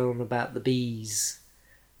sort of going on about the bees.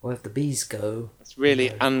 Where the bees go. It's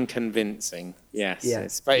really unconvincing. Yes. Yeah.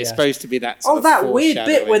 It's supposed to be that sort of that weird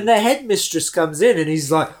bit when the headmistress comes in and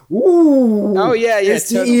he's like, ooh. Oh, yeah. It's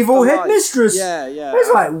the evil headmistress. Yeah. It's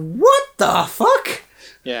like, what the fuck?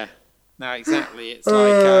 Yeah. No, exactly. It's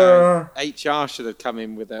like HR should have come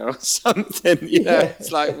in with her or something. You know,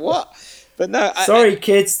 it's like, what? But no. Sorry,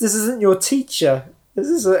 kids. This isn't your teacher. This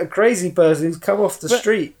is a crazy person who's come off the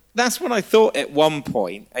street. That's what I thought at one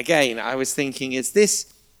point. Again, I was thinking,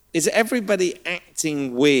 is everybody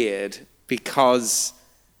acting weird because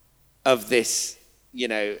of this, you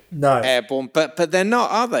know, airborne? But they're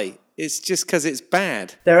not, are they? It's just because it's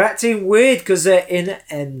bad. They're acting weird because they're in an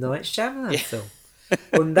M. Night Shyamalan film.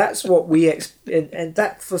 And that's what and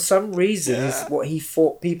that for some reason is what he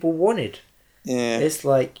thought people wanted. Yeah. It's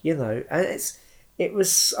like, you know, and it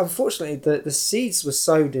was, unfortunately, the seeds were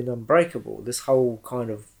sowed in Unbreakable, this whole kind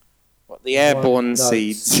of... the airborne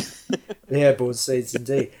seeds. The airborne seeds,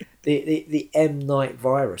 indeed. The M. Night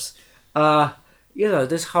virus. You know,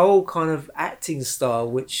 this whole kind of acting style,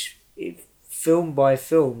 which film by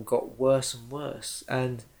film got worse and worse,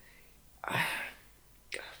 and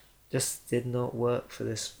just did not work for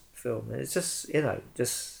this film. And it's just,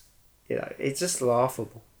 it's just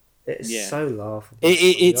laughable. It's so laughable.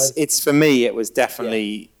 It's for me, it was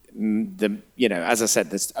definitely... as I said,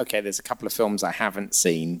 there's a couple of films I haven't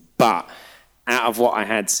seen, but out of what I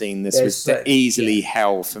had seen, this was easily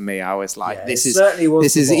hell for me. I was like, this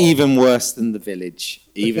is even worse than The Village,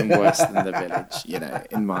 in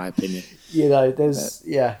my opinion. You know, there's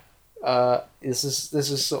this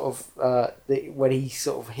is sort of when he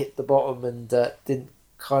sort of hit the bottom and didn't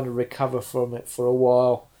kind of recover from it for a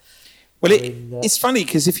while. Well, it's funny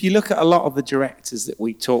because if you look at a lot of the directors that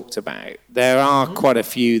we talked about, there are quite a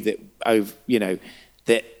few that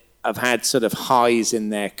have had sort of highs in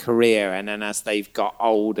their career, and then as they've got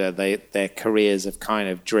older, their careers have kind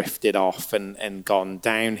of drifted off and gone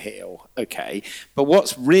downhill. Okay, but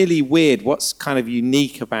what's really weird, what's kind of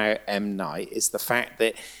unique about M. Night is the fact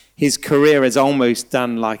that his career has almost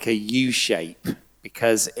done like a U-shape,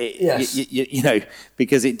 because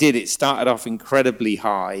because it started off incredibly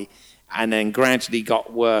high and then gradually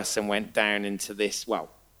got worse and went down into this,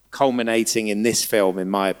 culminating in this film, in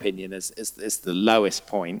my opinion, as the lowest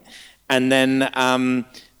point. And then,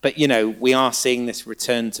 but we are seeing this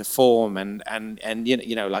return to form, and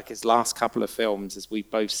like his last couple of films, as we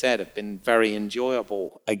both said, have been very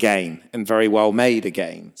enjoyable again and very well made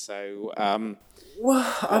again. So,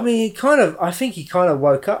 well, I mean, I think he kind of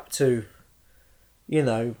woke up to,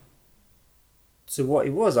 to what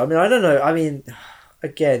he was. I mean, I don't know. I mean,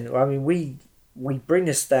 again, we bring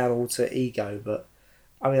this down all to ego, but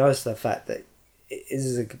I mean, also the fact that this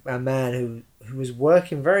is a man who was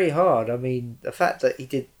working very hard. I mean, the fact that he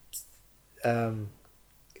did The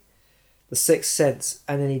Sixth Sense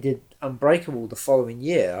and then he did Unbreakable the following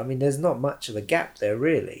year. I mean, there's not much of a gap there,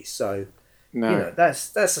 really. So,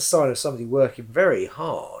 that's a sign of somebody working very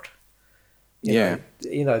hard. You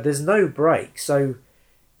know, there's no break. So,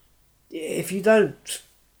 if you don't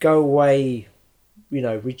go away,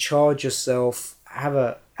 recharge yourself, have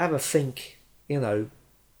a think,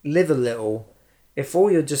 live a little. If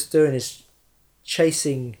all you're just doing is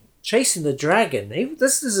chasing the dragon,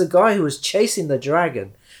 this is a guy who was chasing the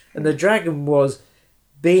dragon, and the dragon was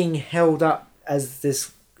being held up as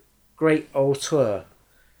this great auteur,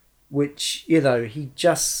 which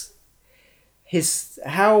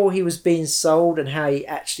how he was being sold and how he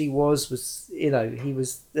actually was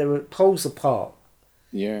there were poles apart.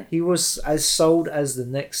 Yeah, he was as sold as the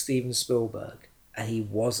next Steven Spielberg, and he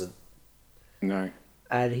wasn't. No.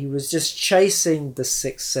 And he was just chasing the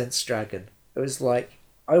Sixth Sense dragon. It was like,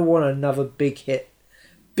 I want another big hit,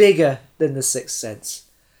 bigger than the Sixth Sense.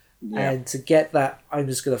 Yeah. And to get that, I'm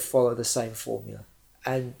just going to follow the same formula.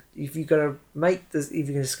 And if you're going to if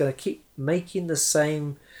you're just going to keep making the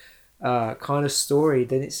same kind of story,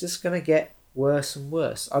 then it's just going to get worse and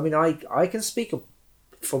worse. I mean, I can speak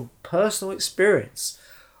from personal experience.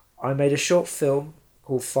 I made a short film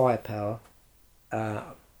called Firepower.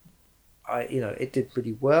 It did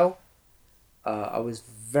pretty well. I was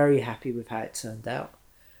very happy with how it turned out.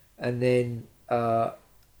 And then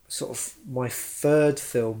sort of my third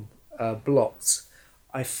film, Blocked,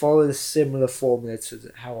 I followed a similar formula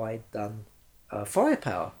to how I'd done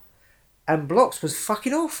Firepower. And Blocked was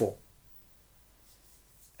fucking awful.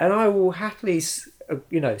 And I will happily,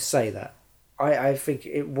 say that. I think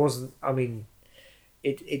it wasn't, I mean,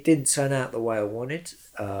 it didn't turn out the way I wanted.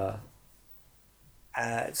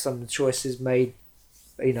 Some choices made,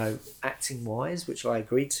 acting wise, which I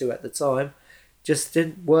agreed to at the time, just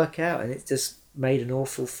didn't work out, and it just made an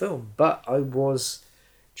awful film. But I was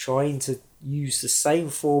trying to use the same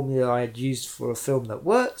formula I had used for a film that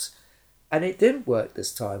worked, and it didn't work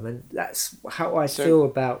this time. And that's how I feel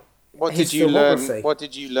about his filmography. What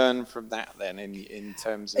did you learn from that then, in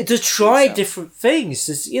terms of to try different things?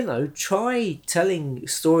 Just, try telling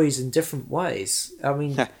stories in different ways. I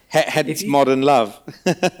mean, hence Modern Love.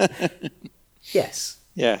 Yes.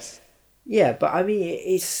 Yeah, but I mean,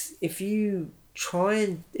 it's if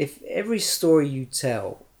every story you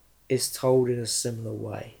tell is told in a similar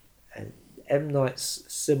way, and M. Night's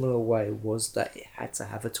similar way was that it had to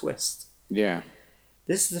have a twist. Yeah.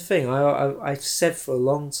 This is the thing I've said for a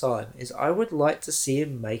long time, is I would like to see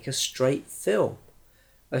him make a straight film.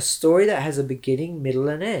 A story that has a beginning, middle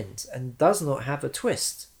and end and does not have a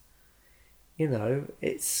twist.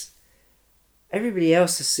 It's... Everybody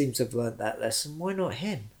else seems to have learnt that lesson. Why not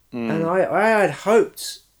him? And I had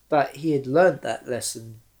hoped that he had learnt that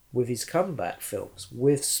lesson with his comeback films,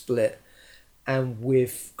 with Split and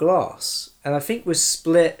with Glass. And I think with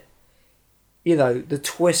Split, the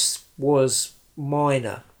twist was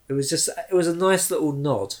minor. It was a nice little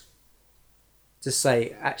nod to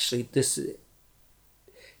say, actually, this isn't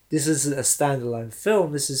a standalone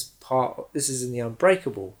film. This is in the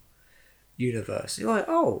Unbreakable universe. You're like,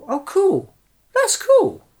 oh, cool. That's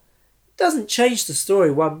cool. It doesn't change the story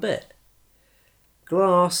one bit.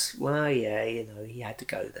 Glass, well, yeah, he had to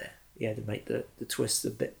go there. He had to make the twist a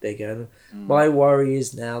bit bigger. My worry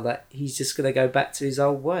is now that he's just going to go back to his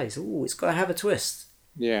old ways. Oh, it's got to have a twist.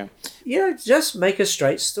 Yeah. Just make a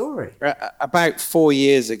straight story. About 4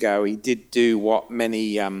 years ago, he did do what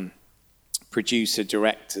many producer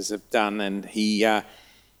directors have done, and he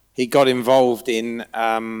got involved in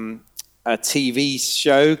a TV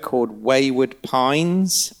show called Wayward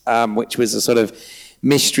Pines, which was a sort of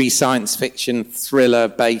mystery science fiction thriller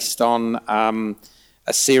based on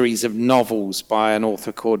a series of novels by an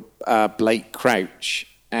author called Blake Crouch.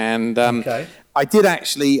 And I did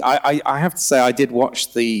actually, I have to say, I did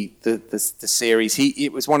watch the series.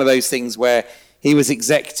 It was one of those things where he was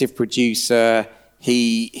executive producer.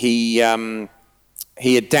 He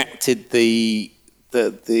adapted the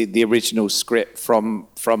original script from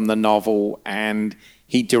the novel, and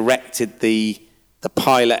he directed the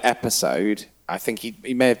pilot episode. I think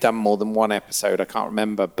he may have done more than one episode. I can't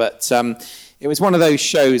remember, but it was one of those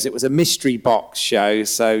shows. It was a mystery box show,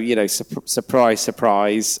 so surprise,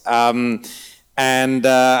 surprise. And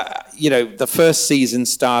the first season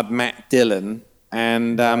starred Matt Dillon,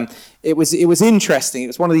 and it was interesting. It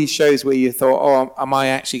was one of these shows where you thought, "Oh, am I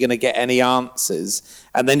actually going to get any answers?"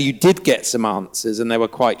 And then you did get some answers, and they were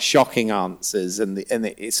quite shocking answers. And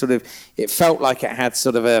it felt like it had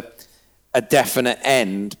sort of a definite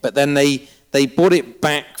end. But then they brought it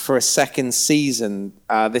back for a second season,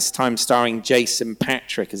 this time starring Jason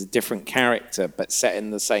Patric as a different character, but set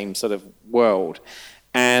in the same sort of world.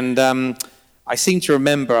 And I seem to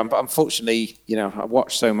remember, unfortunately, I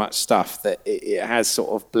watched so much stuff that it has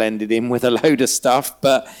sort of blended in with a load of stuff.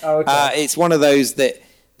 But it's one of those that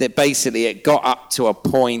basically it got up to a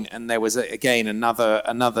point, and there was again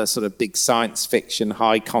another sort of big science fiction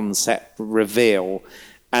high concept reveal,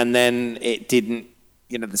 and then it didn't.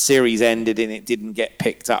 The series ended and it didn't get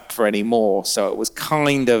picked up for any more. So it was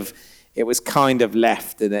kind of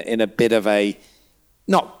left in a bit of a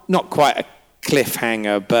not quite a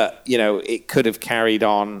cliffhanger, but it could have carried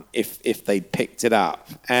on if they'd picked it up.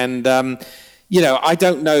 And I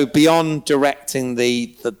don't know, beyond directing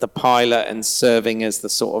the pilot and serving as the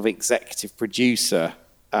sort of executive producer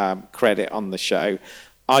credit on the show,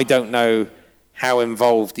 I don't know how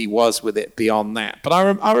involved he was with it beyond that. But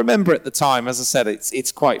I remember at the time, as I said,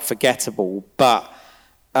 it's quite forgettable, but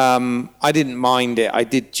I didn't mind it. I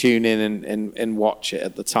did tune in and watch it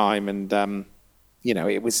at the time, and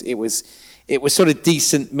it was sort of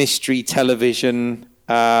decent mystery television.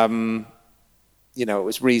 It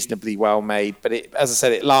was reasonably well made, but as I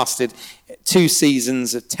said, it lasted 2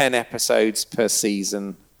 seasons of 10 episodes per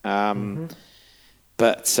season.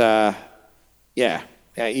 But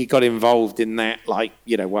he got involved in that, like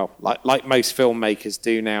most filmmakers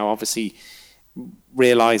do now, obviously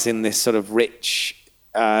realizing this sort of rich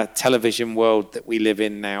television world that we live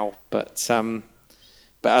in now. But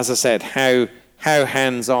as I said, how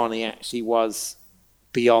hands-on he actually was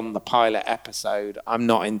beyond the pilot episode, I'm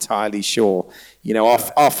not entirely sure.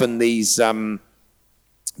 Often these named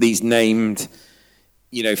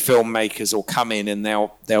filmmakers will come in and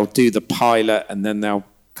they'll do the pilot, and then they'll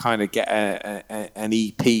kind of get an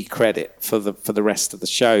EP credit for the rest of the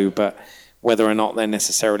show, but whether or not they're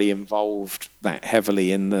necessarily involved that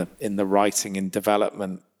heavily in the writing and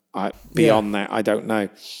development beyond that, I don't know.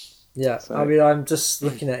 Yeah, so. I mean, I'm just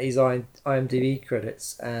looking at his IMDb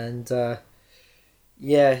credits, and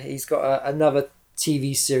he's got another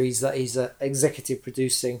TV series that he's executive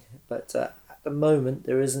producing, but at the moment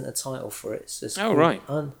there isn't a title for it. It's just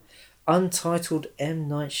Untitled M.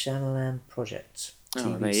 Night Shyamalan Project.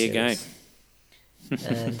 TV there you series. Go.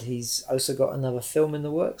 And he's also got another film in the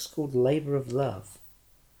works called Labour of Love.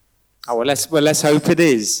 Oh well, let's hope it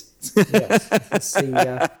is. Yes, let's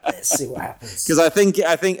see what happens. Because I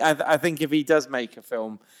think if he does make a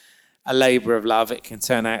film, A Labour of Love, it can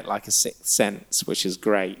turn out like A Sixth Sense, which is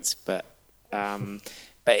great. But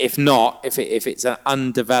if not, if it's an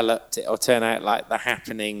undeveloped, it'll turn out like The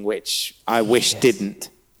Happening, which I wish didn't.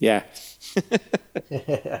 Yeah.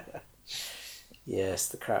 Yes,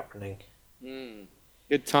 The Happening.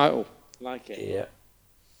 Good title, like it. Yeah.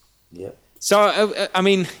 Yeah. So I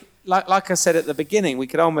mean, like I said at the beginning, we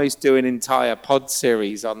could almost do an entire pod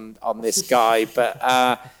series on this guy, but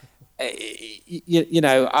I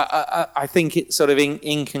think it's sort of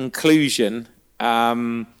in conclusion,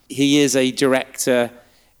 he is a director.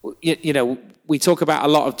 We talk about a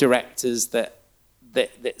lot of directors that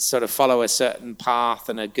sort of follow a certain path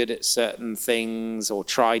and are good at certain things or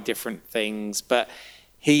try different things, but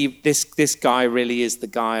this guy really is the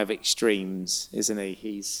guy of extremes, isn't he?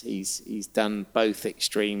 He's done both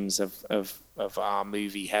extremes of our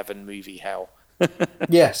movie heaven, movie hell.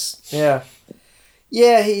 Yes, yeah.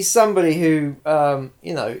 He's somebody who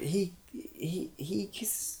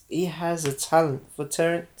he has a talent for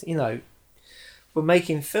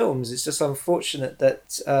making films. It's just unfortunate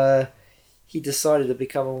that he decided to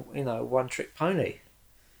become a one-trick pony.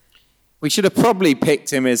 We should have probably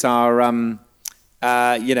picked him as our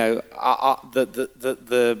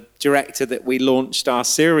the director that we launched our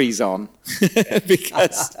series on,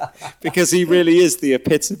 because he really is the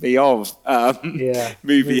epitome of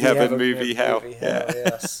movie heaven, movie hell.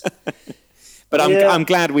 Yes. But I'm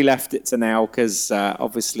glad we left it to now because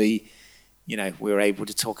obviously, you know, we were able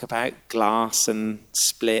to talk about Glass and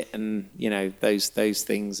Split and, you know, those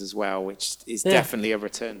things as well, which is definitely a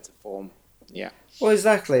return to form. Yeah. Well,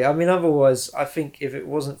 exactly. I mean, otherwise, I think if it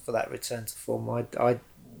wasn't for that return to form, I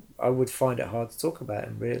would find it hard to talk about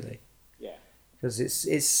him, really. Yeah. Because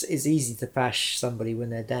it's easy to bash somebody when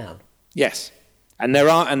they're down. Yes, and there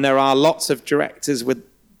are lots of directors with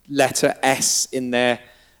letter S in their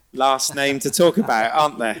last name to talk about,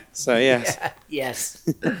 aren't there? So yes, yes,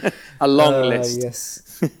 a long list.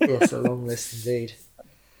 Yes, a long list indeed.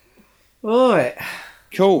 All right,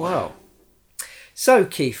 cool. Wow. So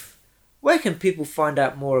Keith, where can people find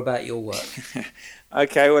out more about your work?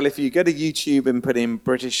 Okay, well, if you go to YouTube and put in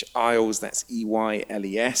British Isles, that's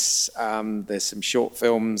EYLES. There's some short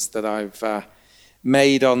films that I've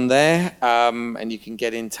made on there, and you can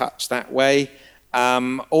get in touch that way.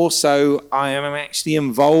 Also, I am actually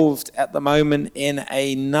involved at the moment in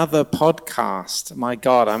another podcast. My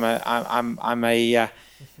God, I'm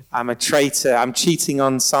a traitor. I'm cheating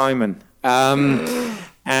on Simon,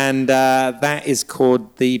 and that is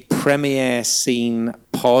called the Premiere Scene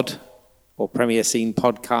Pod. Or Premiere Scene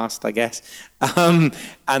Podcast, I guess. And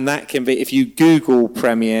that can be, if you Google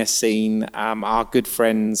Premiere Scene, our good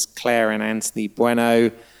friends Claire and Anthony Bueno,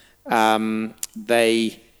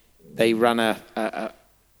 they run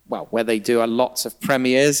where they do lots of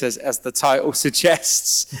premieres, as the title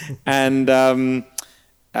suggests. And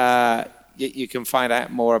you can find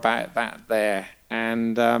out more about that there.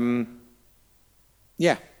 And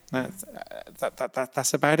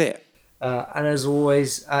that's about it. And as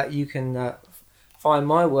always, you can find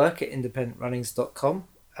my work at independentrunnings.com.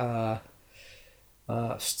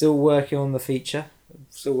 Still working on the feature,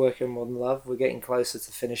 still working on Modern Love. We're getting closer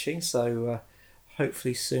to finishing, so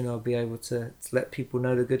hopefully soon I'll be able to let people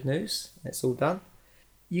know the good news. It's all done.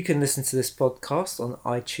 You can listen to this podcast on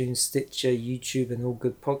iTunes, Stitcher, YouTube, and all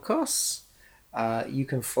good podcasts. You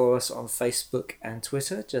can follow us on Facebook and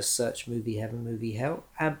Twitter. Just search Movie Heaven, Movie Hell.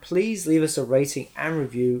 And please leave us a rating and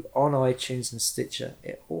review on iTunes and Stitcher.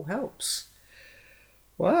 It all helps.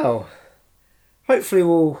 Wow. Hopefully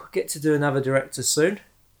we'll get to do another director soon.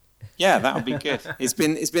 Yeah, that would be good. It's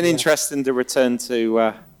been interesting to return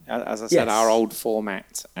to, as I said, our old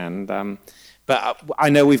format. And but I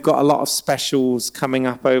know we've got a lot of specials coming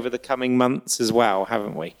up over the coming months as well,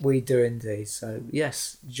 haven't we? We do indeed. So,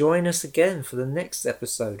 yes, join us again for the next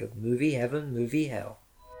episode of Movie Heaven, Movie Hell.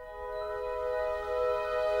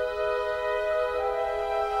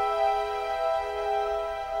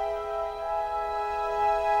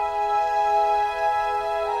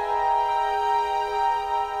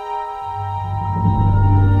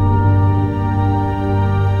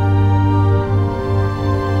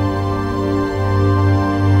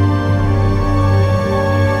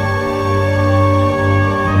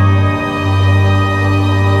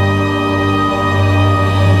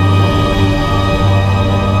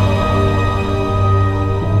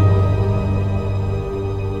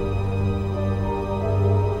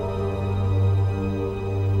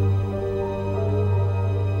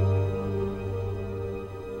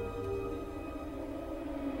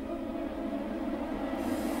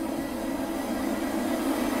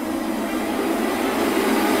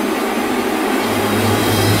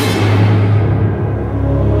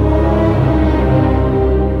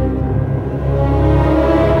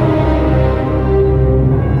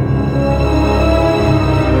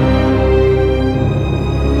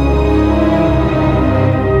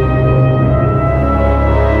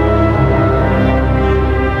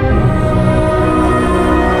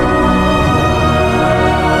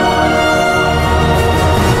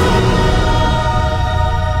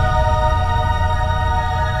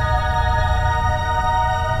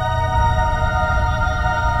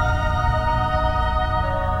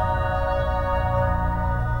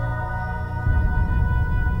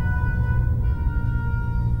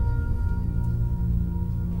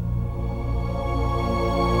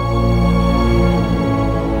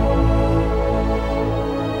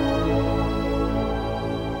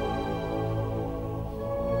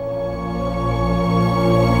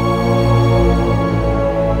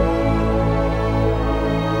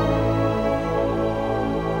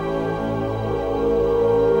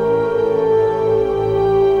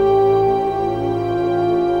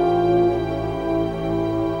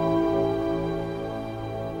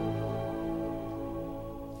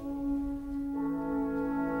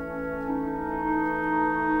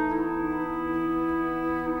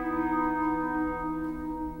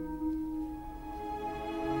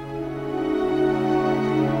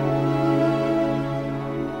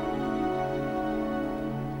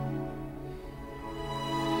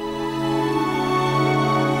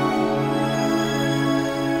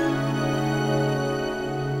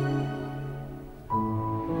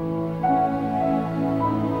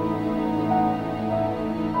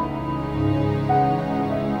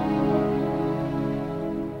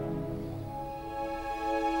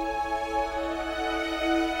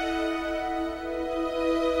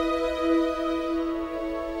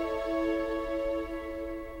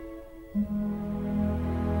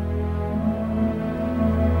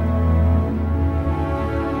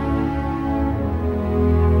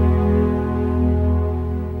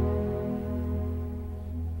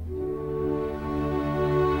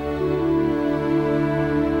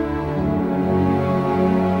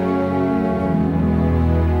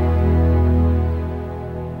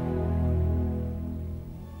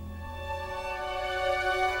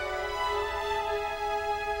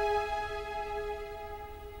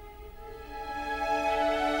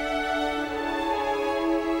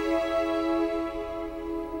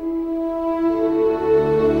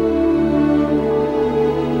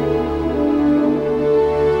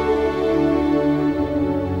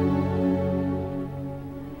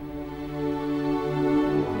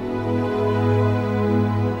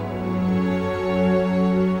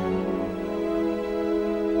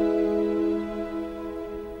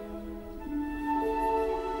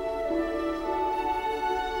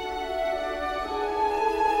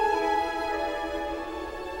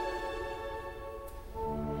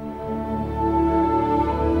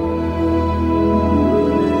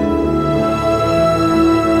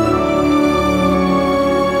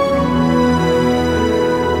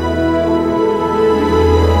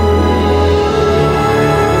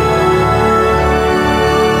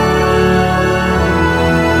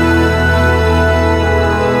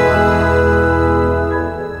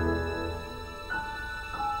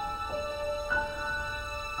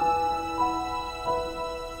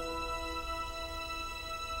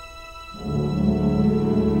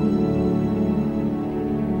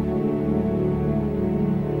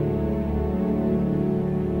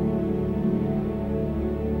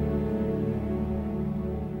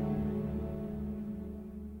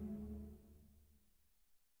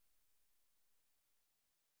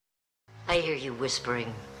 I hear you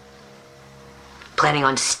whispering. Planning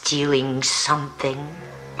on stealing something?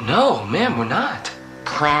 No, ma'am, we're not.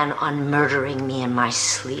 Plan on murdering me in my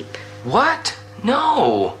sleep? What?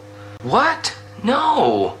 No. What?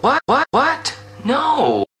 No. What?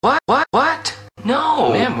 No. What?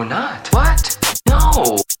 No. Ma'am, we're not. What?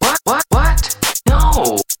 No. What?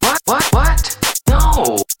 No. What?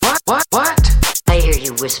 No. What? I hear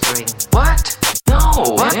you whispering. What? No.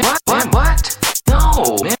 What? No. What?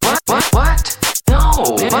 No. What?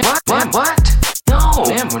 No.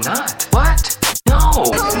 Ma'am, we're not. What? No.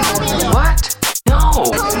 What? No.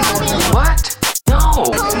 What? No.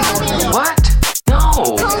 What?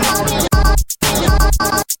 No.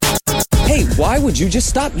 Hey, why would you just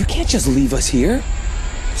stop? You can't just leave us here.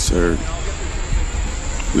 Sir,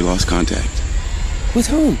 we lost contact. With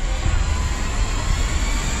whom?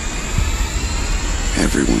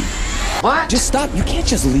 Everyone. What? Just stop. You can't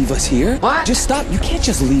just leave us here. What? Just stop. You can't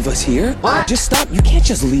just leave us here. What? Just stop. You can't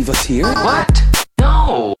just leave us here. What?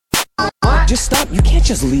 No. What? Just stop. You can't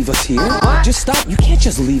just leave us here. What? Just stop. You can't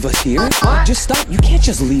just leave us here. What? Just stop. You can't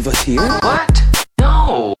just leave us here. What?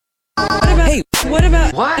 No. Hey, what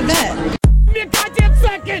about What? that? Give me a goddamn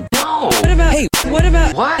second! No. Hey, what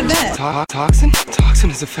about What? that? Toxin?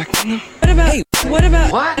 Toxin is affecting them? What about what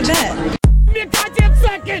about What? that? Give me a goddamn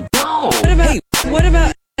second! No. What about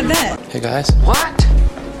that? Hey guys. What?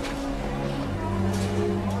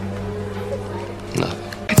 Nothing.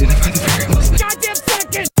 Identify the variables. Goddamn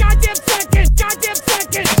second! Goddamn second! Goddamn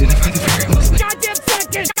second! Identify the variables. Goddamn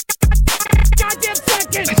second! Goddamn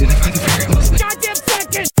second! Identify the variables. Goddamn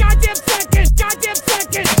second! Goddamn second! Goddamn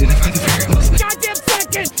second! Identify the variables. Goddamn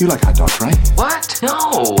second! You like hot dogs, right? What?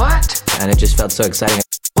 No. What? And it just felt so exciting.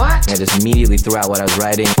 What? I just immediately threw out what I was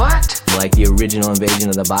writing. What? Like the original Invasion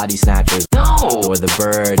of the Body Snatchers. No. Or The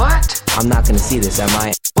Bird. What? I'm not gonna see this, am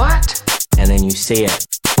I? What? And then you see it.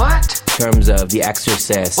 What? In terms of The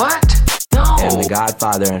Exorcist. What? No. And The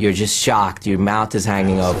Godfather. You're just shocked. Your mouth is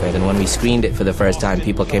hanging open. And when we screened it for the first time,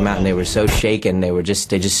 people came out and they were so shaken. They just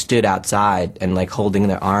stood outside and like holding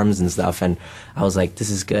their arms and stuff. And I was like, this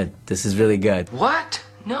is good. This is really good. What?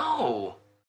 No.